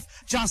shrug him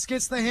off. Just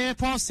gets the hair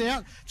pass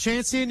out.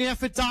 Chance here now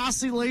for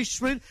Darcy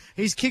Leishman.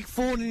 He's kicked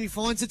forward and he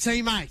finds a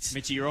teammate.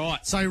 Mitchy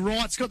Wright. So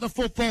Wright's got the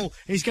football.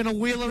 He's going to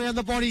wheel around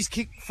the body. His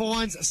kick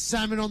finds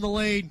Salmon on the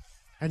lead.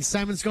 And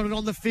Salmon's got it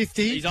on the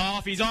 50. He's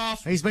off.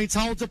 He's been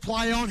told to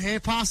play on.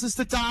 Hair passes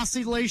to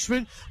Darcy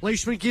Leishman.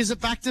 Leishman gives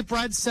it back to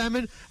Brad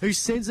Salmon, who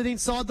sends it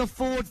inside the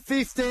forward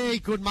 50.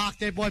 Good mark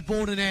there by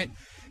Bordernet.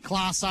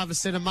 Class over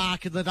centre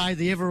mark of the day,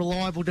 the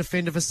ever-reliable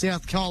defender for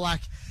South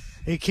Colac.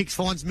 He kicks,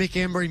 finds Mick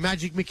Embry.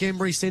 Magic Mick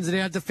Embry sends it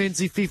out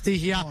defensive 50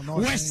 here. Oh,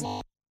 nice.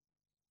 West.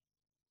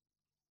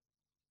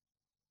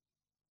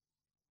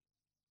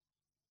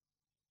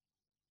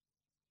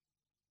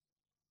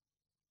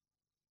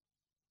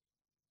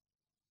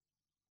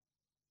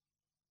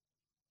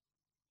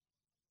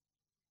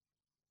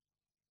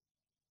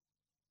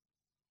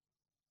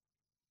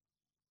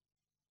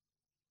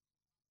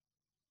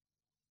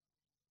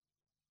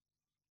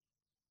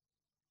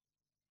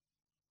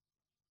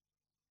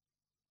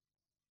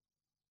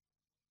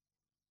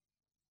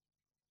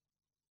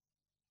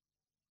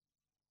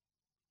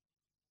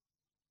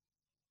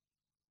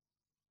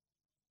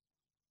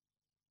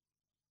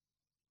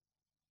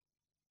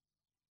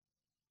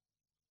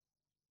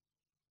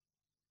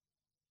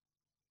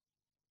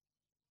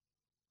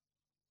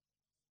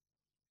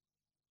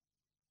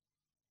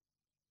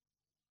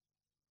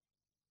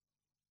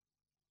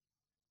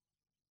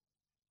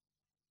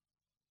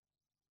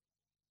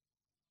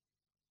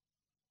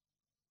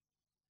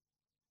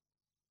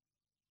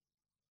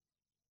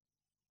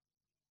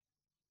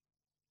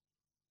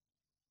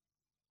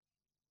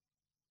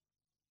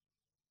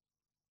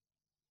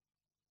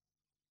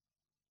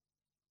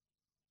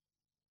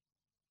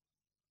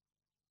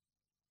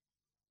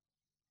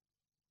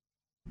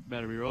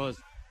 Battery rise.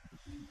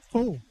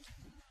 Oh,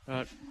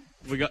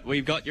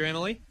 We've got your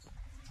Emily.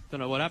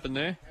 Don't know what happened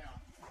there.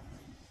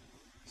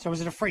 So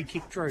was it a free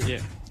kick, Drew?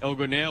 Yeah. All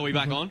good now. We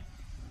back on?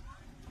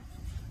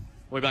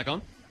 We back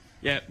on?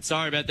 Yeah,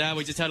 sorry about that.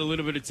 We just had a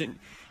little bit of...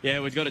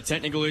 we've got a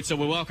technical lead, so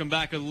we're welcome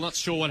back. I'm not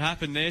sure what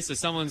happened there, so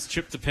someone's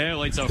tripped the power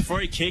lead. So a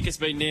free kick has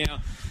been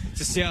now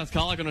to South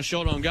Colac on a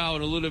shot on goal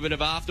and a little bit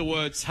of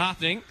afterwards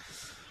happening.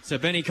 So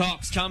Benny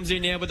Cox comes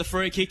in now with the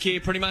free kick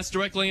here, pretty much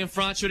directly in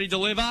front. Should he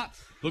deliver?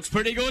 Looks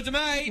pretty good to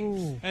me.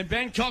 Ooh. And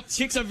Ben Cox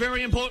kicks a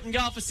very important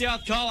goal for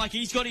South Colac.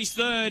 He's got his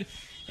third,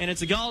 and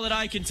it's a goal of the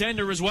day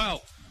contender as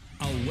well.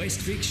 A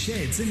Westvic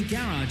Sheds and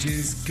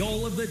Garages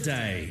goal of the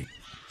day.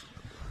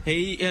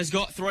 He has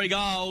got 3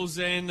 goals,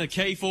 and the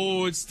key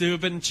forwards who have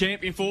been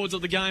champion forwards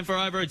of the game for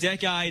over a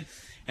decade.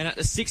 And at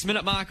the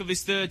 6-minute mark of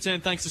this third term,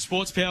 thanks to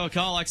Sports Power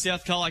Colac,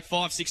 South Colac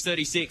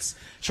 5-6-36,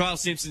 Trail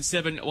Simpson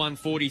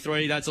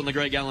 7-1-43. That's on the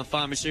Greg Allen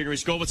Farm Machinery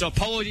scoreboard. So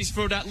apologies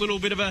for that little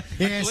bit of a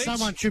Yeah, glitch.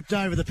 someone tripped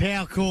over the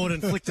power cord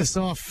and flicked us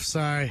off, so...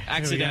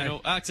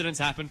 Accidental. Accidents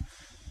happen.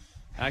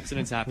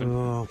 Accidents happen.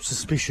 Oh, I'm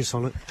suspicious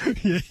on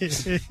it.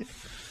 Yeah.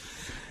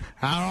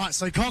 All right,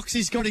 so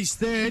Coxie's got his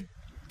third.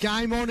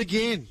 Game on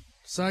again.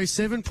 So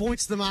 7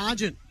 points the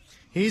margin.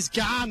 Here's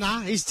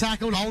Garner. He's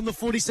tackled, holding the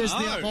foot. He says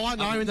the outside.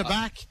 No, in the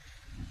back.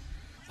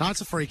 No, it's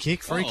a free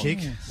kick. Free kick.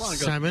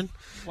 Salmon.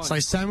 So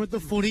Salmon with the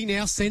footy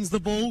now sends the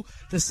ball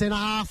to centre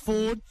half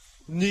forward.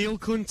 Neil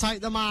couldn't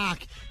take the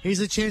mark. Here's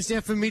a chance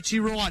now for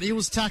Mitchie Wright. He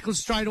was tackled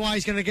straight away.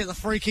 He's going to get the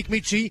free kick,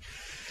 Mitchie.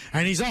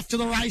 And he's off to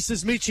the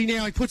races, Mitchie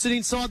now. He puts it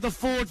inside the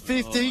forward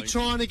 50,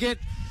 trying to get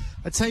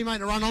a teammate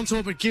to run onto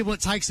it, but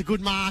Giblett takes a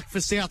good mark for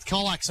South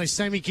Colac. So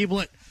Sammy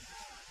Giblett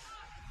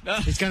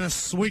is going to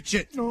switch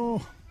it.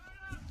 oh.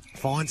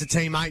 Finds a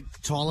teammate,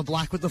 Tyler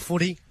Black with the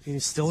footy.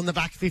 He's still in the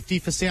back 50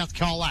 for South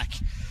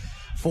Colac.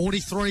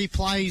 43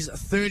 plays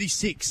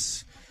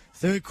 36.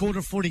 Third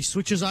quarter footy,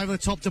 switches over the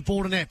top to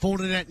Bordernet.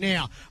 Bordernet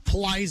now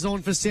plays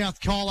on for South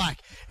Colac.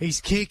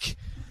 His kick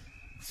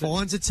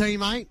finds a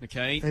teammate.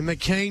 McKean. And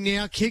McKean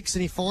now kicks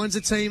and he finds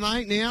a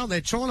teammate now.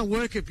 They're trying to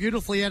work it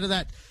beautifully out of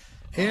that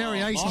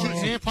area. He's kicked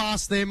hair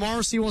pass there.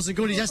 Morrissey wasn't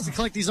good. He has to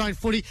collect his own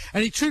footy.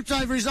 And he tripped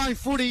over his own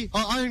footy,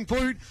 own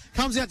boot.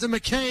 Comes out to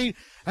McKean.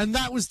 And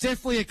that was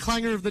definitely a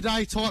clanger of the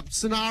day type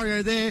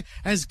scenario there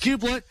as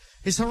Giblett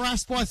is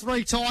harassed by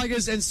 3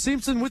 Tigers and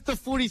Simpson with the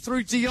footy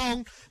through De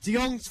Jong. De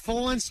Jong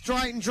finds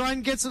Drayton.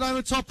 Drayton gets it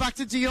over top back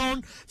to De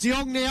Jong. De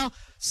Jong now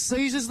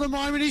seizes the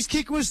moment. His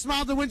kick was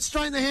smothered. Went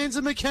straight in the hands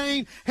of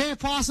McKean. Hair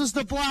passes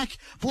to Black.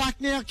 Black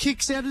now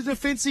kicks out a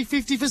defensive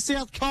 50 for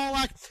South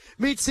Colac.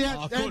 Meets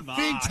out and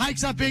Finn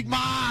takes a big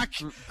mark.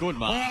 Good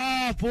mark.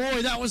 Oh,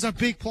 boy, that was a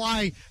big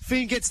play.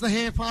 Finn gets the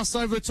hair pass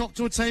over the top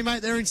to a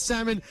teammate there in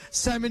Salmon.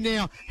 Salmon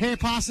now. Hair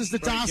passes to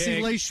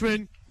Darcy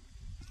Leishman.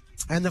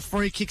 And the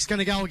free kick's going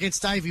to go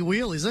against Davey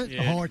Wheel, is it?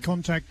 A high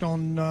contact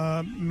on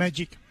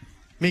Magic.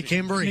 Mick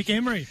Embry. Nick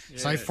Emery. Yeah.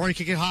 So free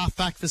kick at half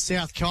back for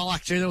South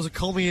Colac. Gee, there was a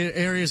calming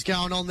areas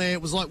going on there.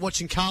 It was like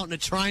watching Carlton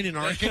at training,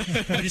 I reckon.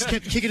 They just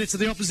kept kicking it to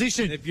the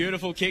opposition. A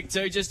beautiful kick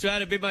too, just to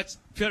add a bit much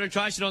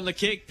penetration on the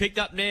kick. Picked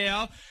up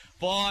now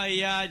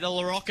by the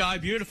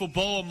Larocco. Beautiful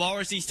ball.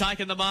 Morrissey's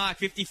taken the mark.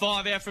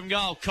 55 out from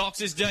goal. Cox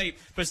is deep.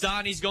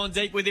 Pastani's gone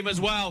deep with him as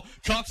well.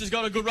 Cox has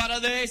got a good run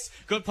of this.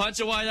 Good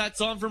punch away that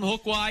time from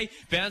Hookway.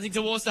 Bouncing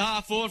towards the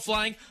half-forward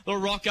flank.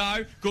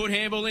 Larocco. Good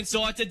handball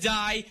inside to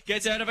Day.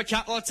 Gets out of a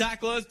couple of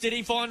tacklers. Did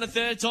he find the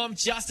third time?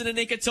 Just in the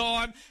nick of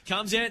time.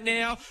 Comes out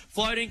now.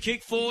 Floating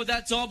kick forward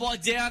that time by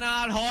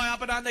Downard. High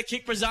up and under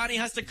kick. Brazzani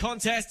has to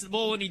contest the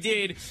ball, and he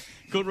did.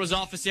 Good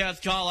result for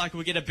South Colac.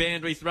 We get a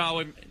boundary throw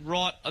in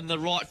right in the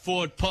right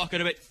forward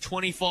pocket, about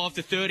 25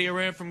 to 30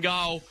 around from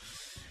goal.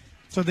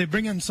 So they're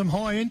bringing some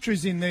high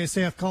entries in there,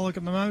 South Colac at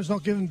the moment. It's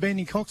not giving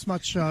Benny Cox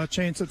much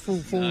chance at full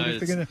forward if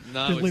they're going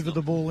to deliver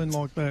the ball in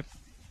like that.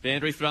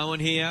 Boundary throw in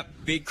here.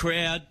 Big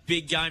crowd.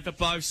 Big game for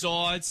both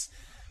sides.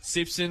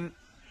 Simpson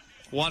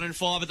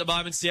 1-5 at the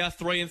moment. South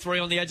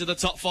 3-3 on the edge of the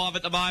top 5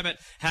 at the moment.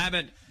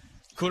 Hammond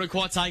couldn't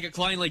quite take it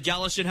cleanly.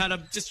 Gallishan had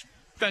him just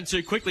ran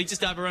too quickly,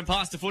 just overrun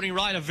past the footing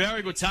right. A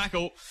very good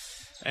tackle.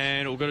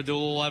 And we've got to do it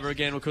all over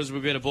again because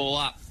we've got a ball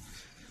up.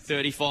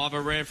 35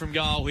 around from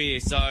goal here.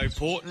 So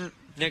important.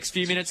 Next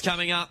few minutes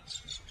coming up.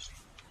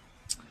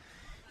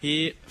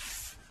 Here,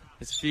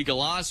 there's a few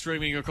galahs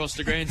streaming across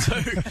the ground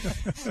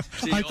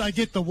too. Hope they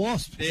get the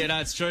wasp. Yeah,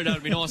 that's true. That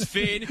would be nice.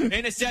 Finn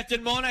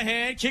intercepted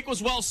Monaghan. Kick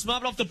was well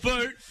smothered off the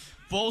boot.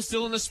 Ball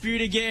still in the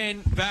dispute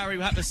again. Barry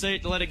will have to see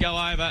it to let it go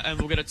over, and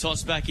we'll get a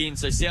toss back in.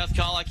 So South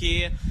Colac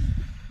here,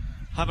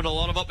 having a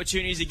lot of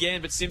opportunities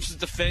again, but Simpson's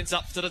defence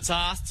up to the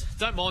task.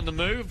 Don't mind the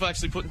move.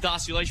 Actually putting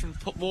Darcy Leishman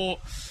put more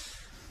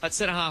at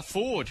centre-half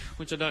forward,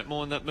 which I don't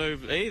mind that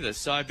move either.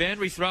 So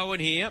boundary throw in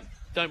here.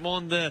 Don't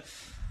mind the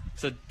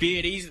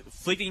Beardies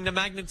flicking the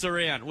magnets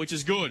around, which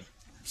is good.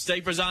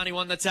 Steve Brazzani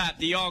won the tap.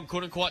 De Jong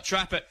couldn't quite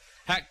trap it.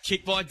 Hack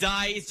kick by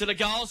Days to the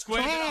goal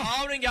square. Bit of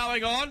holding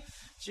going on.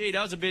 Gee,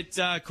 that was a bit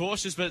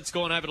cautious, but it's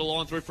gone over the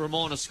line through for a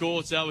minor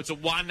score. So it's a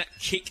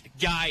one-kick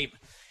game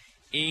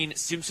in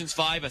Simpson's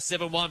favour.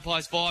 7-1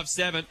 plays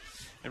 5-7.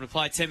 And we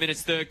play 10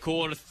 minutes third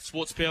quarter.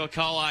 Sports Power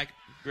Colac.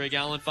 Greg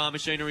Allen, Farm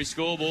Machinery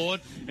scoreboard.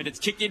 And it's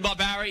kicked in by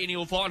Barry, and he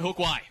will find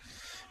Hookway.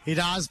 He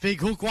does. Big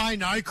Hookway.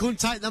 No,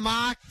 couldn't take the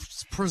mark.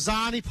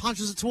 Prazzani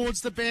punches it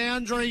towards the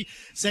boundary.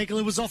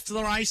 Zegler was off to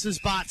the races,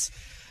 but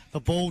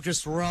the ball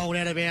just rolled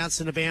out of bounds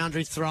and the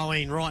boundary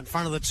throwing right in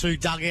front of the two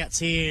dugouts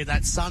here.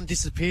 That sun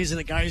disappears and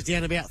it goes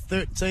down about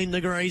 13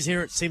 degrees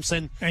here at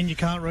Simpson. And you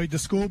can't read the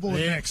scoreboard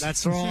next.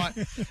 That's right.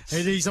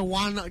 It is a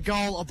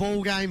one-goal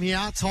ball game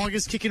here.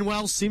 Tigers kicking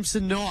well,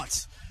 Simpson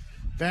not.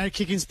 Bad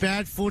kicking's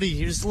bad footy.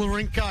 Here's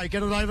Lorenko.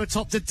 Get it over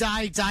top to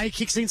Day. Day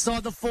kicks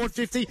inside the forward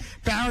 50.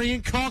 Barry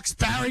and Cox.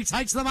 Barry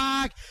takes the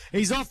mark.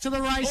 He's off to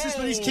the races,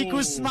 but his kick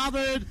was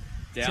smothered.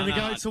 It's going to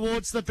go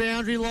towards the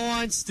boundary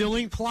line. Still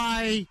in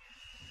play.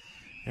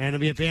 And it'll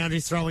be a boundary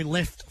throw in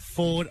left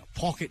forward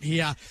pocket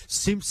here.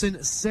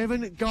 Simpson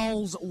 7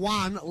 goals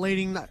 1,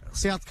 leading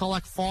South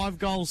Colac 5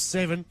 goals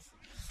 7.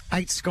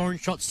 8 scoring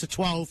shots to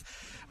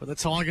 12. But the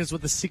Tigers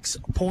with a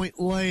 6-point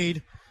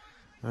lead.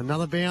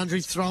 Another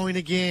boundary throw in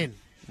again.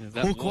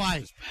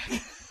 Hookway.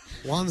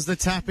 One's the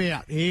tap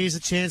out. Here's a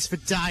chance for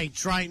Day.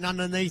 Drayton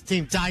underneath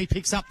him. Day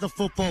picks up the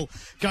football.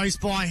 Goes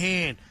by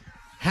hand.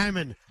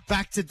 Hammond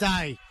back to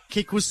Day.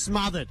 Kick was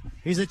smothered.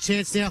 Here's a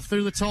chance now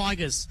through the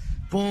Tigers.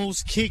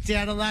 Ball's kicked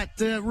out of that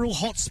real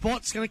hot spot.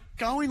 It's going to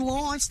go in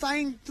line,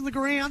 staying to the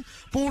ground.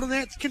 Ball to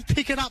that, can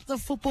pick it up the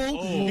football.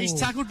 Oh. He's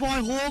tackled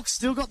by Hawks.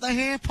 Still got the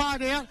hand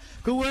part out.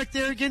 Good work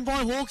there again by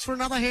Hawks for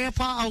another hand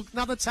part,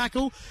 another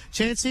tackle.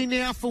 Chance in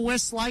now for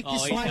Westlake.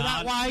 This way,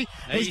 that way.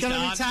 He's going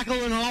to be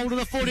tackled and hold to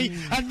the footy.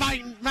 And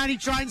Matty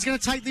Drayton's going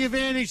to take the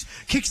advantage.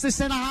 Kicks the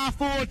centre half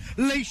forward.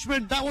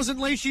 Leishman. That wasn't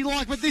Leishy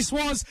like, but this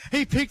was.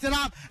 He picked it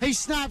up. He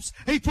snaps.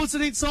 He puts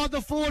it inside the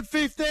forward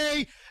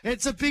 50.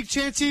 It's a big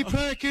chance here.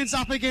 Perkins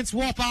up against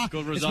Whopper.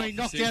 Good result. It's been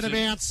knocked out of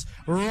bounds.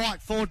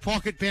 Right forward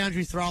pocket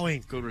boundary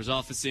throwing. Good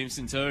result for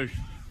Simpson too.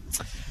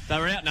 They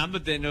were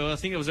outnumbered then. I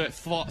think it was at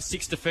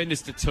 6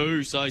 defenders to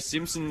 2. So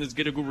Simpson has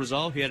got a good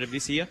result out of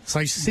this here.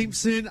 So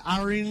Simpson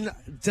are in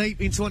deep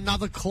into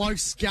another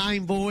close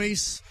game,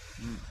 boys.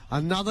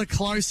 Another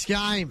close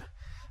game.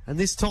 And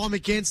this time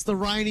against the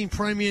reigning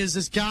premiers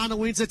as Garner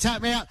wins a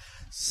tap out.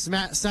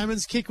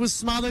 Salmon's kick was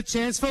smothered.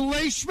 Chance for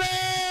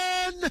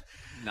Leishman.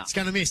 No. It's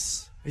going to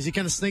miss. Is it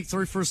going to sneak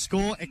through for a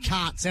score? It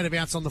can't. It's out of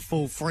bounds on the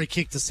full. Free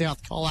kick to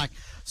South Colac.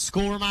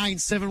 Score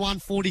remains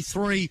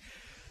 7-1-43.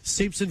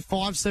 Simpson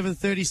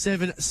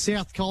 5-7-37.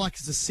 South Colac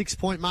is a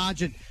 6-point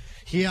margin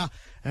here.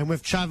 And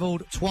we've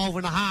travelled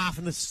 12.5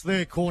 in this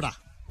third quarter.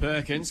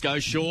 Perkins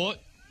goes short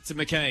to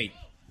McKean.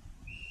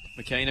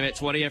 McKean about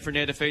 20 out for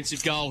their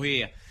defensive goal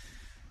here.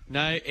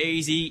 No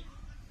easy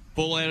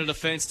ball out of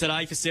defence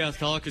today for South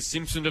Colac because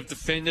Simpson have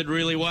defended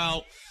really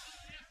well.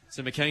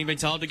 So McKean been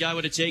told to go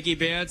with a cheeky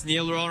bounce.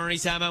 Neil on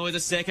his hammer with a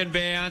second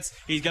bounce.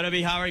 He's going to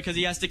be hurried because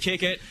he has to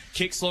kick it.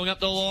 Kicks long up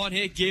the line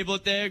here.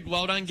 Giblet there.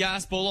 Well done,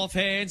 Gas. Ball off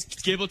hands.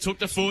 Giblet took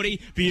the footy.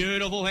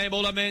 Beautiful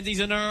handball to Menzies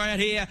and out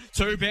here.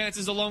 2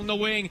 bounces along the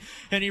wing.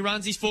 And he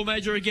runs his full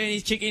measure again.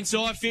 He's kick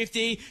inside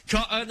 50.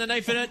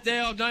 Underneath it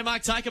there. No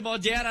mark taken by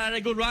Downer. Had a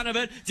good run of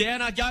it.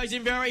 Downer goes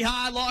in very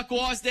hard.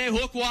 Likewise there.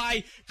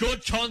 Hookway.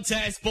 Good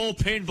contest. Ball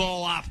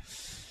pinball up.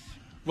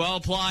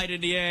 Well played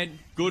in the end.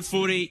 Good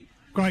footy.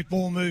 Great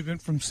ball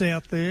movement from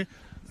South there.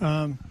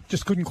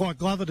 Just couldn't quite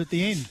glove it at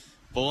the end.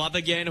 Ball up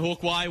again.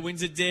 Hookway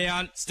wins it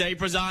down. Steve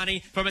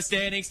Brazzani from a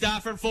standing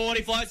start from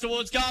 40. Floats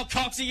towards goal.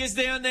 Coxie is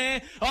down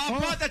there.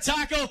 Brought the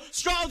tackle.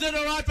 Strolled into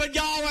an open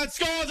goal and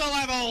scores a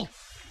level.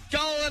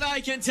 Goal of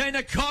the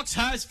contender. Cox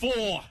has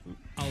 4.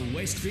 A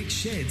Westvic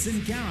Sheds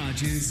and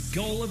Garages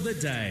goal of the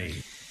day.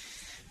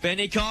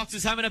 Benny Cox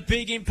is having a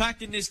big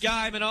impact in this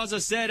game, and as I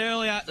said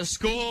earlier, the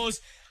scores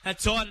are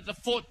tied at the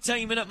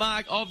 14-minute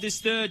mark of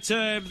this third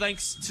term,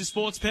 thanks to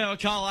Sports Power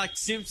Colac.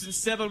 Simpson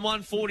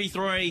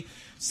 7-1-43.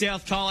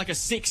 South Colac a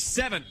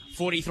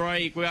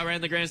 6-7-43. We are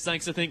around the ground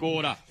thanks to Think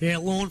Water. Yeah,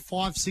 Lawn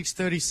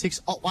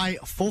 5-6-36. Otway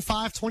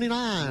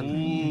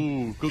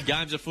 4-5-29. Ooh, good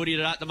games of footy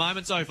at the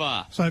moment so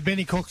far. So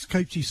Benny Cox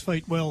keeps his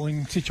feet well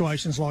in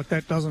situations like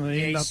that, doesn't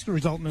he? End up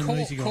resulting in an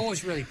easy goal.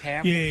 Core's really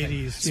powerful. Yeah, it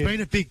is. It's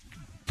been a big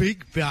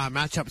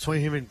matchup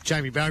between him and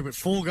Jamie Barry, but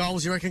 4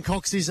 goals. You reckon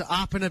Cox is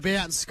up and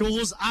about, and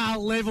scores are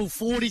level,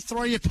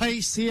 43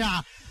 apiece here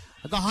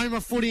at the home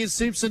of footy in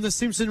Simpson, the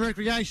Simpson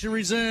Recreation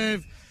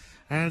Reserve.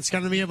 And it's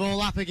going to be a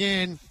ball up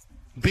again.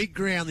 Big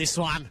ground, this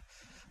one.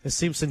 The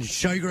Simpson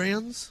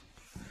Showgrounds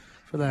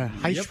for the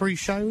H3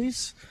 show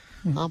is.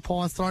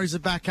 Umpire throws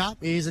it back up.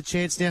 Here's a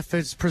chance now for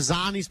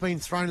Prezan. He's been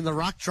thrown in the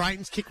ruck.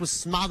 Drayton's kick was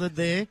smothered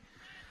there.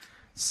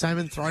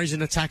 Salmon throws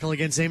in a tackle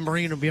against Embry,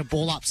 and it'll be a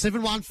ball up.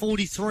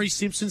 7-1-43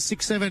 Simpson,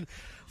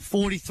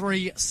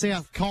 6-7-43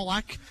 South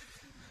Colac.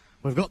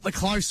 We've got the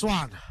close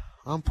one.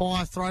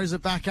 Umpire throws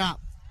it back up.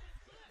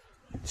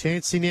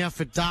 Chancey now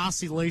for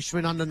Darcy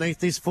Leishman underneath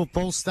this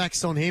football.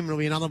 Stacks on him. It'll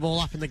be another ball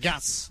up in the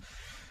guts.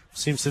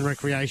 Simpson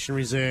Recreation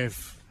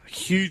Reserve. A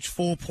huge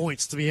 4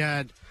 points to be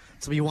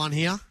won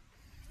here.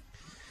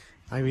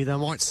 Maybe they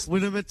might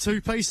split them at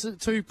 2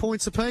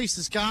 points apiece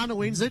as Garner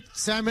wins it.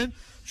 Salmon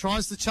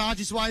tries to charge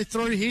his way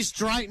through. Here's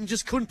Drayton,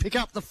 just couldn't pick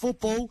up the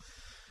football.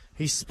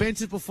 He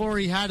spent it before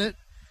he had it.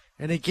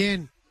 And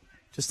again,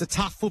 just a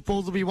tough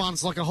football to be won.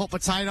 It's like a hot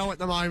potato at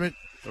the moment.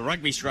 The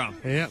rugby scrum.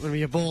 Yeah, going to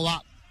be a ball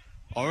up.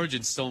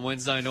 Origin's still on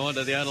Wednesday night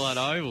at the Adelaide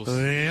Ovals. Yep.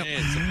 Yeah,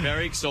 it's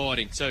very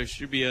exciting. So it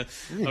should be a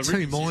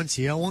two minds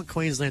here. I want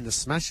Queensland to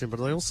smash them, but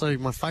I also,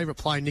 my favourite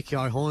player, Nicky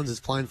O'Hines, is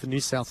playing for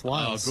New South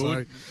Wales. Oh,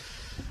 good.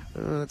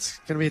 So it's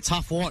going to be a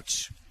tough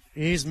watch.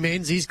 Here's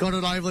Menz. He's got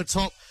it over the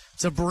top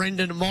to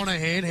Brendan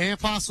Monaghan. Hand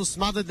pass was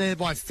smothered there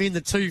by Finn,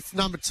 the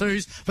number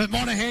 2s, but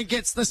Monaghan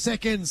gets the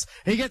seconds.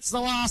 He gets the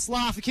last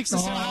laugh. He kicks the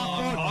centre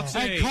half forward,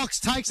 and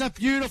Cox takes a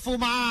beautiful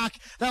mark.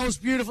 That was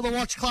beautiful to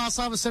watch. Class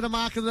over centre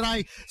mark of the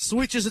day.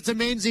 Switches it to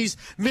Menzies.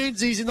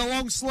 Menzies in the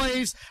long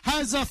sleeves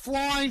has a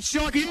flying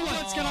shot.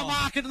 Hewlett's going to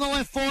mark it in the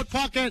left forward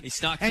pocket. He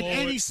stuck and forward.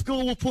 any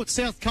score will put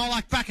South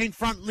Colac back in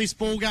front in this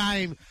ball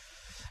game.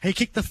 He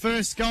kicked the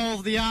first goal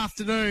of the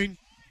afternoon.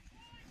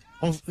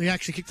 Well, he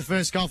actually kicked the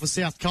first goal for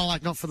South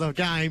Colac, not for the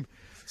game.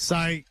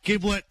 So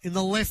Giblett in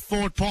the left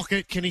forward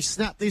pocket. Can he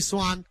snap this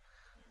one?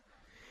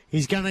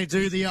 He's going to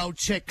do the old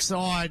check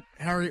side,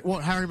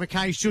 what Harry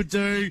McKay should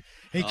do.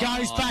 He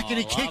goes back and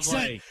he kicks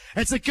it.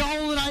 It's a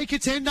goal of the day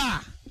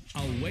contender.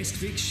 A West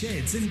Vic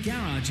Sheds and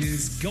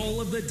Garages goal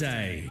of the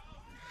day.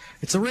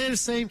 It's rare to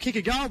see him kick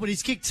a goal, but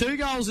he's kicked 2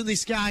 goals in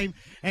this game.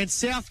 And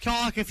South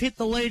Colac have hit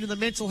the lead in the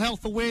mental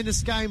health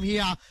awareness game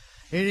here.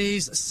 It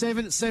is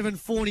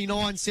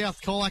 7-7-49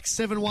 South Colac,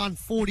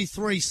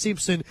 7-1-43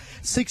 Simpson.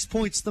 6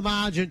 points the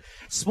margin.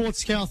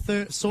 Sports Power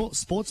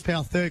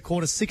third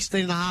quarter,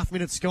 16 and a half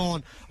minutes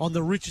gone on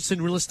the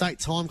Richardson Real Estate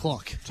time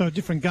clock. So a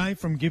different game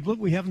from Giblett.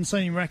 We haven't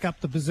seen him rack up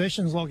the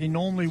possessions like he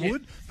normally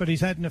would, but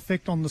he's had an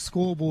effect on the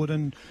scoreboard.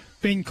 And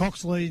Ben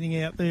Cox leading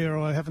out there,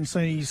 I haven't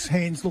seen his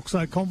hands look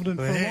so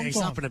confident for a long time.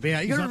 He's up and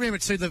about. You've got to remember,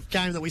 too, the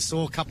game that we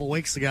saw a couple of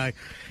weeks ago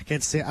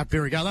against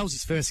Birregale. That was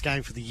his first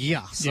game for the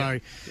year. So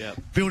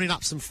building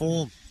up some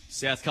form.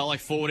 South Colac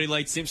 40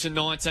 lead Simpson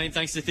 19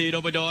 thanks to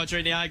Theodore Badiger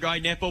in the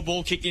A-grade netball.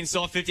 Ball kicked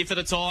inside 50 for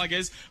the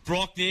Tigers.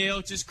 Brock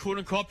Neal just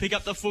couldn't quite pick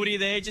up the footy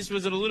there. Just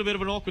was at a little bit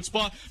of an awkward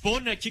spot.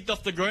 Borden kicked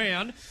off the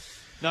ground.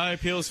 No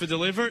appeals for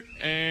deliver it,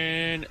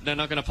 and they're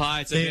not going to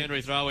pay. It's a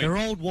boundary throw-in. They're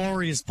old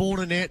warriors.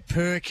 Bordenette,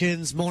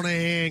 Perkins,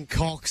 Monaghan,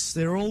 Cox.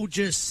 They're all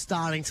just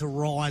starting to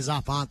rise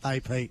up, aren't they,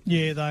 Pete?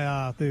 Yeah, they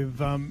are.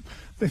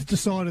 They've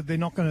decided they're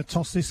not going to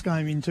toss this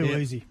game in too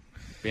easy.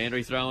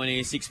 Boundary throw-in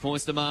here, 6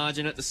 points to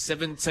margin at the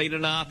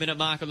 17.5-minute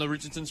mark on the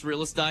Richardson's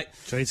Real Estate.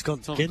 So it's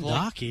getting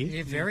dark here.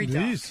 Yeah, very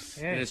dark.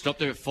 Yeah. And it's dropped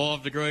to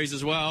 5 degrees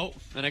as well,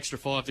 an extra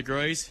 5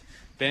 degrees.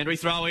 Boundary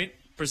throw-in,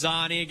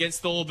 Prezani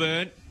against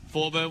Thorburn.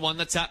 Thorburn won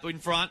the tap in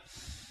front.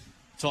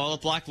 Tyler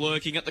Black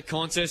lurking at the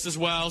contest as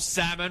well.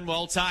 Salmon,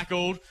 well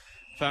tackled.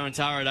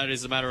 Farantaro, that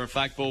is a matter of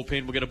fact. Ball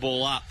pin will get a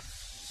ball up.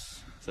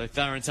 So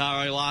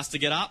Farantaro last to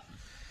get up.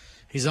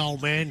 His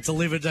old man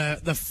delivered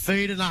the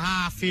feed and a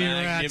half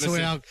here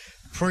to our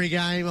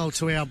pre-game, or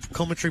to our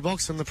commentary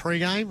box from the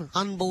pre-game.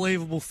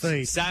 Unbelievable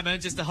feed.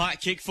 Salmon, just a high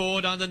kick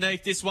forward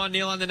underneath this one.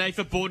 Neil underneath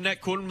for Bordenette.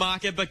 Couldn't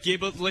mark it, but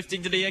Gibbert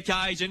lifting to the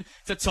occasion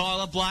to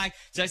Tyler Black.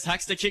 Just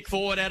hacks the kick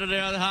forward out of the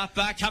other half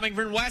back. Coming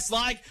from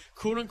Westlake.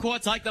 Couldn't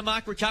quite take the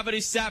mark. Recovered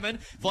his Salmon.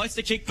 Floats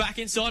the kick back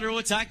inside to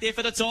attack there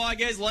for the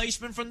Tigers.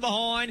 Leishman from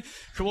behind.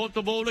 Caught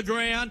the ball to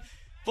ground.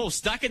 Ball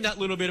stuck in that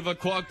little bit of a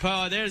quag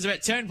power there. There's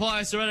about 10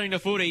 players surrounding the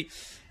footy.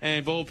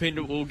 And ball pinned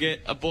will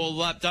get a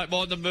ball up. Don't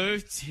mind the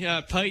move.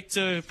 Pete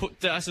to put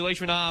Darcy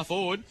Leishman half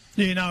forward.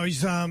 Yeah, no,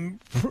 he's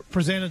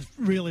presented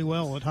really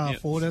well at half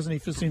forward, hasn't he,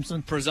 for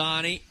Simpson?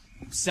 Prezani,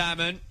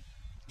 Salmon.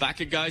 Back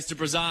it goes to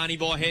Prezani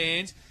by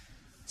hand.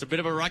 It's a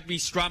bit of a rugby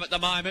scrum at the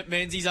moment.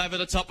 Menzies over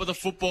the top of the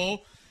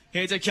football.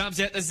 Here's it comes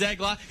out to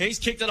Zegler. He's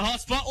kicked at a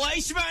hot spot.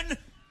 Leishman!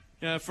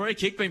 Free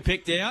kick been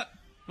picked out.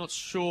 Not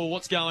sure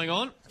what's going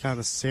on. Kind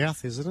of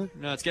south, isn't it?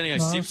 No, it's going to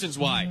go Simpson's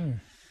way.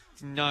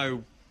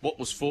 No, what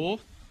was for.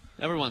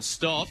 Everyone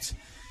stopped.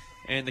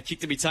 And the kick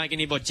to be taken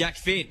in by Jack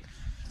Finn.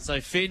 So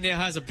Finn now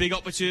has a big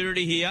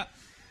opportunity here.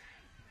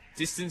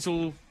 Distance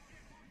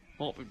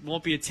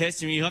might be a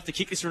test. He'll have to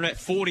kick this from about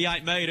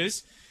 48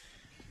 metres.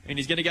 And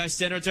he's going to go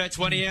centre to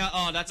 20 out.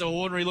 Oh, that's a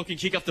ordinary looking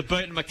kick off the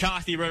boot, and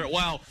McCarthy read it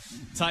well.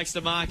 Takes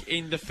the mark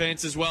in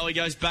defence as well. He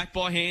goes back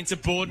by hand to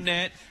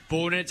Bordenette.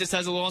 Bordenette just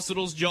has a nice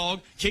little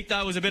jog. Kick,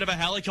 though, was a bit of a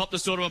helicopter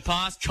sort of a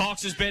pass.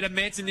 Cox has been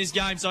immense in this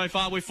game so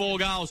far with 4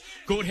 goals.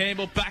 Good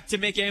handball back to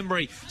Mick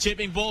Embry.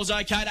 Chipping ball's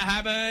okay to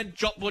Hammond.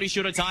 Dropped what he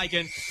should have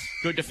taken.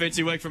 Good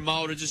defensive work from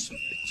Mulder. Just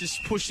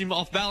pushed him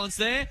off balance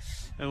there.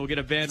 And we'll get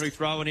a boundary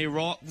throw in here,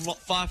 right, not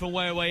far from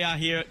where we are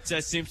here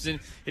at Simpson.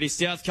 It is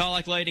South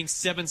Colac leading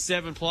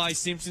 7-7 play.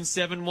 Simpson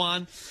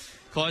 7-1.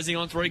 Closing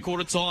on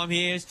three-quarter time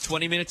here.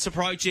 20 minutes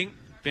approaching.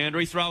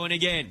 Boundary throw in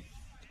again.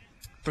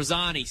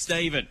 Prazzani,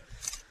 Stephen.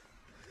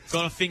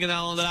 Got a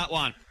fingernail onto that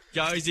one.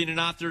 Goes in and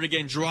after it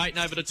again. Drayton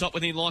over the top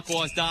with him.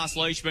 Likewise, Das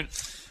Leishman.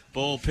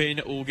 Ball pin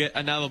will get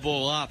another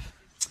ball up.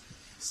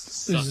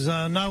 There's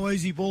no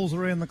easy balls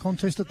around the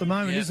contest at the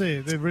moment, is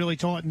there? They've really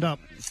tightened up.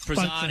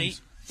 Prazzani.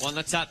 Won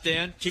the tap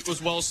down. Kick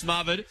was well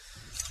smothered.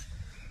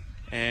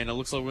 And it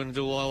looks like we're going to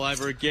do it all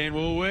over again,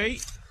 will we?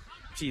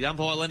 Gee, the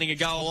umpire letting it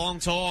go a long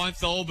time.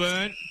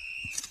 Thorburn.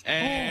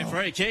 And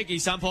free kick.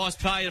 His umpire's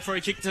paid a free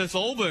kick to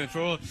Thorburn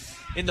for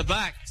in the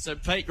back. So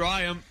Pete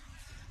Graham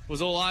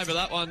was all over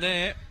that one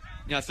there.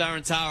 Now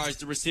Farentaro is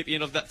the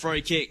recipient of that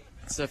free kick.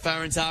 So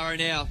Farentaro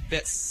now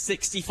about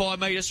 65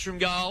 metres from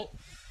goal.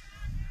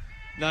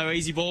 No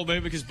easy ball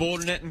movement because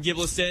Bordenette and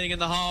Gibbler standing in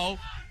the hole.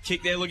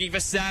 Kick there looking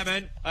for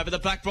Salmon. Over the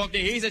back block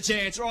there. Here's a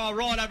chance. Oh,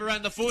 right over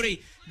around the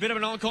footy. Bit of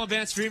an on-con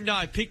bounce for him,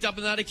 though. Picked up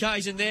on that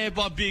occasion there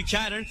by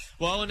Buchanan.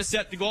 Well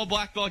intercepted. Goal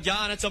black by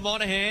Garner to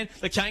Monahan.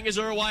 The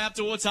Kangas are away up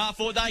towards half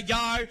forward. They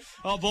go.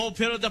 Oh, ball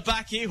pit at the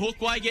back here.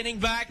 Hookway getting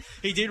back.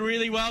 He did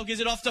really well.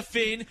 Gives it off to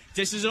Finn.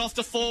 Dishes it off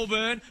to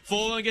Thorburn.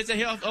 Thorburn gets a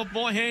hit off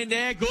my hand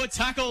there. Good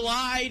tackle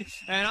laid.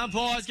 And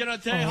umpire's going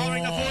to tell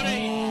holding the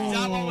footy.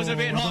 That one was a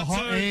bit hot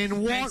too.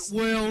 And what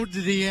world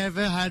did he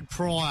ever had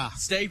prior?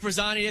 Steve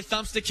Prazzani there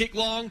thumps the kick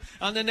long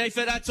underneath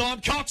at that time.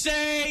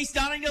 Coxie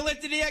starting to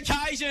lift to the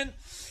occasion.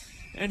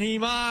 And he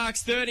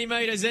marks 30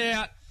 metres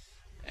out.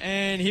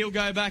 And he'll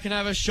go back and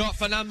have a shot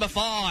for number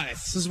 5.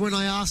 This is when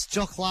I asked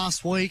Jock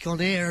last week on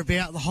air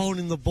about the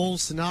holding the ball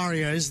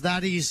scenarios.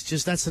 That's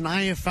an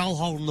AFL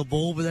holding the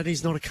ball, but that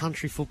is not a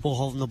country football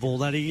holding the ball.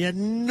 That he had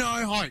no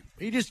hope.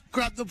 He just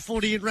grabbed the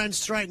footy and ran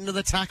straight into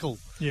the tackle.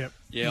 Yep.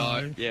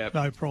 Yeah.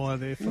 No prior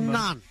there for me.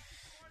 None.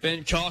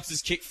 Ben Cox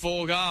has kicked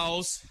 4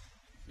 goals.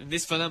 And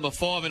this for number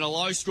 5 in a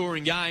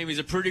low-scoring game is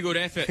a pretty good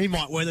effort. He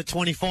might wear the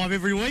 25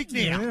 every week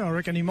now. Yeah, I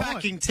reckon he might.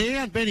 Back in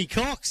town, Benny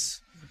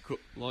Cox.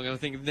 Like I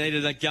think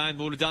needed that game,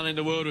 would have done in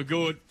the world of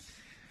good.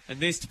 And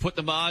this to put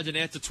the margin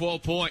out to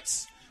 12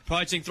 points.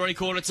 Approaching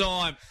three-quarter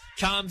time.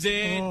 Comes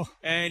in,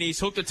 and he's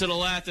hooked it to the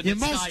left. And you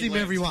mossed him,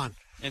 everyone.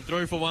 And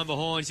threw for one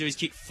behind, so he's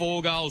kicked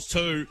 4 goals,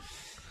 2.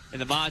 And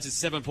the margin's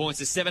 7 points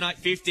to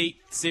 7-8-50.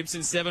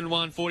 Simpson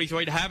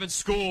 7-1-43. They haven't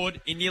scored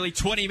in nearly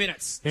 20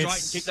 minutes. Drayton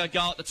kicked that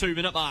goal at the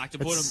 2-minute mark to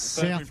put him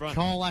South in front.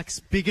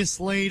 Colac's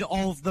biggest lead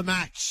of the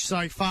match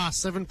so far.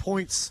 7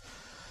 points.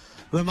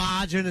 The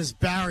margin as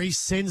Barry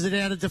sends it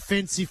out of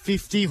defensive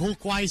 50.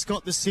 Hookway's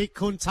got the sick,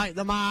 couldn't take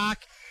the mark.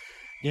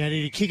 Now,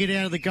 did he kick it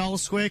out of the goal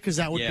square? Because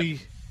that would be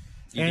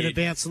out of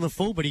bounds on the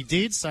full, but he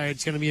did. So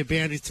it's going to be a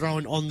boundary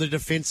thrown on the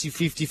defensive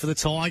 50 for the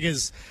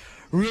Tigers.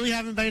 Really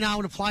haven't been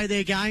able to play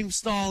their game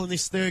style in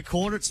this third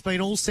quarter. It's been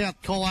all South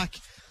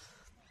Colac.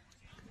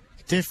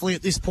 Definitely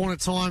at this point of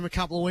time, a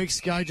couple of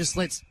weeks ago, just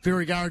let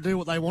Birregurra do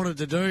what they wanted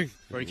to do.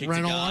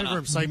 Ran all over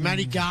him. So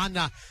Matty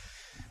Gardner,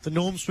 the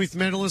Norm Smith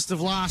medalist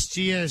of last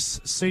year's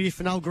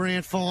CFNL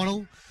Grand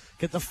Final,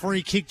 get the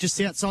free kick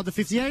just outside the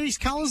 50. Yeah, his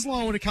colours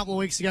lowered a couple of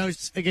weeks ago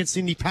against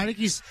Indy Paddock.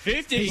 He's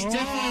 50. He's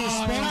definitely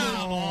responded.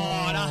 Come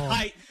on, I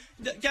hate.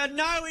 Got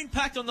no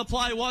impact on the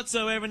play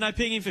whatsoever, and they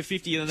ping him for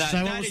 50 of that.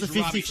 So what was the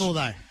 50 rubbish. for,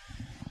 though?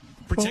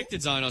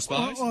 Protected zone, I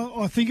suppose.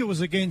 I think it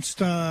was against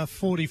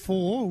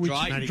 44, which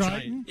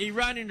Drayton. He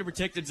ran into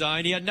protected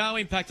zone. He had no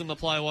impact on the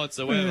play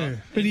whatsoever. Yeah,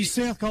 but his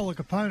South Colac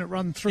opponent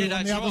run through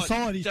on the other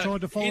side. He tried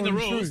to follow him in the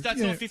rules, through.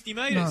 that's not 50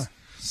 metres. No.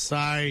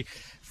 So,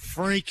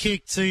 free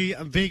kick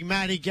to Big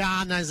Matty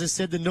Gardner, as I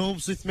said, the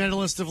Norm Smith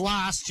medalist of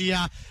last year.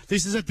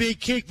 This is a big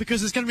kick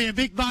because it's going to be a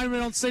big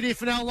moment on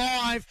CDFNL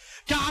Live.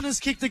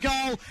 Gardner's kicked the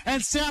goal,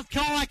 and South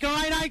Colac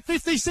are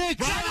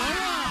 8-8-56.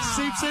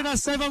 Simpson are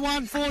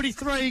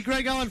 7-1-43.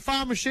 Greg Owen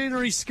Farm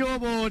Machinery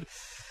scoreboard.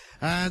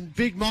 And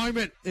big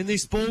moment in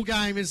this ball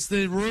game is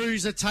the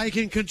Roos are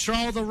taking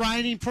control. The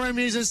reigning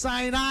premiers are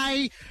saying,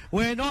 hey,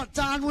 we're not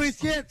done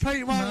with yet,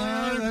 Pete.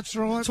 No, that's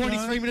right.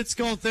 23 minutes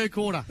gone, third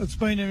quarter. It's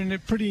been a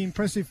pretty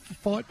impressive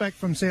fight back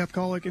from South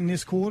Colac in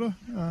this quarter.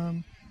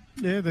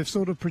 They've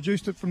sort of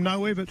produced it from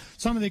nowhere, but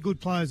some of their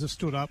good players have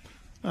stood up.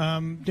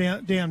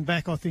 Down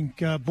back, I think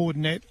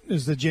Bordenette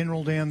is the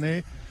general down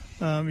there.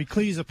 He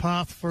clears a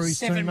path for his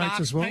 7 teammates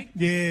marks, as well. Pete.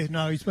 Yeah,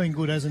 no, he's been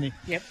good, hasn't he?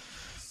 Yep.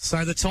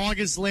 So the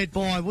Tigers led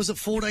by, was it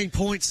 14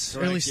 points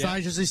Correct, early yeah.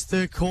 stages this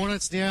third quarter?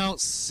 It's now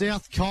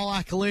South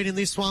Colac leading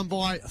this one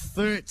by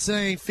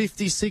 13,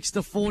 56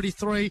 to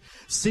 43.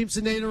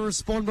 Simpson need to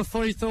respond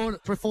before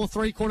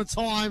three-quarter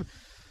time.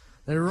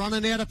 They're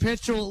running out of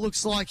petrol, it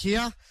looks like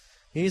here.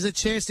 Here's a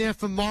chance now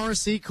for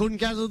Morrissey. Couldn't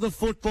gather the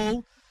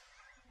football.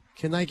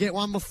 Can they get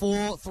one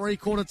before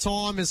three-quarter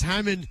time as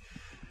Hammond,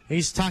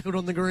 he's tackled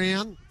on the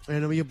ground, and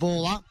it'll be a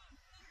ball up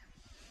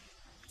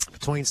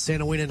between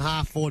centre win and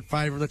half-forward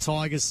favour of the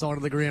Tigers side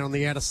of the ground on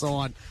the outer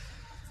side.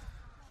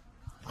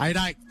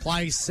 8-8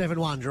 plays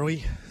 7-1,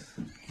 Drewy.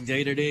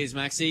 Indeed it is,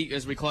 Maxie.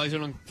 As we close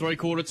in on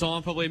three-quarter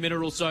time, probably a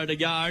minute or so to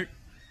go.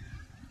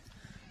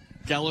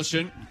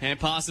 Gallishan, hand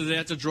passes it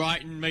out to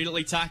Drayton,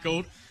 immediately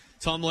tackled.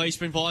 Tom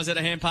Leishman fires out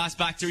a hand pass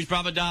back to his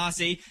brother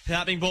Darcy.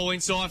 Tapping ball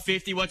inside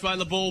 50. Watch where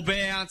the ball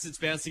bounce. It's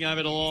bouncing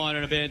over the line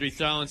and a boundary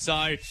throw. And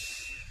so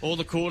all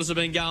the quarters have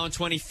been going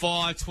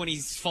 25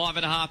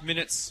 and a half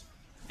minutes.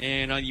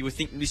 And you would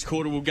think this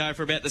quarter will go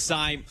for about the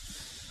same.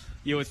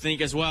 You would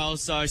think as well.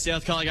 So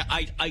South Colac got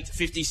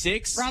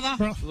 8-56.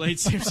 Brother.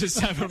 Lead Simpson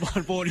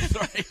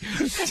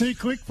 7-1-43. Too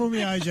quick for me,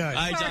 AJ.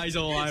 AJ's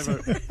all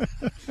over it.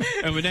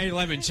 And we need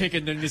lemon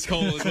chicken in this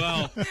call as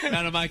well.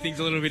 That'll make things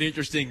a little bit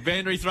interesting.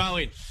 Boundary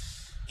throw-in.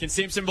 Can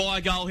Simpson buy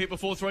a goal here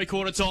before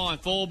three-quarter time?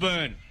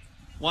 Thorburn.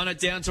 Won it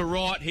down to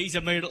right. He's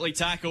immediately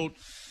tackled.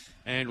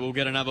 And we'll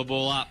get another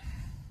ball up.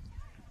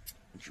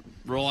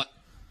 Right.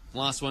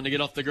 Last one to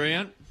get off the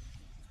ground.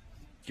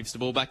 Gives the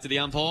ball back to the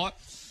umpire.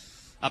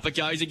 Up it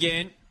goes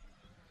again.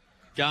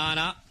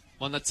 Garner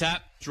on the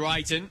tap.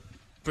 Drayton.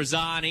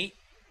 Brazani.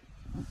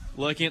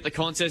 Looking at the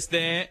contest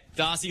there.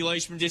 Darcy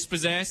Leishman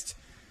dispossessed.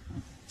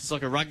 It's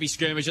like a rugby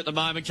scrimmage at the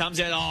moment. Comes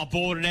out,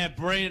 boarding out,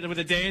 brilliant with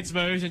the dance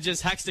moves and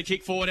just hacks the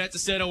kick forward out to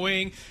centre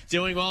wing.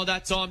 Doing well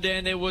that time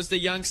down there was the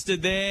youngster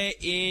there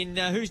in,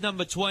 who's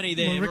number 20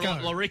 there?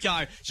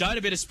 Lorico. Showed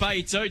a bit of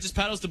speed too. Just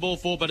paddles the ball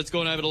forward, but it's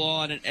gone over the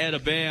line and out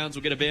of bounds.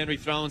 We'll get a boundary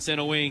throw in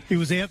centre wing. He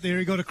was out there.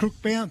 He got a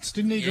crook bounce,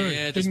 didn't he, Drew?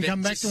 Yeah, Didn't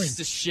come back to him. Just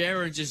the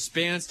Sharon just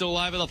bounced all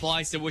over the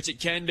place, which it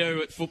can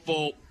do at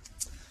football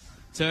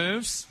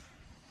terms.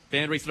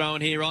 Boundary throw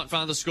in here right in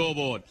front of the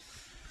scoreboard.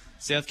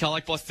 South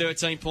Colac by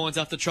 13 points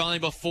after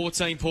trailing by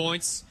 14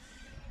 points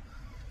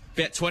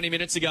about 20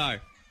 minutes ago.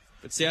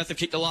 But South have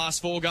kicked the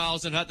last 4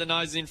 goals and had the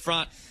noses in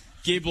front.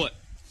 Giblett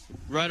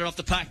rode it off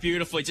the pack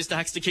beautifully. Just a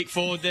hacks to kick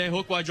forward there.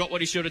 Hookway dropped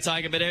what he should have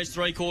taken, but there's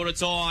three-quarter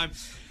time.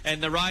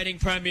 And the rating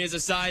premiers are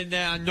saying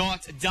they are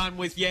not done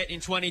with yet in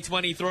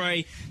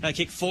 2023. They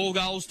kicked 4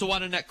 goals to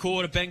 1 in that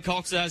quarter. Ben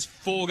Cox has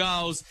 4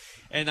 goals,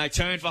 and they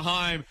turned for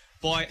home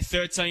by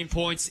 13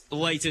 points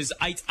litres.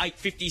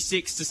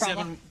 8-56 to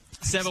 7...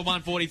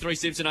 7-1-43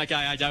 Simpson. Okay,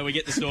 AJ, we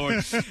get the story.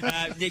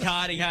 Nick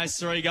Harding has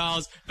 3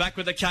 goals. Back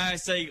with the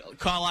KFC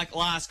Colac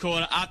last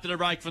quarter after the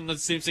break from the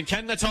Simpson.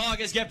 Can the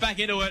Tigers get back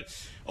into it?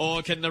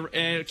 Or can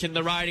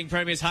the rating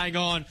premiers hang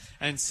on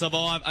and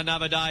survive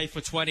another day for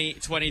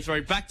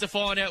 2023? Back to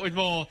find out with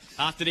more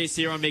after this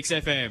here on Mix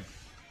FM.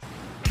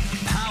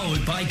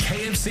 Powered by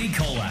KFC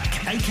Colac,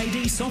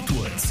 AKD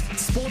Softwoods,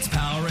 Sports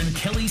Power and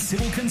Kelly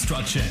Civil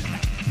Construction.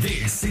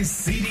 This is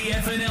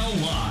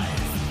CDFNL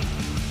Live.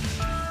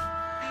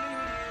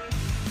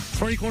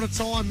 Three-quarter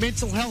time,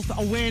 mental health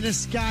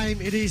awareness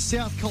game. It is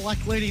South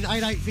Colac leading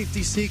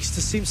 8-8-56 to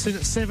Simpson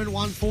at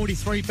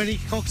 7-1-43. Benny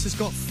Cox has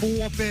got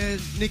 4.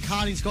 Nick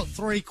Harding's got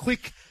 3.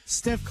 Quick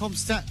Stevcom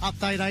stat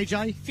update,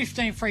 AJ.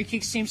 15 free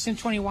kicks, Simpson,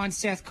 21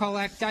 South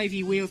Colac.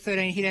 Davey Wheel,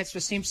 13 hit-outs for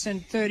Simpson,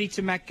 30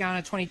 to Matt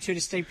Garner, 22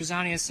 to Steve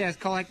Brazani of South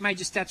Colac.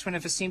 Major stats winner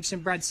for Simpson,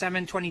 Brad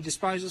Salmon, 20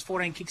 disposals,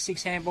 14 kicks,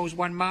 6 handballs,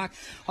 1 mark.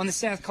 On the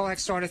South Colac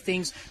side of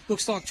things,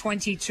 looks like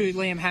 22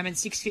 Liam Hammond,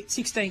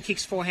 16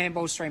 kicks, 4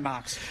 handballs, 3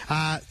 marks.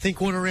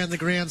 Think one around the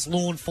grounds,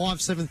 Lawn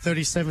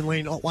 5-7-37,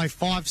 Lean Otway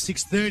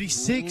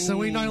 5-6-36, so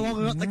we no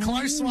longer got the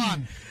close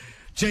one.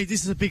 Gee,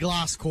 this is a big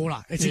last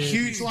quarter. It's a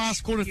huge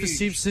last quarter for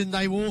Simpson.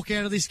 They walk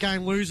out of this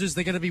game losers.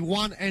 They're going to be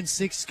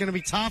 1-6. It's going to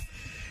be tough.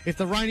 If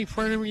the reigning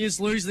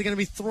premiers lose, they're going to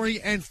be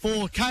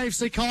 3-4.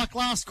 KFC Colac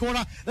last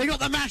quarter. They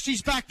got the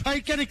Mashies back,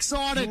 Pete. Get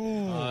excited.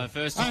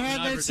 First time I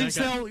had that since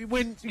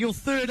when you're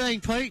 13,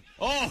 Pete.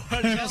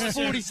 That was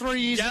 43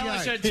 years ago.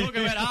 Gallishan took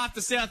about half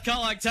the South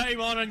Colac team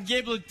on, and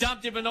Gibbler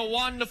dumped him in a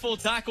wonderful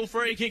tackle,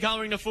 free kick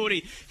holding the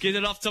footy. Gives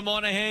it off to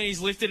Monahan.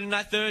 He's lifted in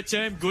that third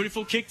term.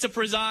 Beautiful kick to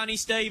Brazani,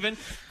 Stephen.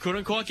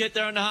 Couldn't quite get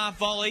there in the half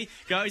volley.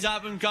 Goes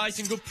up and goes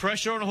some good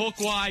pressure on a hook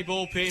way.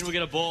 Ball pin. We'll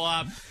get a ball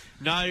up.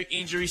 No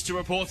injuries to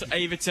report to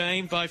either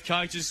team. Both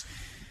coaches,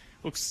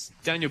 looks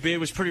Daniel Beard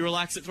was pretty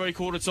relaxed at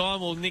three-quarter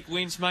time, while Nick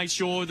Lynch made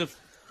sure the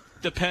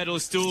pedal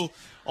is still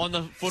on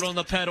the foot on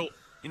the pedal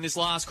in this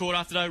last quarter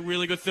after that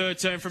really good third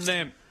term from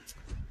them.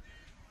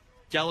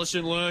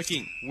 Gallishan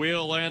lurking.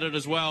 Wheel landed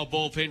as well.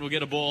 Ball pin will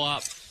get a ball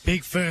up.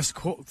 Big first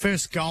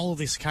goal of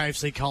this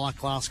KFC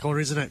Colac last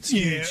quarter, isn't it? It's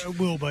yeah, huge. it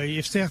will be.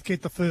 If South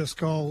get the first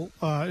goal,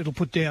 it'll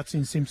put doubts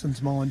in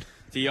Simpson's mind.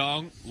 De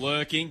Jong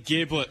lurking.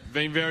 Giblet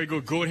been very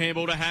good. Good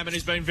handball to Hammond.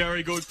 Has been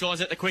very good.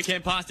 Guys at the quick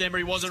hand pass.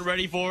 Emery wasn't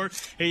ready for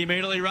it. He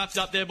immediately wrapped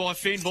up there by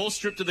Finn. Ball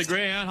stripped to the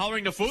ground.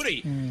 Hovering to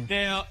footy.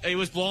 Now, he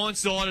was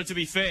blindsided, to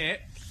be fair.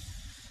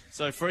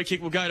 So free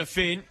kick will go to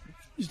Finn.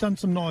 He's done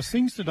some nice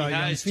things today. He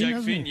has, Finn,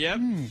 Jack Finn, he? yep.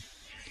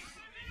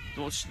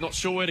 Not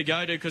sure where to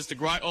go to because the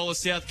great Ola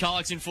South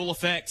Colac's in full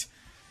effect.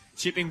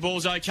 Chipping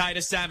ball's okay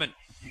to Salmon.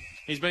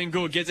 He's been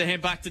good. Gets a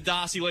hand back to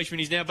Darcy Leishman.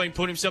 He's now been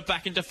put himself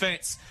back in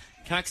defence.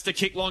 Cucks the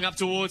kick long up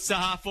towards the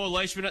half forward.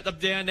 Leishman at the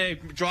down there.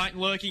 Drayton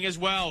lurking as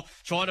well.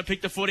 Trying to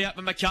pick the footy up,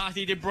 but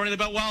McCarthy did bring it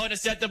but well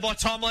intercepted by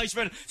Tom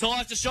Leishman.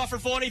 Ties the shot for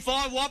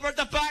 45. Whopper at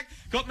the back.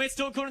 Got Metz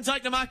couldn't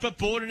take the mark, but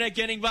Bordernet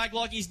getting back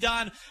like he's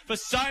done for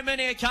so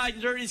many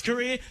occasions during his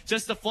career.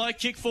 Just a float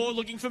kick forward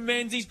looking for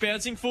Menzies.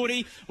 Bouncing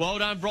footy. Well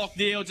done, Brock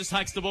Deal. Just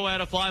takes the ball out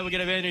of play. We'll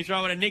get a Vandy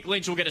throw and Nick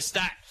Lynch will get a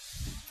stat.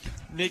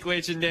 Nick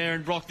Lynch in there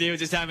and Brock Deal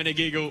just having a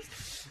giggle.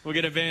 We'll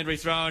get a Vandy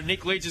throw.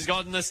 Nick Leach has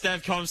gotten the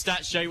Stavcom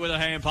stat sheet with a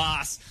hand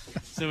pass.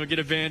 So we'll get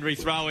a Vandy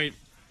throw in.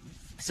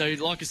 So,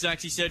 like as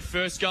actually said,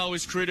 first goal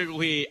is critical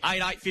here.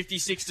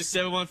 8-8-56 to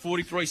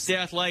 7-1-43.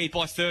 South lead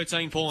by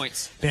 13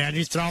 points.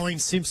 Boundary throwing.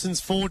 Simpson's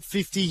forward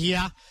 50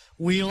 here.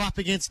 Wheel up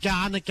against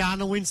Garner.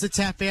 Garner wins the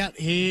tap out.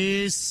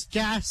 Here's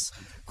Gas.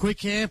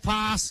 Quick hand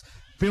pass.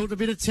 Built a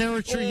bit of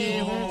territory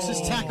here. Hawks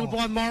is tackled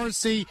by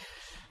Morrissey.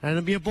 And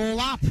it'll be a ball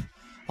up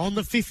on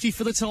the 50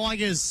 for the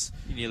Tigers.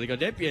 He nearly got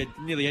that. Yeah,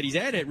 nearly had his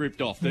head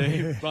ripped off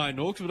there. Brian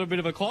Hawks with a bit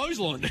of a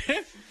clothesline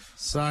there.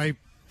 So,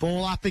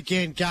 ball up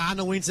again.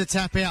 Garner wins the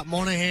tap out.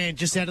 Monaghan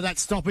just out of that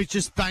stoppage,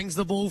 just bangs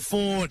the ball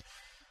forward.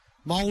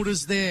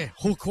 Moulders there.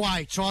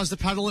 Hookway tries to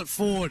paddle it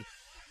forward.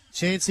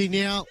 Chancey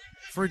now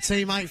for a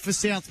teammate for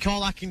South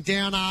Colac and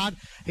down hard.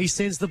 He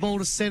sends the ball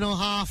to centre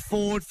half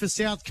forward for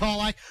South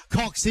Colac.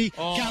 Coxie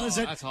gathers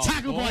it.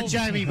 Tackled by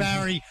Jamie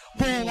Barry.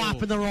 Ball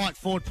up in the right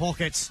forward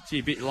pocket. Gee,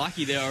 a bit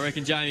lucky there, I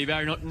reckon. Jamie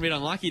Barry not a bit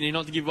unlucky there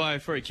not to give away a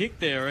free kick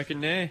there, I reckon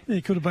there. He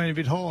could have been a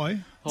bit high.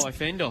 High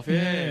fend off,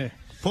 yeah.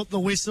 Put the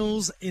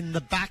whistles in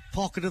the back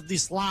pocket of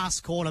this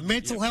last quarter.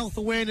 Mental health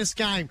awareness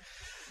game.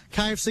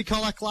 KFC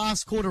Colac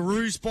last quarter.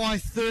 Roos by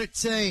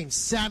 13.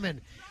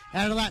 Salmon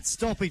out of that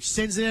stoppage.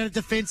 Sends it out of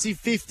defensive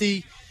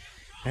 50.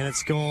 And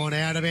it's gone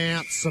out of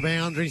bounds. The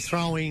boundary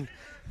throwing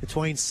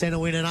between centre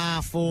win and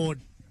half forward.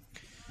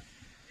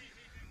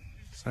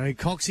 So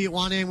Coxie at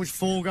one end with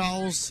 4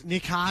 goals.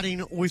 Nick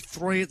Harding with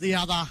 3 at the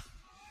other.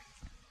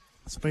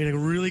 It's been a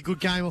really good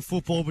game of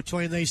football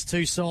between these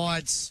two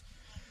sides.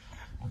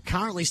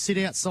 Currently sit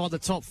outside the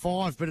top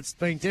 5, but it's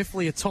been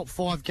definitely a top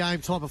 5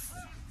 game type of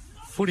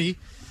footy.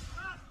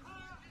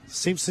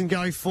 Simpson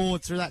go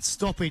forward through that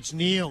stoppage.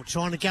 Neal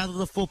trying to gather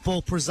the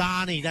football.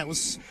 Prazzani, that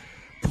was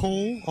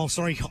Paul. Oh,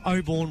 sorry,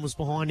 Oborn was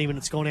behind him and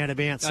it's gone out of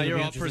bounds. No, you're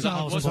right.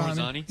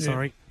 Prazzani.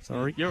 Yeah.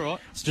 Sorry. You're right.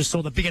 Just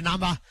saw the bigger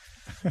number.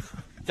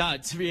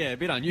 Yeah, a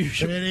bit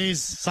unusual. It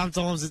is.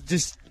 Sometimes it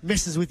just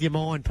messes with your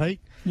mind,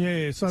 Pete.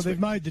 Yeah, so they've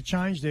made the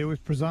change there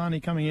with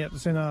Prazzani coming out the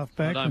centre half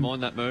back. I don't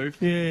mind that move.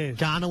 Yeah.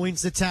 Garner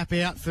wins the tap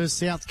out for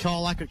South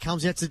Colac. It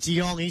comes out to De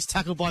Jong. He's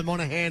tackled by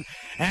Monaghan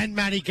and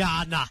Matty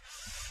Gardner.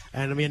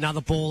 And it'll be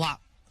another ball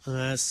up.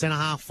 Centre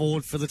half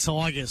forward for the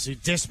Tigers, who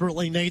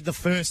desperately need the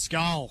first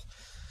goal.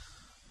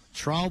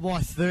 Trail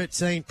by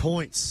 13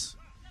 points.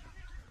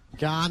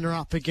 Gardner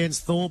up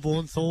against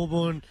Thorburn.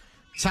 Thorburn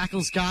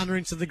tackles Gardner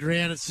into the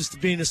ground. It's just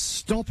been a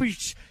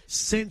stoppage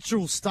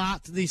central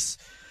start to this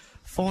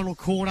final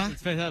quarter.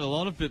 It's had a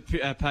lot of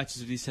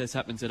patches of this has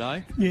happened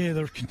today. Yeah,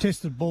 the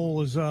contested ball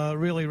has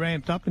really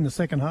ramped up in the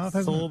second half,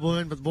 hasn't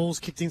Thorburn, but the ball's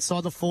kicked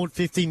inside the forward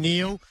 50.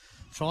 Neal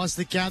tries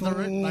to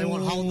gather it. They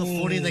want hold the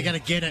footy. They're going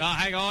to get it. Oh,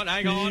 hang on.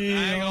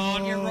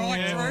 You're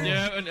right, Drew.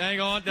 Yeah,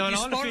 hang on.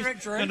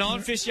 The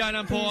non-officiating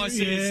umpire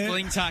says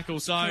sling tackle.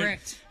 So,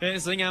 correct.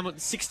 Sling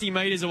 60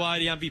 metres away,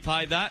 the umpy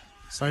paid that.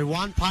 So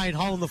one paid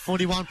hold the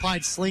footy, one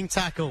paid sling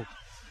tackle.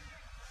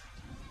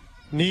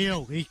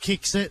 Neal, he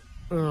kicks it.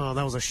 Oh,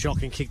 that was a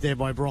shocking kick there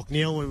by Brock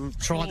Neal. We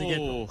tried to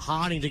get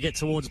Harding to get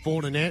towards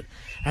Bordernet.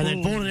 And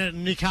then Bordernet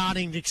and Nick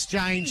Harding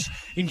exchange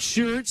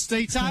insurance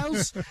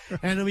details.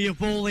 And it'll be a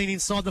ball in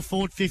inside the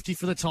forward 50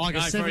 for the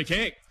Tigers. No, free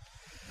kick.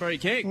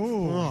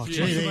 Oh,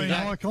 gee,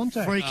 high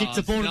contact. Free kick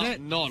to Bordernet.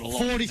 Not a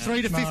lot.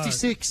 43 to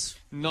 56.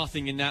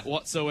 Nothing in that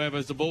whatsoever.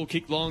 As the ball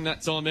kicked long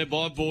that time there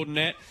by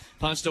Bordernet.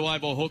 Punched away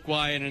by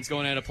Hookway and it's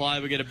gone out of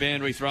play. We get a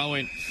boundary throw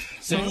in.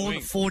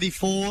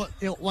 44,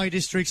 Otway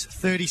District's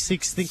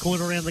 36, think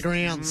quarter around the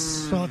grounds.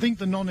 So I think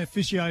the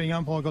non-officiating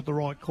umpire got the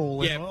right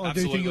call. Yeah, I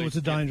do think it was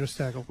a dangerous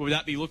tackle. Will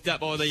that be looked at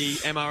by the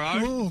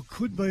MRO? Oh,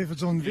 could be if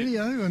it's on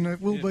video, and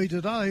it will be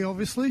today,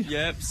 obviously.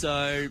 Yep,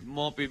 so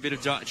might be a bit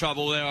of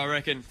trouble there, I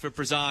reckon, for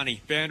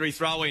Prazzani. Boundary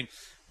throw in.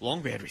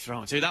 Long boundary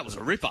throw in, too. That was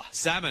a ripper.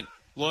 Salmon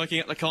lurking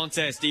at the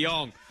contest. De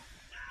Jong.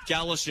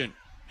 Gallishan.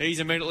 He's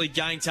immediately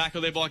gained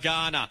tackle there by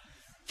Garner.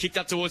 Kicked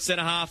up towards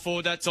centre half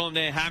forward that time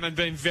there. Hammond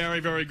been very,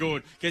 very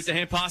good. Gets the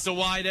hand pass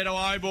away there to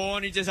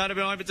Oborn. He just had a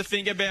bit able to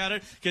think about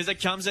it because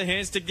it comes the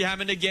hands to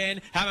Hammond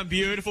again. Hammond,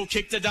 beautiful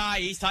kick today.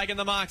 He's taken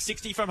the mark.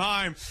 60 from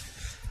home.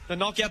 The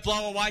knockout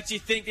blower waits, you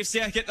think, if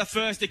South get the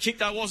first. The kick,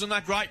 though, wasn't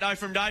that great, though,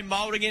 from Dave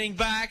Moulder getting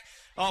back.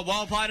 Oh,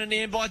 well played in the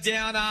end by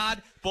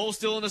Downard. Ball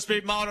still in the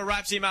speed. Mulder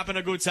wraps him up in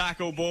a good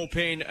tackle. Ball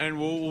pin, and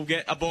we'll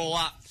get a ball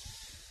up.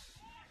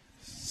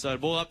 So the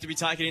ball up to be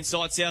taken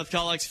inside South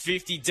Colac's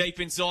 50, deep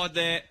inside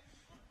there.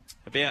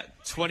 About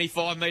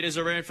 25 metres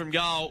around from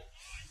goal.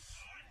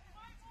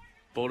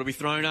 Ball to be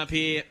thrown up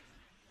here.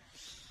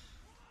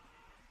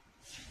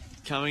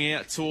 Coming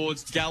out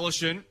towards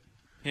Gallishan.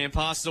 Hand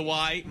passes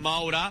away.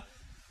 Mulder.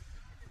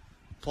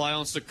 Play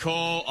on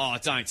Sakor. Oh,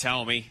 don't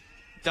tell me.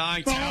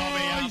 Don't tell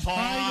me,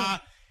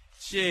 umpire.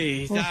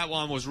 Gee, that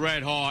one was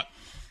red hot.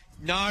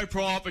 No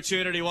prior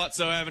opportunity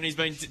whatsoever, and he's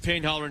been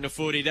pinholder in the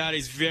footy. That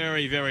is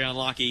very, very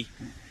unlucky.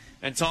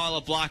 And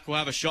Tyler Black will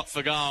have a shot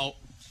for goal.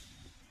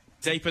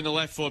 Deep in the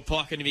left forward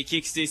pocket. If he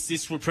kicks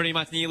this would pretty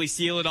much nearly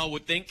seal it, I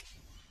would think.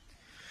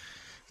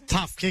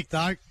 Tough kick,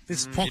 though.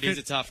 This pocket it is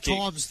a tough kick.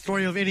 times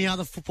 3 of any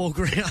other football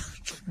ground.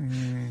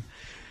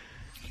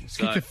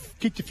 So,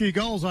 Kicked a few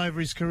goals over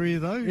his career,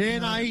 though. Yeah,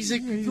 no, he's a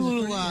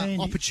little pretty handy.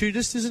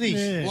 opportunist, isn't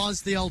he? Yeah.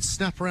 Loves the old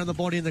snap around the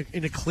body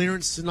in a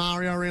clearance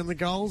scenario around the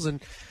goals,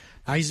 and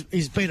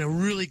he's been a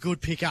really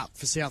good pick-up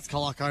for South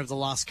Colac over the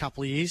last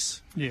couple of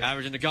years. Yeah.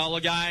 averaging a goal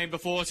a game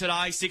before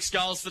today. 6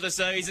 goals for the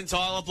season.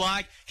 Tyler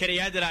Black. Can he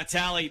add to that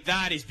tally?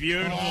 That is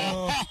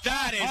beautiful.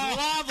 That is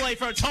lovely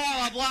for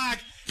Tyler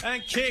Black.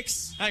 And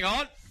kicks. Hang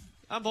on.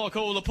 Umpire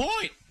called the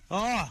point.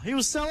 Oh, he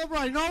was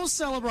celebrating. I was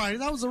celebrating.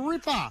 That was a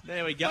ripper.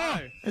 There we go. Oh,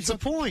 it's a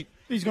point.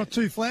 He's got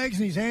 2 flags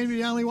in his hand, but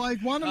he only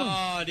waved one of them.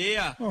 Oh,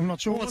 dear. I'm not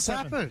sure What's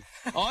happened?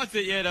 I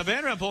think, the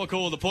boundary umpire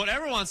called the point.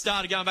 Everyone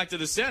started going back to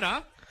the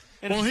centre.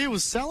 Well, he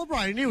was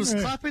celebrating. He was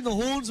clapping. The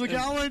horns were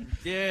going.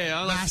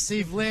 Yeah.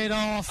 Massive let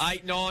off.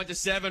 8-9 to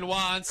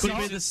 7-1. Could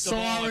be the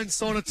siren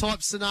sort of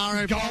type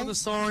scenario. Blowing the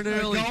siren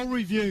early. Goal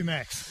review,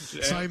 Max.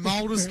 Yeah. So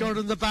Mulder's got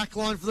in the back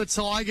line for the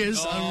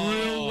Tigers. Oh. A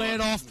real let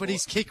off, but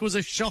his kick was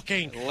a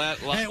shocking.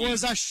 It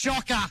was a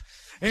shocker.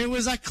 It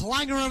was a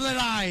clanger of the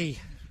day.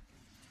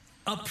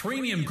 A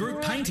premium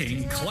group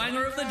painting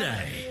clanger of the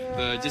day.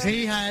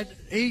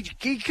 He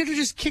could have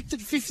just kicked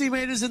it 50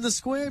 metres in the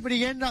square, but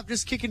he ended up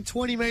just kicking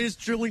 20 metres,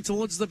 drilling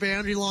towards the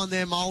boundary line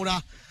there,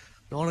 Mulder.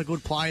 Not a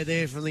good play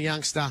there from the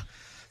youngster.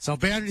 So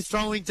boundary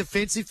throwing,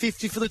 defensive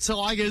 50 for the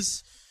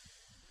Tigers.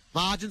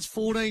 Margins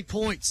 14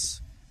 points.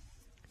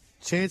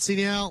 Chancey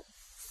now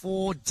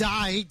for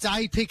Day.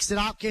 Day picks it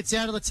up, gets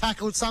out of the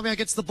tackle and somehow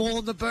gets the ball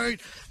in the boot.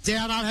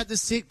 Downard had to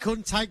sit,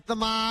 couldn't take the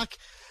mark.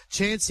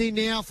 Chancey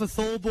now for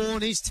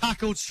Thorborn. He's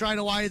tackled straight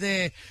away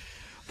there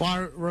by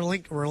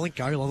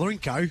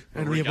Larinko.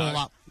 And we ball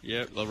up.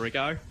 Yep,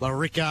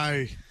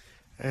 Larico.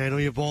 And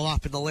we ball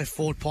up in the left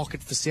forward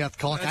pocket for South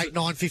Colac.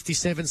 8-9,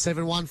 57,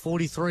 7-1,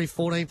 43,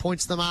 14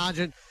 points the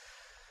margin.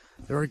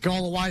 They're a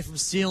goal away from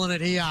sealing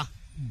it here.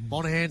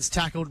 Monahan's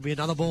tackled, be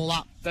another ball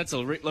up. That's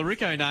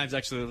Larico name's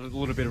actually a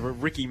little bit of a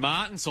Ricky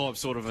Martin type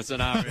sort of a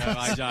scenario,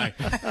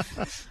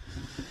 AJ.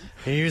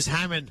 Here's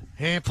Hammond.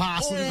 Hand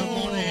pass into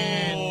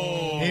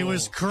Monahan. He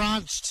was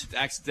crunched.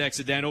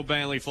 Accidental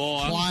Burnley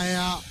fire.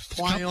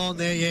 Play on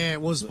there. Yeah,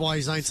 it was by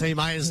his own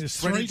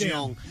teammate. Brendan de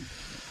Jong.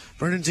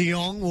 Brendan de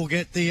Jong will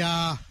get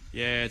the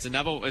there's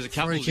a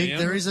couple free kick. down.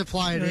 There is a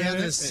player down.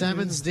 There's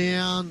Salmon's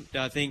down.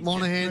 I think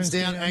Monahan's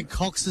down, and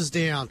Cox is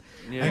down.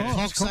 Yeah. And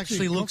Cox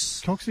actually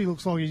looks. Coxie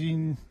looks like he's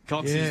in.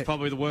 Cox is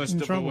probably the worst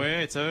of the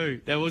wear too.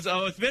 There was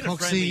it's a bit of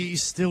friendly. Coxie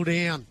is still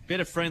down.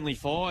 Bit of friendly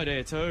fire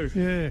there too.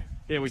 Yeah.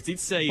 Yeah, we did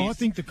see. I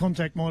think the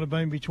contact might have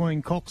been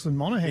between Cox and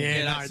Monahan.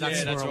 Yeah,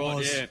 that's right.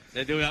 was.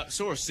 Yeah, I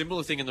saw a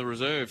similar thing in the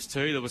reserves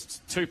too. There was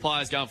 2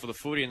 players going for the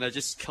footy, and they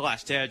just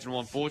clashed heads. And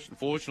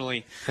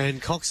unfortunately, and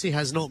Coxie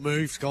has not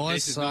moved, guys.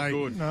 This is not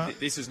good. No.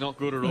 This is not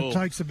good at all. It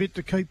takes a bit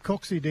to keep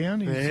Coxie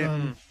down. He's,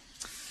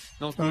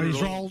 Not good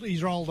at all.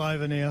 He's rolled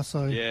over now.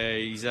 So yeah,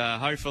 he's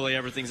hopefully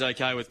everything's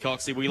okay with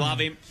Coxie. We love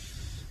him.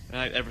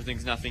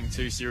 Everything's nothing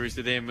too serious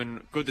to them,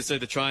 and good to see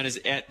the trainers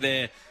out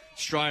there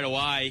straight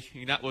away.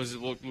 And that was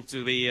looked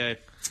to be.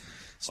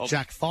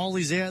 Jack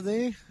Foley's out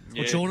there.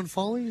 Yeah. Or Jordan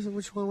Foley?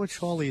 Which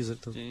Foley is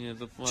it?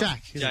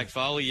 Jack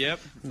Foley, yep.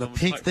 The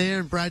pick there,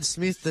 and Brad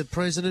Smith, the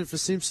president for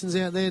Simpson's,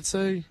 out there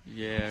too.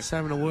 Yeah. Just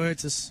having a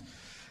word. It's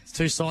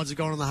 2 sides have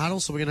gone on the huddle,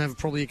 so we're going to have a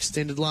probably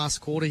extended last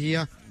quarter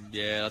here.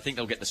 Yeah, I think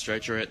they'll get the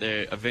stretcher out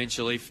there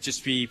eventually,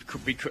 just be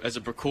as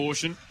a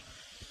precaution.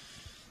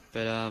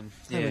 But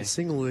Haven't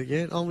singled it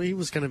yet. Oh, he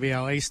was going to be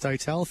our East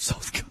Hotel if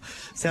South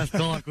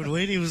Colac would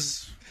win. He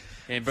was.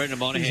 And Brendan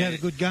Monahan. He's had a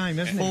good game,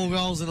 hasn't he? 4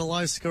 goals in a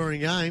low-scoring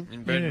game.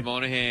 And Brendan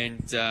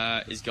Monahan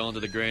is gone to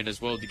the ground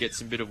as well to get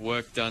some bit of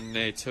work done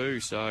there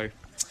too. So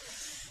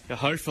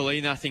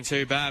hopefully nothing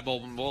too bad.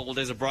 Well,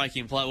 there's a break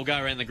in play. We'll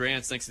go around the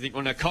grounds. Thanks. I think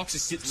Cox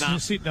is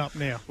sitting up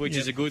now, which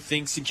is a good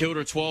thing. St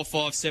Kilda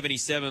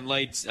 12-5-77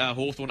 leads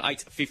Hawthorn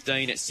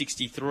 8-15 at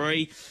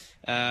 63.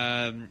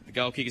 The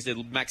goal kickers there,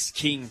 Max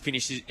King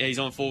finishes. He's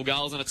on 4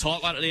 goals, and a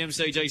tight one at the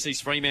MCGC's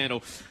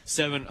Fremantle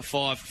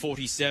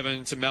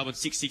 7-5-47 to Melbourne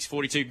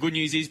 6-6-42. Good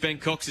news is Ben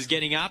Cox is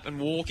getting up and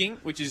walking,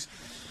 which is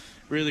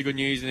really good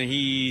news, and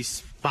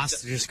he's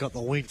Buster just got the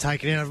wing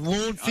taken out of him.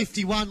 Lawn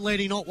 51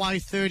 leading Otway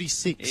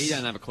 36. He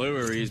don't have a clue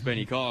where he is,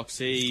 Benny Cox.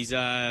 He's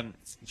tried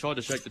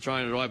to shake the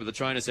trainer away, but the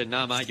trainer said,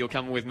 "No, mate, you're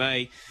coming with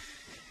me."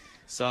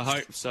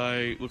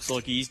 So looks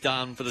like he's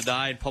done for the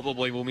day and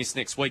probably will miss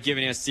next week,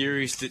 given how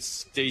serious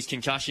these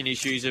concussion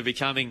issues are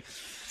becoming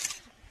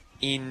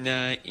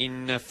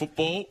in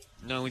football.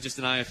 Not only just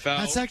an AFL.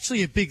 That's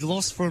actually a big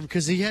loss for him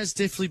because he has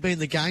definitely been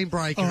the game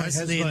breaker,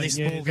 hasn't he, in this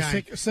ball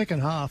game?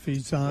 Second half,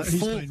 he's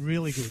been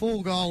really good.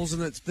 4 goals,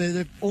 and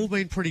they've all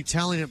been pretty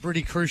telling at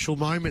pretty crucial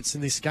moments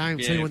in this game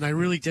too, when they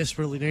really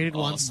desperately needed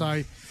one.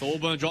 So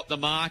Thorburn dropped the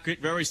mark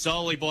very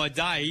solidly by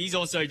Day. He's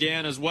also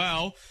down as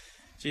well.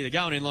 Gee, they're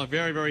going in like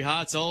very, very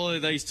hard. Solidly,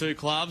 these two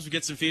clubs. We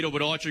get some field,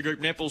 but Itri Group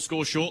Net will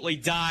score shortly.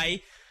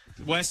 Day.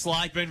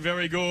 Westlake been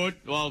very good.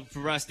 Well,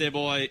 harassed there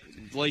by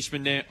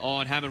Leishman there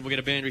on Hammond. We'll get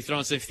a boundary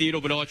thrown. So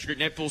Theodore Beditre Group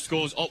Netball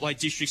scores. Otway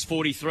Districts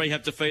 43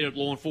 have defeated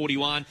Lawn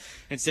 41.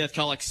 And South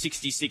Colac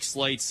 66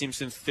 leads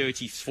Simpson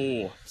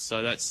 34.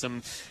 So that's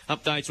some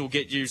updates. We'll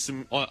get you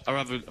some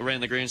other around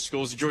the ground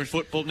scores. During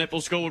football,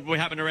 netball score will be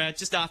happening around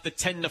just after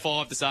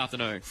 10-5 this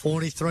afternoon.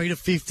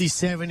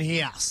 43-57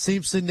 here.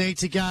 Simpson need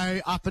to go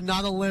up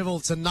another level.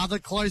 It's another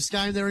close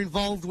game they're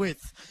involved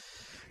with.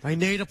 They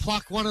need to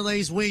pluck one of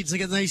these wins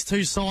against these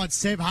two sides.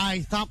 Seb Hay,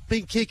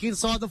 thumping kick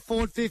inside the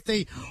forward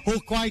 50.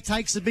 Hookway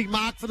takes a big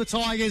mark for the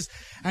Tigers,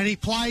 and he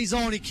plays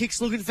on. He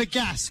kicks looking for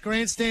gas.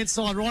 Grandstand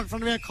side, right in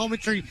front of our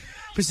commentary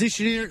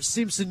position here at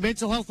Simpson.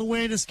 Mental health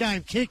awareness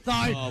game. Kick,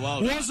 though,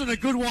 wasn't a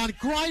good one.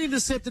 Great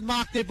intercepted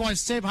mark there by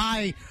Seb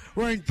Hay,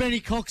 wearing Benny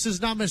Cox's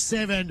number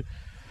 7.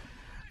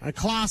 A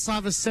class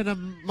over centre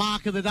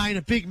mark of the day in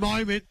a big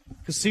moment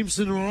because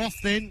Simpson were off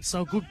then.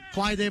 So a good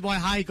play there by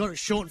Hay. Got it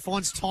short and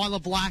finds Tyler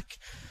Black.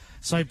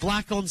 So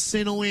Black on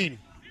centre wing.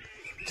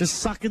 Just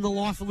sucking the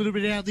life a little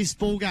bit out of this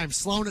ball game.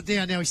 Slowing it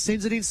down. Now he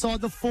sends it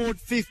inside the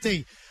forward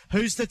 50.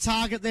 Who's the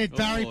target there?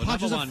 Barry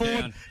punches it forward.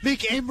 Down.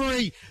 Mick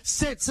Emery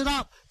sets it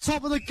up.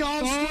 Top of the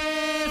goal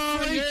square.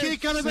 Free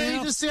kick going to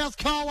be to South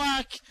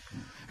Colac.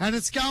 And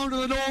it's going to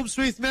the Norm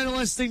Smith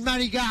medalist in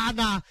Matty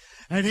Gardner.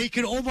 And he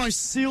could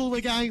almost seal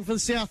the game for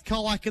South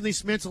Colac in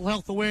this mental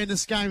health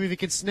awareness game if he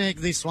can snag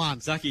this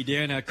one. Zaki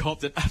Downer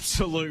copped an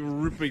absolute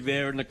ripping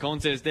there in the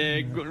contest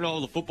there. Not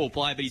all the football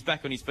player, but he's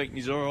back on his feet and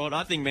he's all right.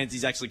 I think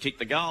Menzies actually kicked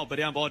the goal, but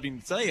umpire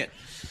didn't see it.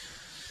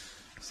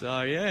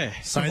 So, yeah.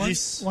 So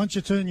once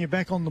you turn your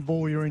back on the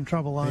ball, you're in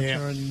trouble, aren't you?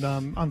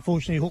 And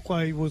unfortunately,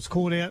 Hookway was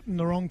caught out in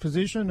the wrong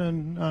position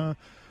and...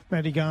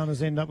 Matty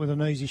Garner's end up with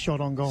an easy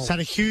shot on goal. He's had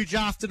a huge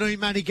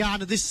afternoon, Matty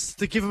Garner. This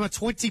to give him a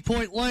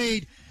 20-point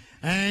lead.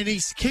 And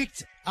he's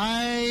kicked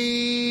a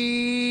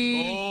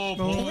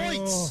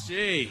point.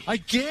 Gee.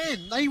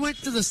 Again, they went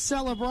to the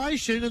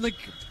celebration and the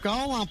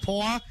goal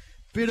umpire,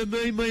 bit of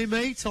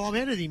me time.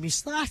 How did he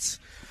miss that?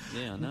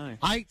 Yeah, I know.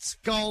 8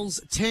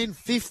 goals,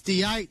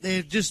 10-58.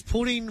 They're just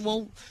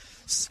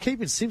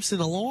keeping Simpson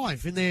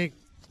alive in their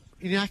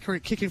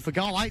inaccurate kicking for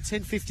goal.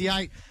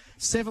 8-10-58.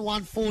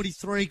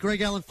 7-1-43,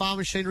 Greg Allen Farm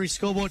Machinery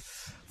scoreboard.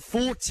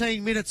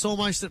 14 minutes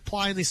almost at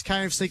play in this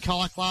KFC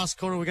Colac last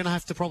quarter. We're going to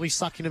have to probably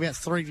suck in about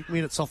 3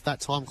 minutes off that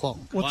time clock.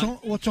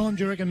 What time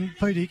do you reckon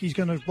Pete Hickey's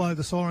going to blow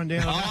the siren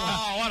down?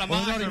 What a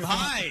mark from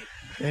Hay.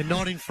 They're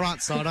not in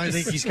front, so I don't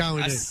think he's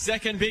going to. A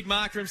second big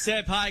mark from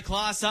Seb Hay.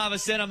 Class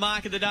harvest centre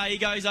mark of the day. He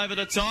goes over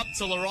the top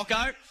to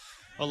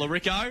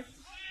Larico.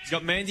 He's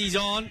got Menzies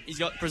on. He's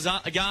got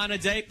Garner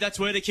deep. That's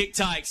where the kick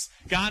takes.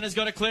 Garner's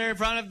got a clear in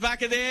front of the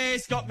back of there.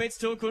 Scott Metz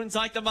still couldn't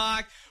take the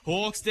mark.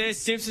 Hawks there.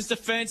 Simpson's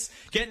defence.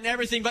 Getting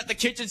everything but the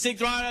kitchen sink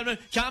thrown at him.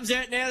 Comes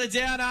out now. The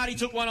downard. He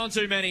took one on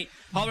too many.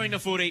 Holding the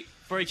footy.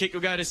 Free kick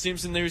will go to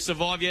Simpson, who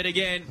survived yet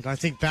again. I don't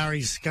think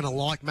Barry's going to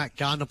like Matt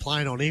Garner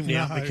playing on him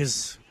now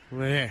because...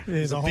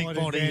 there's a big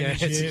body.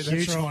 It's a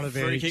huge height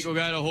advantage. Free kick will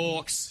go to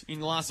Hawks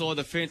in the last side of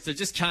the fence. They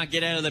just can't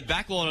get out of the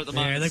back line at the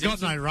moment. Yeah, they've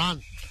got no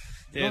run.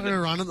 Not going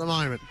to run at the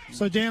moment.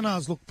 So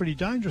Downard's looked pretty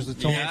dangerous at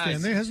times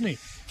down there, hasn't he?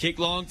 Kick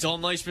long.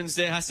 Tom Leishman's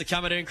there. Has to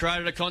come in and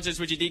create a contest,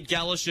 which he did.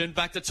 Gallishan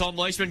back to Tom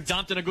Leishman.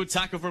 Dumped in a good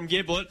tackle from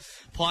Giblett.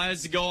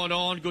 Players are going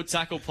on. Good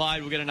tackle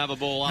played. We'll get another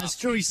ball up. That's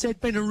true. He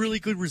said been a really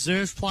good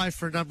reserves player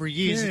for a number of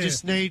years. He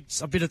just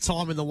needs a bit of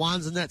time in the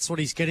ones, and that's what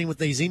he's getting with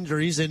these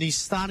injuries. And he's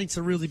starting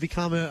to really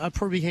become a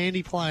pretty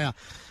handy player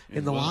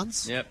in the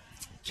ones. Yep.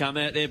 Come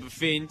out there, but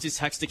Finn just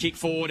hacks the kick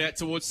forward out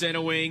towards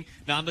centre wing.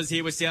 Numbers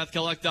here with South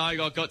Colac,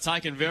 though. Got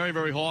taken very,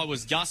 very high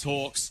was Gus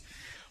Hawks.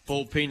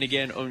 Ball pinned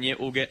again, and yet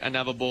we'll get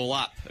another ball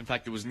up. In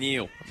fact, it was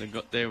Neil. They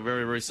got there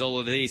very, very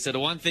solid here. So the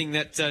one thing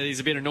that is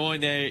a bit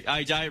annoying there,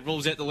 AJ,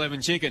 rules out the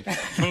 11 chicken.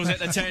 Rules out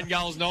the 10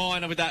 goals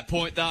 9 with that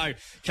point, though.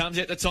 Comes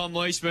out to Tom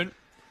Leishman.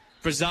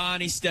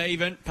 Brazani,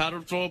 Stephen,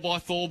 paddled forward by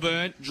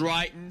Thorburn.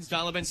 Drayton's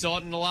Valib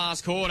inside in the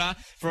last quarter.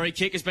 Free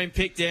kick has been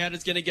picked out.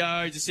 It's going to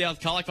go to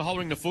South Colac for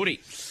holding the footy.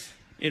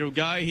 It'll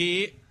go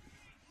here.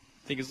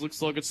 I think it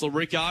looks like it's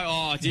Larico.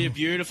 Oh, did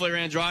beautifully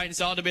around Drayton.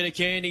 Sold a bit of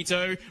candy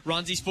too.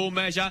 Runs his full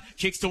measure.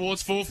 Kicks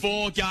towards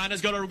 4-4.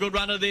 Garner's got a good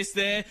run of this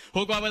there.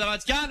 Hook away with the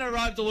runs. Garner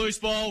roved the loose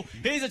ball.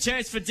 Here's a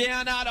chance for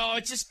Downard. Oh,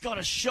 it just got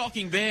a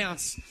shocking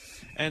bounce.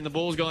 And the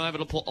ball's gone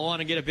over the line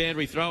and get a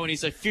boundary throw. And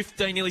he's so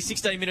 15, nearly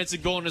 16 minutes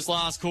have gone this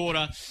last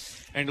quarter.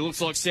 And it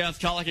looks like South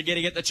Colac are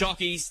getting at the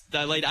Chockies.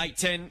 They lead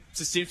 8-10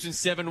 to Simpson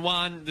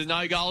 7-1. The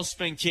no goals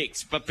been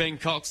kicked, but Ben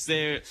Cox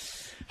there.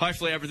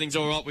 Hopefully everything's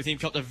all right with him.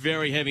 Copped a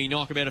very heavy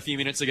knock about a few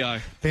minutes ago.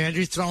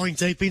 Boundary throwing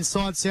deep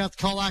inside South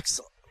Colac's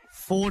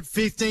forward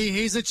 50.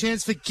 Here's a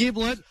chance for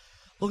Giblet.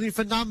 Looking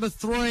for number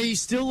 3.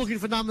 Still looking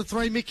for number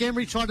 3. Mick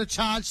Emery tried to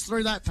charge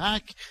through that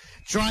pack.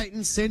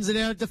 Drayton sends it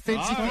out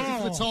defensive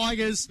for the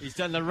Tigers. He's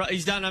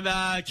done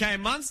a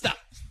Cam Munster.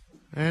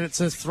 And it's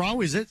a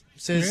throw, is it?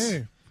 Says. Yeah.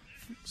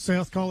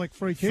 South Colac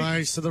free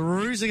kick. So the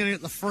Roos are going to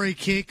get the free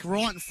kick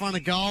right in front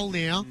of goal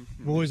now.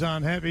 Boys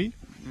aren't happy.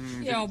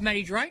 Yeah, old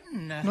Matty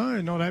Drayton. No,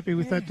 not happy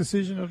with that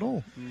decision at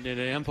all. Yeah,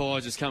 the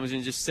umpire just comes in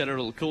and just set it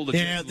all cool.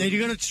 Yeah, then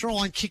you've got to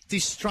try and kick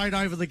this straight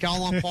over the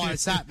goal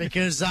umpire's hat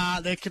because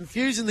they're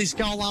confusing this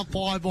goal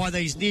umpire by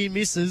these near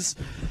misses.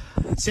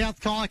 South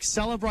Colac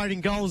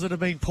celebrating goals that have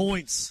been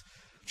points.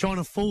 Trying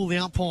to fool the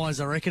umpires,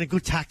 I reckon. A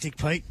good tactic,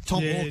 Pete.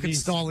 Tom Hawkins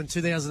style in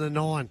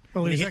 2009.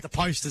 Well, when he hit the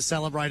post to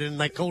celebrate it and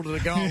they called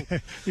it a goal.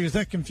 He was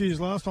that confused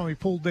last time. He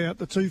pulled out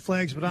the 2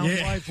 flags but only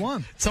waved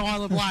one.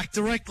 Tyler Black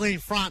directly in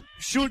front.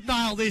 Should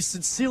nail this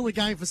and seal the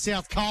game for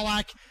South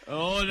Colac.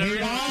 Oh, no.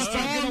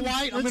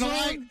 I'm going to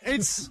wait.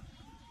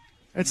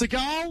 It's a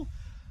goal.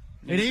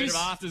 It is. A bit of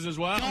afters as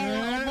well.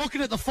 I'm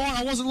looking at the fight.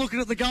 I wasn't looking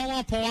at the goal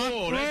umpire.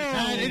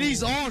 And it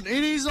is on.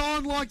 It is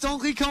on like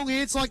Donkey Kong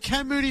here. It's like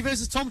Cam Mooney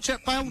versus Tom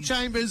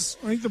Chambers.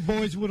 I think the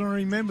boys wouldn't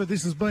remember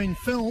this has been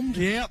filmed.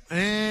 Yep.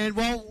 And,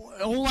 well,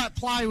 all that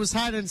play was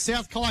had, and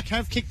South Colac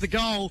have kicked the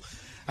goal.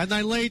 And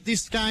they lead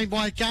this game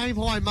by a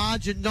game-high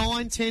margin,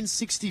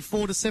 9-10-64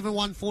 to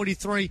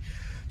 7-1-43.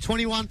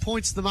 21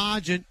 points the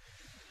margin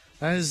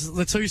as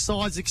the two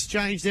sides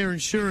exchange their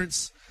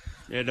insurance.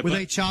 With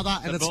each other,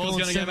 and it's ball's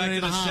gone going to go back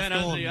to the 7.5 centre.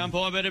 gone. The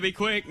umpire better be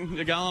quick.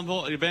 The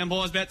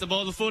umpire's about to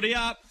ball the footy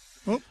up.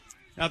 Oh.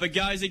 Up it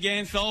goes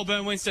again.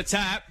 Tholburn wins to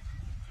tap.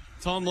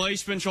 Tom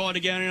Leishman tried to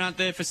get in out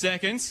there for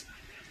seconds.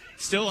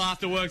 Still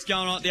afterworks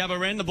going on at the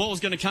other end. The ball's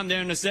going to come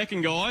down in a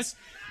second, guys.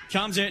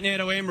 Comes out now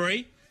to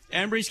Emery.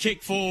 Emery's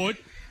kicked forward.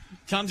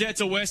 Comes out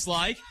to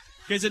Westlake.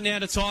 Gives it now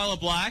to Tyler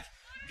Black.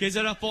 Gives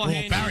it up by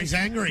hand. Barry's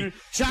angry.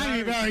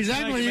 Jamie Barry's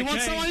angry. He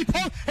wants somebody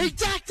pop. He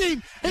dacked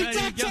him. He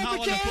dacked Tom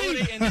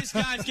McKee. And this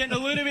game's getting a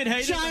little bit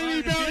heated.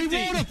 Jamie Barry,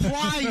 what a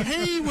play.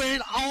 He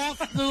went off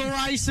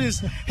the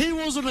races. He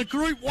wasn't a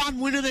Group 1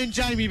 winner then,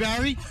 Jamie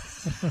Barry.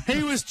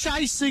 He was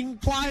chasing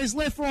players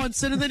left, right and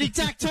centre. Then he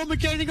dacked Tom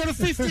McKee and he got a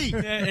 50. Yeah,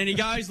 and he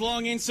goes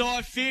long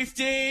inside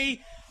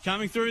 50.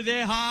 Coming through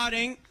there,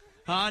 Harding.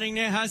 Harding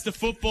now has the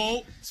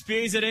football.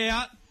 Spears it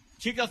out.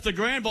 Kicked off the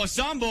ground by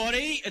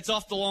somebody. It's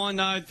off the line,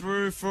 though,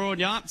 through Fraud.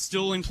 Yup,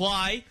 still in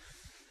play.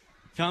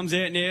 Comes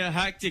out now.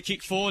 Hack to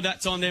kick forward.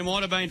 That time there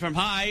might have been from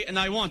Hay, and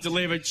they want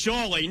delivered.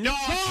 Surely not.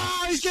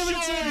 Oh, he's giving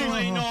it to him.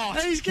 Surely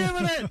not. He's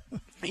giving it.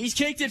 He's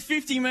kicked it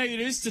 50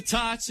 metres to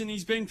touch, and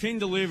he's been pinned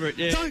deliver it.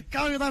 Yeah. Don't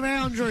go to the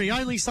boundary.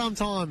 Only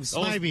sometimes.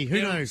 Maybe.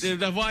 Who knows?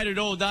 They've waited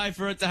all day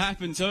for it to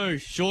happen, too.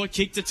 Short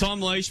kick to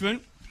Tom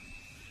Leishman.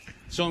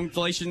 Tom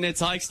Leishman there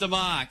takes the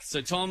mark.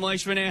 So Tom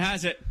Leishman now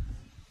has it.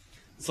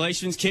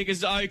 Leishman's kick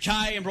is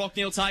okay, and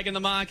Brocknell taking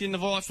the mark in the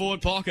right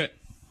forward pocket.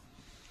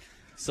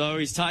 So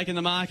he's taken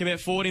the mark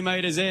about 40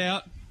 metres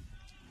out.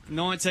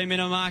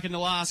 19-minute mark in the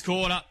last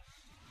quarter.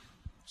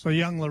 So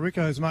young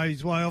Larico's made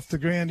his way off the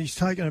ground. He's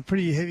taken a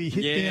pretty heavy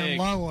hit down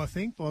low, I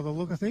think, by the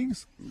look of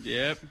things.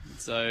 Yep.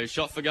 So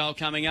shot for goal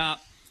coming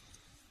up.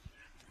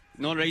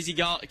 Not an easy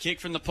goal, kick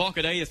from the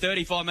pocket either.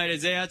 35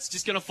 metres out. It's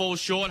just going to fall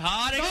short.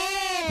 Harding.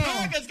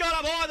 Cocker's got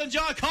up higher than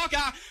Joe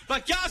Cocker.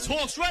 But Gus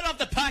walks right off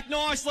the pack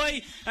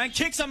nicely and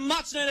kicks a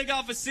much-needed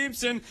goal for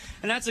Simpson.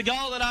 And that's a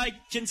goal that I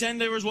contend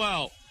there as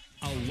well.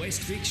 A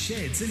Westvic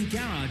Sheds and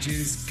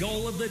Garages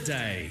goal of the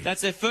day.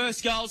 That's their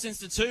first goal since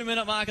the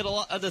 2-minute mark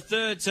of the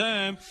third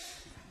term.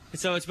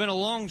 So it's been a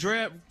long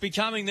drought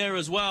becoming there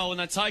as well. And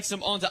that takes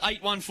them on to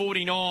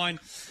 8-1-49.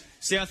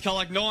 South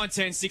Colac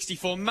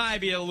 9-10-64,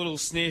 maybe a little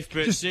sniff,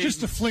 but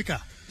just a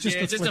flicker. Just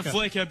a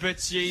flicker, but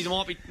gee,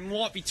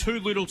 might be too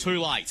little,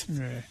 too late.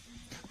 Yeah.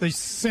 These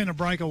centre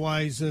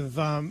breakaways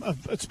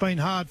it's been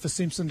hard for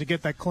Simpson to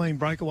get that clean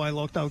breakaway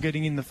like they were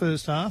getting in the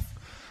first half.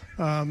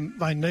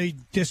 They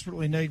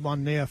desperately need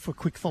one now for a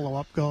quick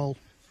follow-up goal.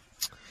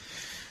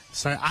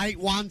 So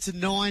 8-1 to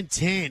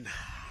 9-10.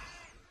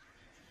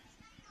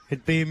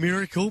 It'd be a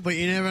miracle, but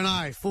you never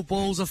know.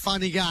 Football's a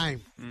funny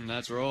game.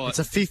 That's right. It's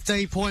a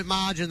 15-point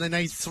margin. They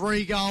need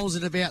 3 goals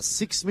in about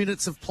 6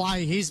 minutes of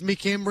play. Here's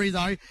Mick Emery,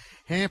 though.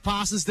 Hand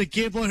passes to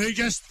Giblet, who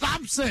just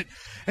thumps it.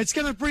 It's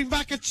going to bring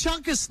back a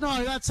chunk of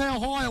snow. That's how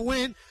high it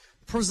went.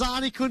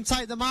 Prazzani couldn't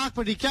take the mark,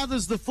 but he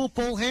gathers the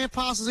football. Hand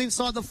passes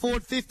inside the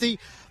forward 50.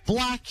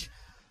 Black.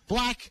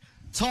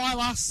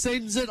 Tyler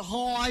sends it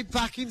high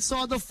back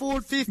inside the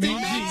forward 50.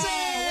 What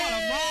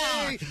a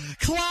mark!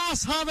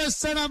 Class Hummer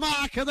centre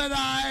mark of the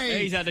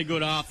day. He's had a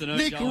good afternoon.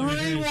 Nick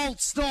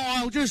Rewalt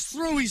style just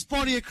threw his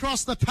body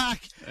across the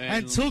pack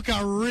and took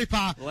a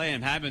ripper.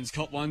 Liam Hammond's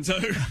caught one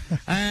too.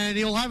 And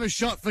he'll have a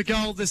shot for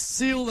goal to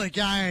seal the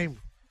game.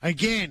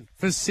 again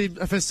for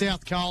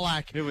South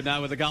Colac. Who would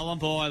know with a goal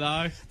umpire,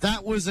 though?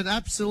 That was an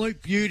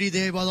absolute beauty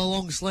there by the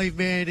long sleeve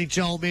man in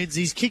Joel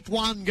Menzies. Kicked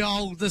one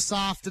goal this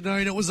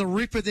afternoon. It was a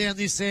ripper down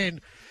this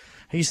end.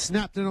 He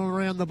snapped it on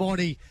around the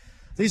body.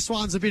 This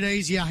one's a bit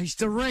easier. He's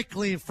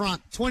directly in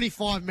front,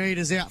 25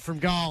 metres out from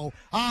goal.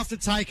 After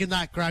taking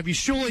that grab, you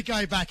surely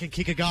go back and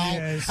kick a goal.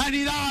 Yes. And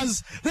he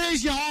does.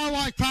 There's your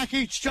highlight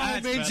package,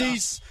 Joel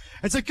Menzies.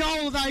 It's a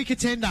goal of the day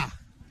contender.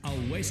 A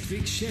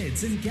Westvic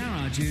Sheds and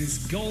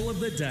Garages goal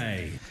of the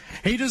day.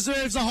 He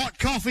deserves a hot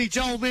coffee,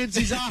 Joel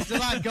Menzies, after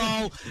that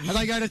goal. And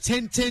they go to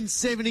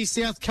 10-10-70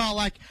 South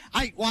Colac,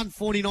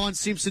 8-1-49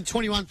 Simpson,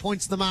 21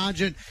 points the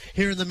margin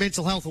here in the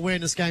mental health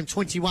awareness game.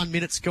 21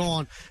 minutes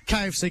gone.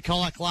 KFC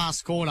Colac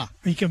last quarter.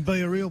 He can be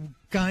a real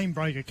game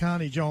breaker,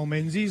 can't he, Joel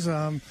Menzies?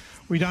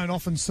 We don't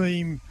often see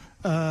him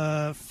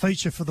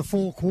feature for the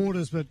 4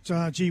 quarters, but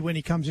when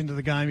he comes into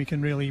the game, he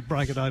can really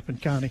break it open,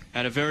 can't he?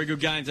 Had a very good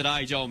game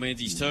today, Joel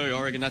Menzies, too.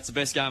 I reckon that's the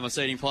best game I've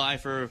seen him play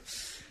for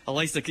at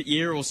least a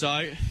year or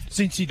so.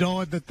 Since he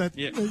died,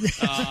 Yeah.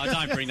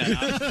 Don't bring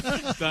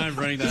that up. Don't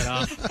bring that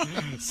up.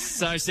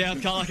 So South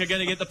Colac are going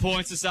to get the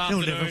points this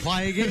afternoon. He'll never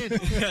play again.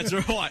 That's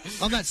right.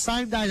 On that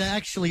same day, they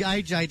actually,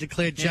 AJ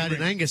declared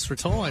Jaden Angus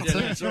retired, too.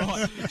 That's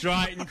right.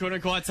 Drayton couldn't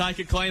quite take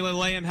it cleanly.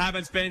 Liam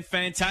Habbott's been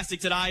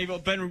fantastic today.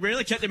 Ben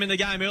really kept him in the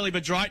game early,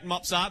 but Drayton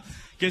mops up,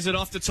 gives it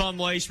off to Tom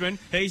Leishman.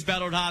 He's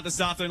battled hard this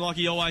afternoon like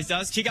he always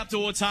does. Kick up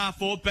towards half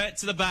forward, bet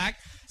to the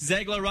back.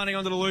 Zegler running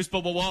onto the loose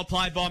ball, but well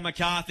played by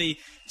McCarthy.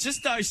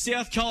 Just those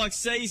South Colac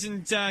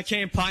seasoned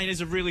campaigners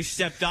have really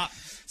stepped up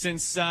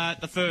since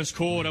the first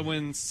quarter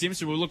when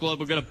Simpson will look like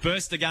we're going to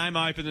burst the game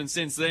open, and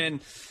since then,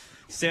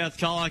 South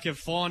Colac have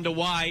found a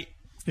way.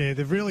 Yeah,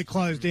 they've really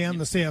closed down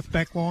the South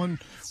back line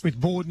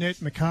with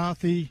Boardnet,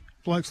 McCarthy,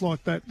 blokes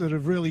like that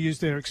have really used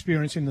their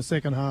experience in the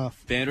second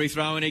half. Boundary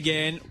throwing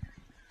again.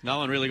 No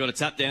one really got a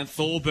tap down.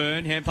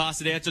 Thorburn, hand pass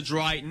it out to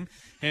Drayton.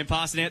 Hand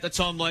passing out to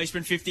Tom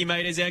Leishman, 50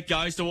 metres out,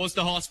 goes towards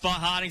the hot spot.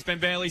 Harding's been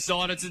barely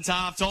sighted since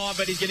half time,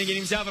 but he's going to get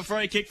himself a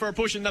free kick for a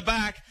push in the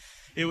back.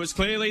 It was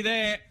clearly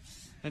there.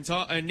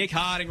 And Nick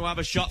Harding will have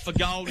a shot for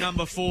goal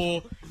number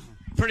 4,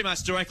 pretty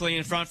much directly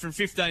in front from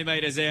 15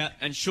 metres out,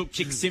 and should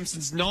kick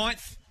Simpson's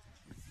 9th,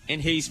 and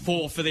he's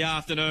 4th for the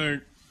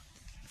afternoon.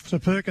 So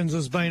Perkins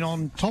has been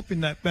on top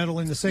in that battle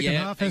in the second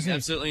half, hasn't he?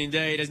 Absolutely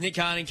indeed. As Nick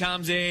Harding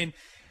comes in,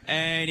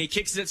 and he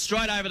kicks it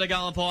straight over the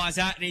goal umpire's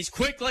hat, and he's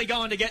quickly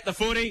going to get the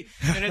footy,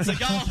 and it's a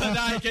goal of the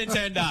day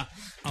contender.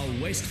 A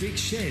Westvic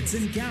Sheds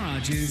and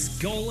Garages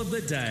goal of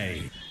the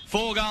day.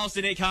 4 goals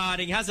to Nick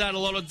Harding. Hasn't had a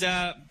lot of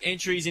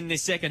entries in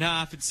this second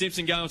half. It's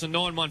Simpson going to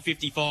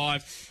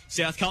 9-1-55.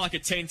 South Colac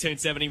at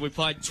 10-10-70. We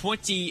played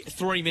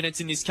 23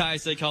 minutes in this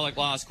KFC Colac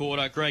last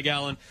quarter. Greg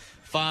Allen,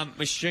 Farm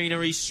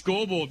Machinery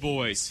scoreboard,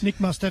 boys. Nick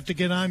must have to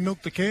get home,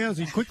 milk the cows.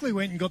 He quickly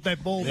went and got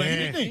that ball back,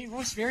 didn't he? He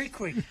was very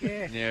quick,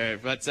 yeah. Yeah,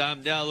 but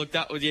look,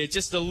 that was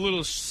just a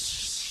little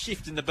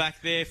shift in the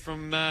back there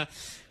from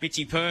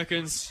Mitchy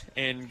Perkins,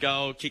 and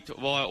goal kicked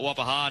by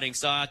Whopper Harding.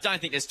 So I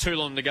don't think there's too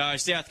long to go.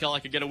 South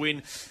Colac are going to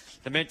win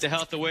the mental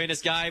health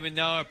awareness game, and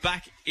they're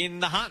back in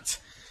the hunt.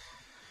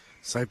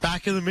 So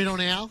back in the middle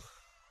now.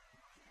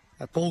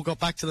 That ball got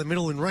back to the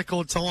middle in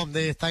record time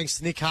there, thanks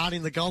to Nick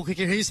Harding, the goal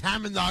kicker. Here's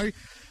Hammond, though.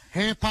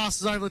 Hand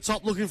passes over the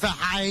top, looking for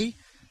Hay.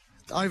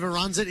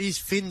 Overruns it. He's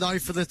Finn, though,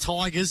 for the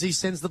Tigers. He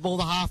sends the ball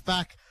to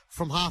halfback,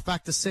 from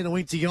halfback to centre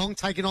wing. De Jong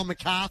taking on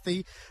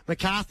McCarthy.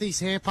 McCarthy's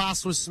hand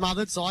pass was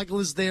smothered.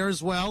 Zeigler's there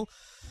as well.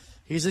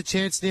 Here's a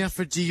chance now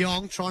for De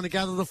Jong, trying to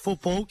gather the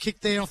football.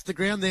 Kick there off the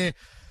ground there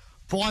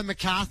by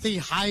McCarthy.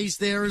 Hayes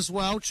there as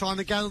well, trying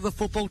to gather the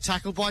football.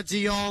 Tackled by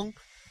De Jong.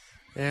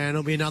 And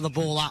it'll be another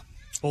ball up,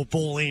 or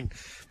ball in,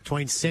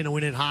 between centre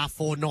win and half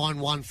forward.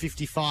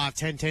 9-1-55,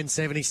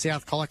 10-10-70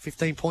 South Colac,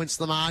 15 points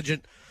to the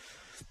margin.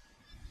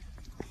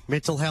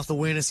 Mental health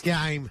awareness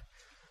game.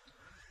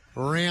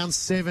 Round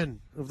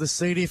 7 of the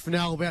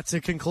CDFNL about to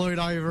conclude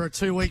over a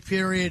 2-week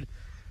period.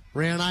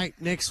 Round 8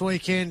 next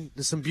weekend.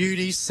 There's some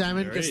beauties.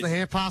 Salmon gets the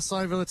hand pass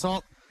over the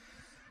top.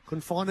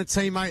 Couldn't find a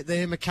teammate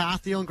there.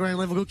 McCarthy on ground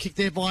level. Good kick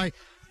there by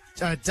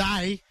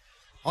Day.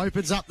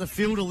 Opens up the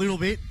field a little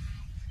bit.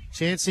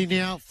 Chancey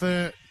now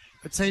for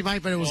a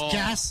teammate, but it was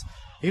Gass.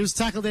 He was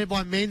tackled there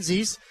by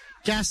Menzies.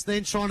 Gass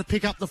then trying to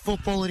pick up the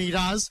football, and he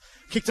does.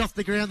 Kicked off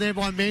the ground there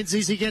by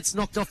Menzies. He gets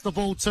knocked off the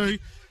ball too.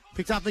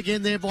 Picked up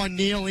again there by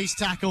Neal. He's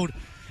tackled,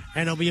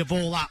 and it'll be a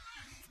ball up.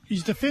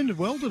 He's defended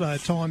well today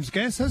at times,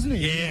 Gass, hasn't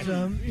he?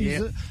 Yeah.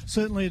 He's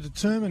certainly a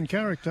determined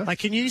character. They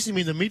can use him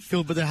in the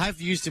midfield, but they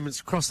have used him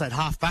across that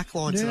half-back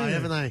line today,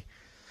 haven't they?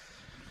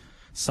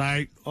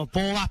 So, a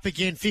ball up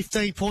again,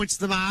 15 points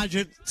to the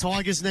margin.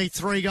 Tigers need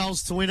 3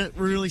 goals to win it.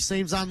 Really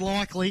seems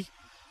unlikely.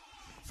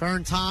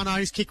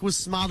 Ferrantano's kick was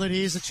smothered.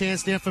 Here's a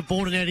chance now for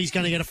Bordenat. He's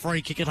going to get a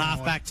free kick at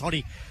half-back.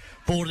 Toddy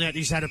Bordenat,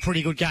 who's had a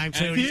pretty good game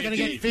too. And he's going to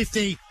get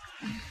 50.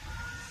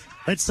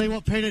 Let's see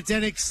what Peter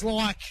Dennick's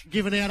like,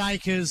 giving out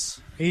acres.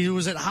 He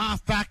was at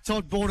half-back,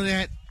 Todd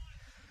Bordenat.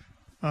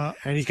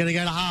 And he's going to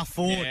go to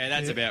half-forward. Yeah,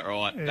 that's about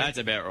right. Yeah. That's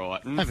about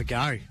right. Have a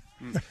go.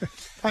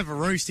 Over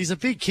Roost. He's a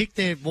big kick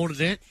there,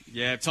 Mordenet.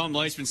 Yeah, Tom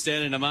Leishman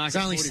standing in the mark.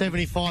 He's only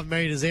 75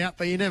 metres out,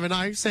 but you never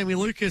know. Sammy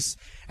Lucas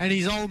and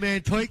his old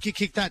man Pete could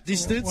kick that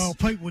distance. Well,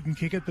 Pete wouldn't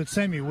kick it, but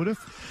Sammy would have.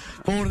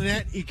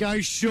 Mordenet, he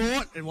goes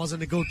short. It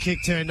wasn't a good kick,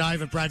 turned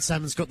over. Brad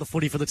Salmon's got the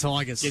footy for the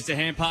Tigers. Gets a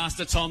hand pass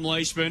to Tom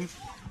Leishman.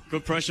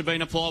 Good pressure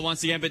being applied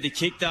once again, but the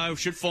kick, though,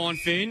 should find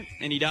Finn,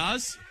 and he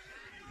does.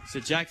 So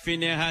Jack Finn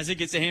now has it,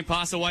 gets a hand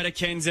pass away to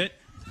Kensett.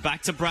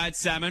 Back to Brad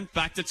Salmon,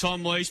 back to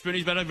Tom Leishman.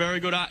 He's been a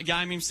very good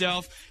game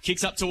himself.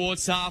 Kicks up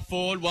towards half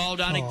forward. Well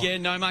done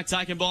again. No mark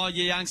taken by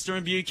your youngster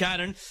and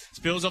Buchanan.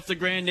 Spills off the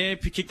ground there.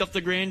 Kicked off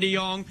the ground De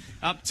Jong.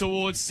 Up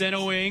towards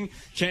centre wing.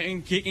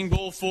 Kicking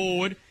ball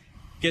forward.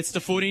 Gets the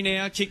footy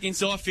now. Kick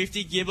inside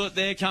 50. Giblett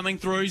there coming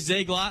through.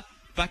 Ziegler.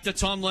 Back to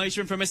Tom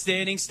Leishman from a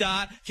standing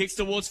start. Kicks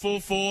towards full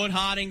forward.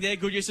 Harding there.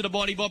 Good use of the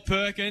body by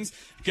Perkins.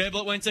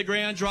 Giblett went to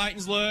ground.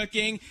 Drayton's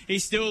lurking.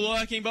 He's still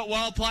lurking, but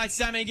well played.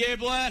 Sammy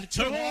Giblett.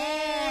 2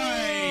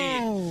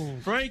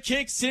 wide. Free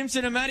kick.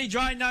 Simpson and Matty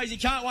Drayton knows he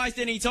can't waste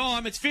any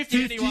time. It's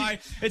 50 anyway.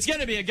 It's going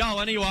to be a goal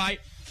anyway.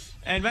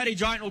 And Matty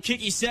Drayton will kick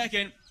his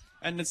second.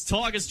 And it's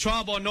Tigers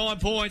trial by 9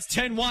 points.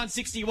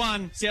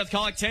 10-1-61. South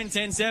Colac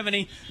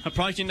 10-10-70.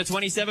 Approaching the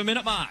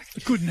 27-minute mark.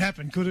 It couldn't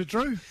happen, could it,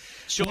 Drew?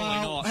 Surely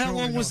not. How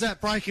long was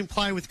that break and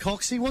play with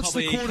Coxie? What's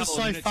Probably the quarter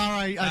so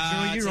far, Drew?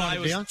 You write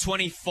it down.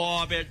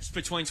 25,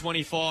 between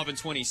 25 and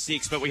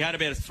 26, but we had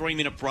about a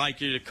 3-minute break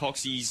due to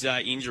Coxie's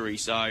injury.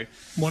 So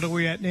what are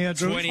we at now,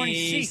 Drew?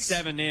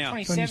 27 now.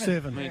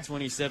 27.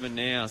 27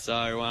 now.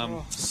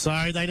 So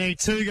So they need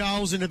 2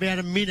 goals in about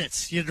a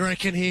minute, you'd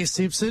reckon here,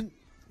 Simpson.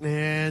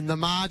 And the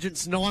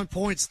margin's 9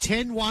 points,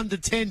 10-1 to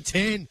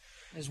 10-10.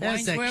 As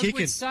How's that Waynesworth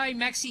kicking? would say,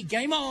 Maxie,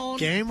 game on.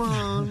 Game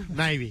on.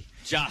 Maybe.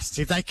 just.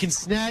 If they can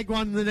snag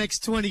one in the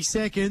next 20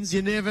 seconds,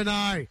 you never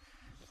know.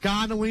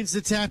 Garner wins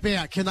the tap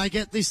out. Can they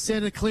get this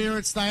centre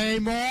clearance? They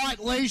might.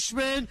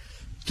 Leishman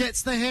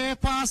gets the hand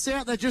pass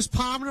out. They're just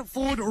palming it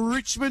forward,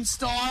 Richmond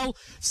style.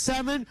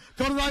 Salmon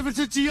got it over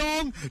to De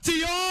Jong.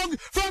 De Jong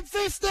from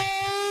 50!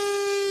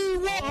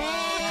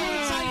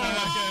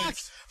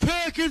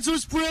 Perkins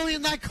was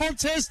brilliant. That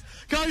contest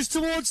goes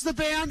towards the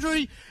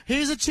boundary.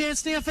 Here's a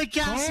chance now for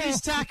Gus. He's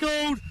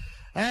tackled.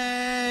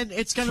 And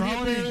it's going to be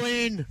a ball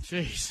in.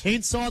 Jeez.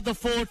 Inside the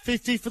forward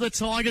 50 for the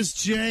Tigers.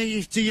 Gee,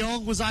 if De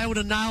Jong was able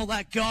to nail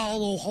that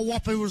goal or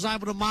Hawapu was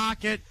able to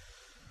mark it,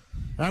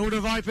 they would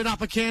have opened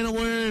up a can of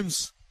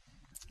worms.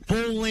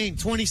 Ball in,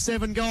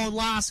 27 going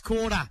last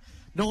quarter.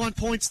 9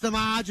 points the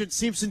margin.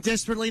 Simpson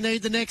desperately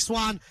need the next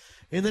one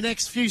in the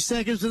next few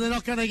seconds, and they're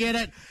not going to get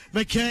it.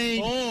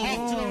 McKean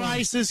off to the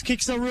races,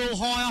 kicks a real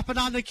high up and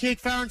under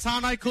kick.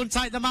 Farentano couldn't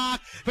take the mark,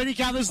 but he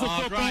gathers the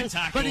football.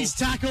 But he's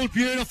tackled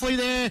beautifully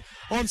there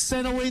on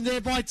centre wing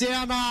there by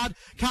Downard.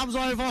 Comes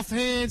over off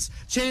hands.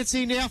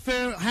 Chancey now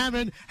for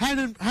Hammond.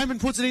 Hammond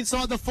puts it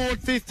inside the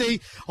forward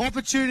 50.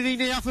 Opportunity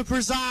now for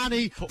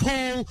Prezani.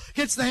 Paul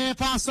gets the hand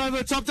pass over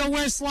the top to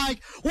Westlake.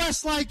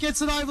 Westlake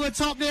gets it over the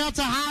top now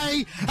to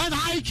Hay. And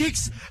Hay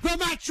kicks the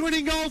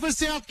match-winning goal for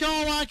South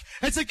Colac.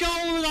 It's a goal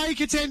of the day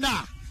contender.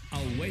 A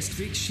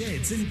Westvic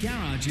Sheds and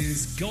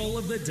Garages goal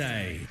of the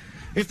day.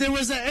 If there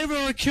was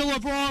ever a killer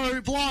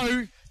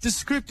blow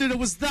descripted, it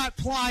was that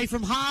play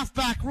from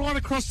half-back right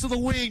across to the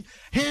wing,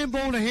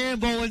 handball to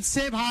handball, and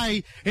Seb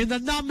Hay in the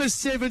number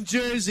 7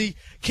 jersey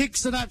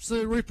kicks an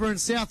absolute ripper,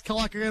 and South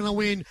Colac are going to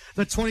win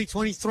the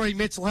 2023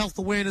 Mental Health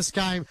Awareness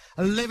Game,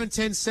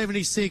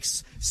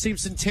 11-10-76,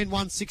 Simpson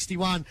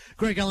 10-1-61.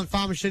 Greg Allen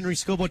Farm Machinery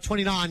scoreboard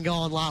 29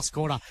 going last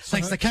quarter.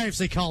 Thanks to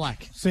KFC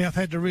Colac. South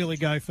had to really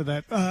go for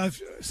that.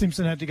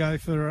 Simpson had to go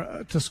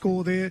for to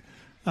score there.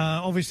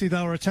 Obviously,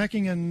 they were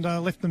attacking and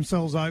left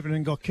themselves open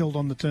and got killed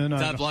on the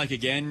turnover. That bloke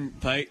again,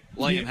 Pete.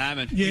 Liam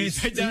Hammond. Yes,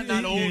 He's done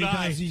that all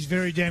day. He's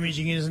very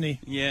damaging, isn't he?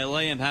 Yeah,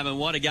 Liam Hammond.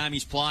 What a game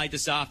he's played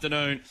this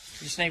afternoon.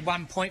 You just need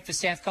 1 point for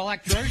South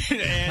Colac, Drew.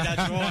 Yeah,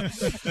 that's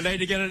right. They need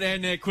to get it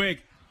down there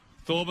quick.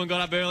 Thorburn got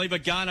up early,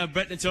 but Garner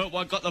bet into it.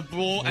 One got the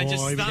ball and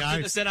just stumped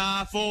it to centre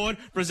half forward.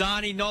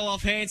 Brazani, knoll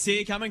off hands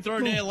here, coming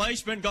through there.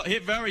 Leishman got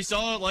hit very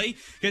solidly.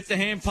 Gets the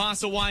hand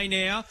pass away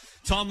now.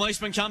 Tom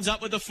Leishman comes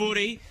up with the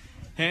footy.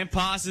 Hand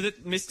passes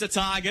it, missed the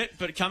target,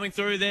 but coming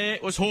through there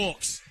was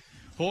Hawks.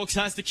 Hawks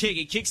has the kick.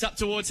 He kicks up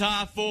towards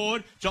half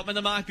forward, dropping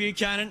the mark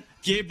Buchanan.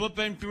 Gibblet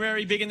been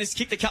very big in this,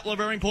 kicked a couple of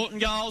very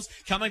important goals.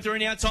 Coming through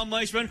now, Tom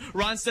Leishman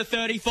runs to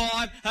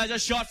 35, has a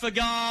shot for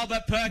goal,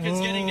 but Perkins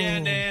getting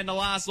down there in the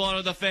last line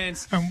of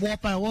defence. And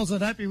Wappo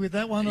wasn't happy with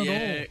that one at all.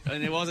 Yeah,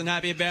 and he wasn't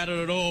happy about it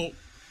at all.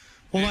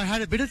 Well, they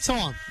had a bit of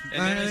time.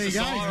 And there you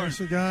go. There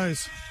she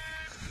goes.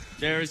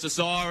 There is the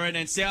siren,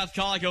 and South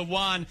Colac have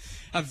won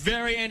a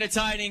very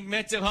entertaining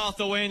mental health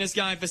awareness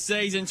game for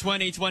season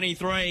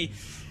 2023.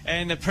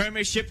 And the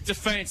Premiership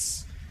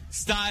defence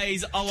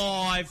stays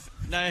alive.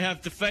 They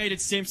have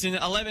defeated Simpson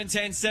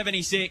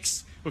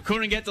 11-10-76. We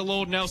couldn't get to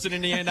Lord Nelson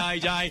in the end,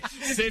 AJ.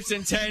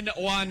 Simpson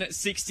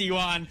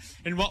 10-1-61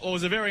 in what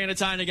was a very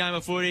entertaining game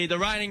of footy. The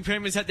reigning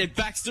premiers had their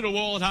backs to the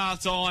wall at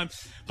half-time,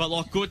 but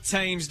like good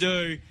teams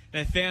do,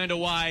 they found a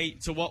way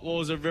to what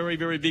was a very,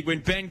 very big win.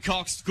 Ben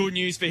Cox, good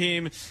news for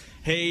him.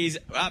 He's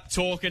up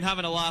talking,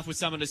 having a laugh with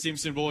some of the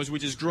Simpson boys,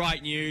 which is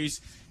great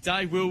news.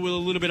 Dave Will with a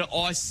little bit of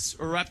ice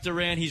wrapped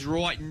around his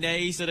right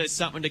knee, so that's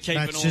something to keep an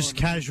eye on. That's just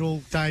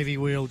casual Davey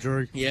Will,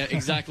 Drew. Yeah,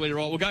 exactly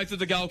right. We'll go through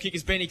the goal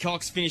kickers. Benny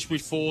Cox finished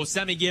with 4.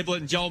 Sammy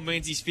Giblett and Joel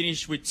Menzies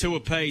finished with 2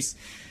 apiece.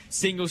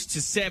 Singles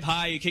to Seb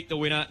Hay, who kicked the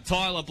winner.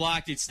 Tyler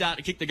Black did start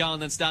to kick the goal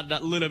and then started a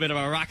little bit of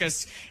a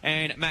ruckus.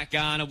 And Matt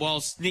Garner,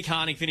 whilst Nick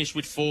Harding finished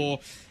with 4.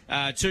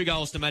 2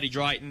 goals to Matty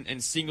Drayton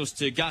and singles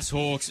to Gus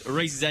Hawkes,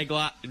 Reece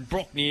Zegler, and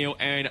Brock Neal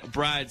and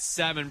Brad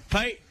Salmon.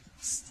 Pete,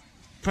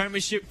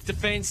 Premiership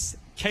defence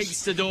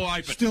keeps the door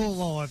open. Still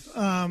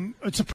alive. It's a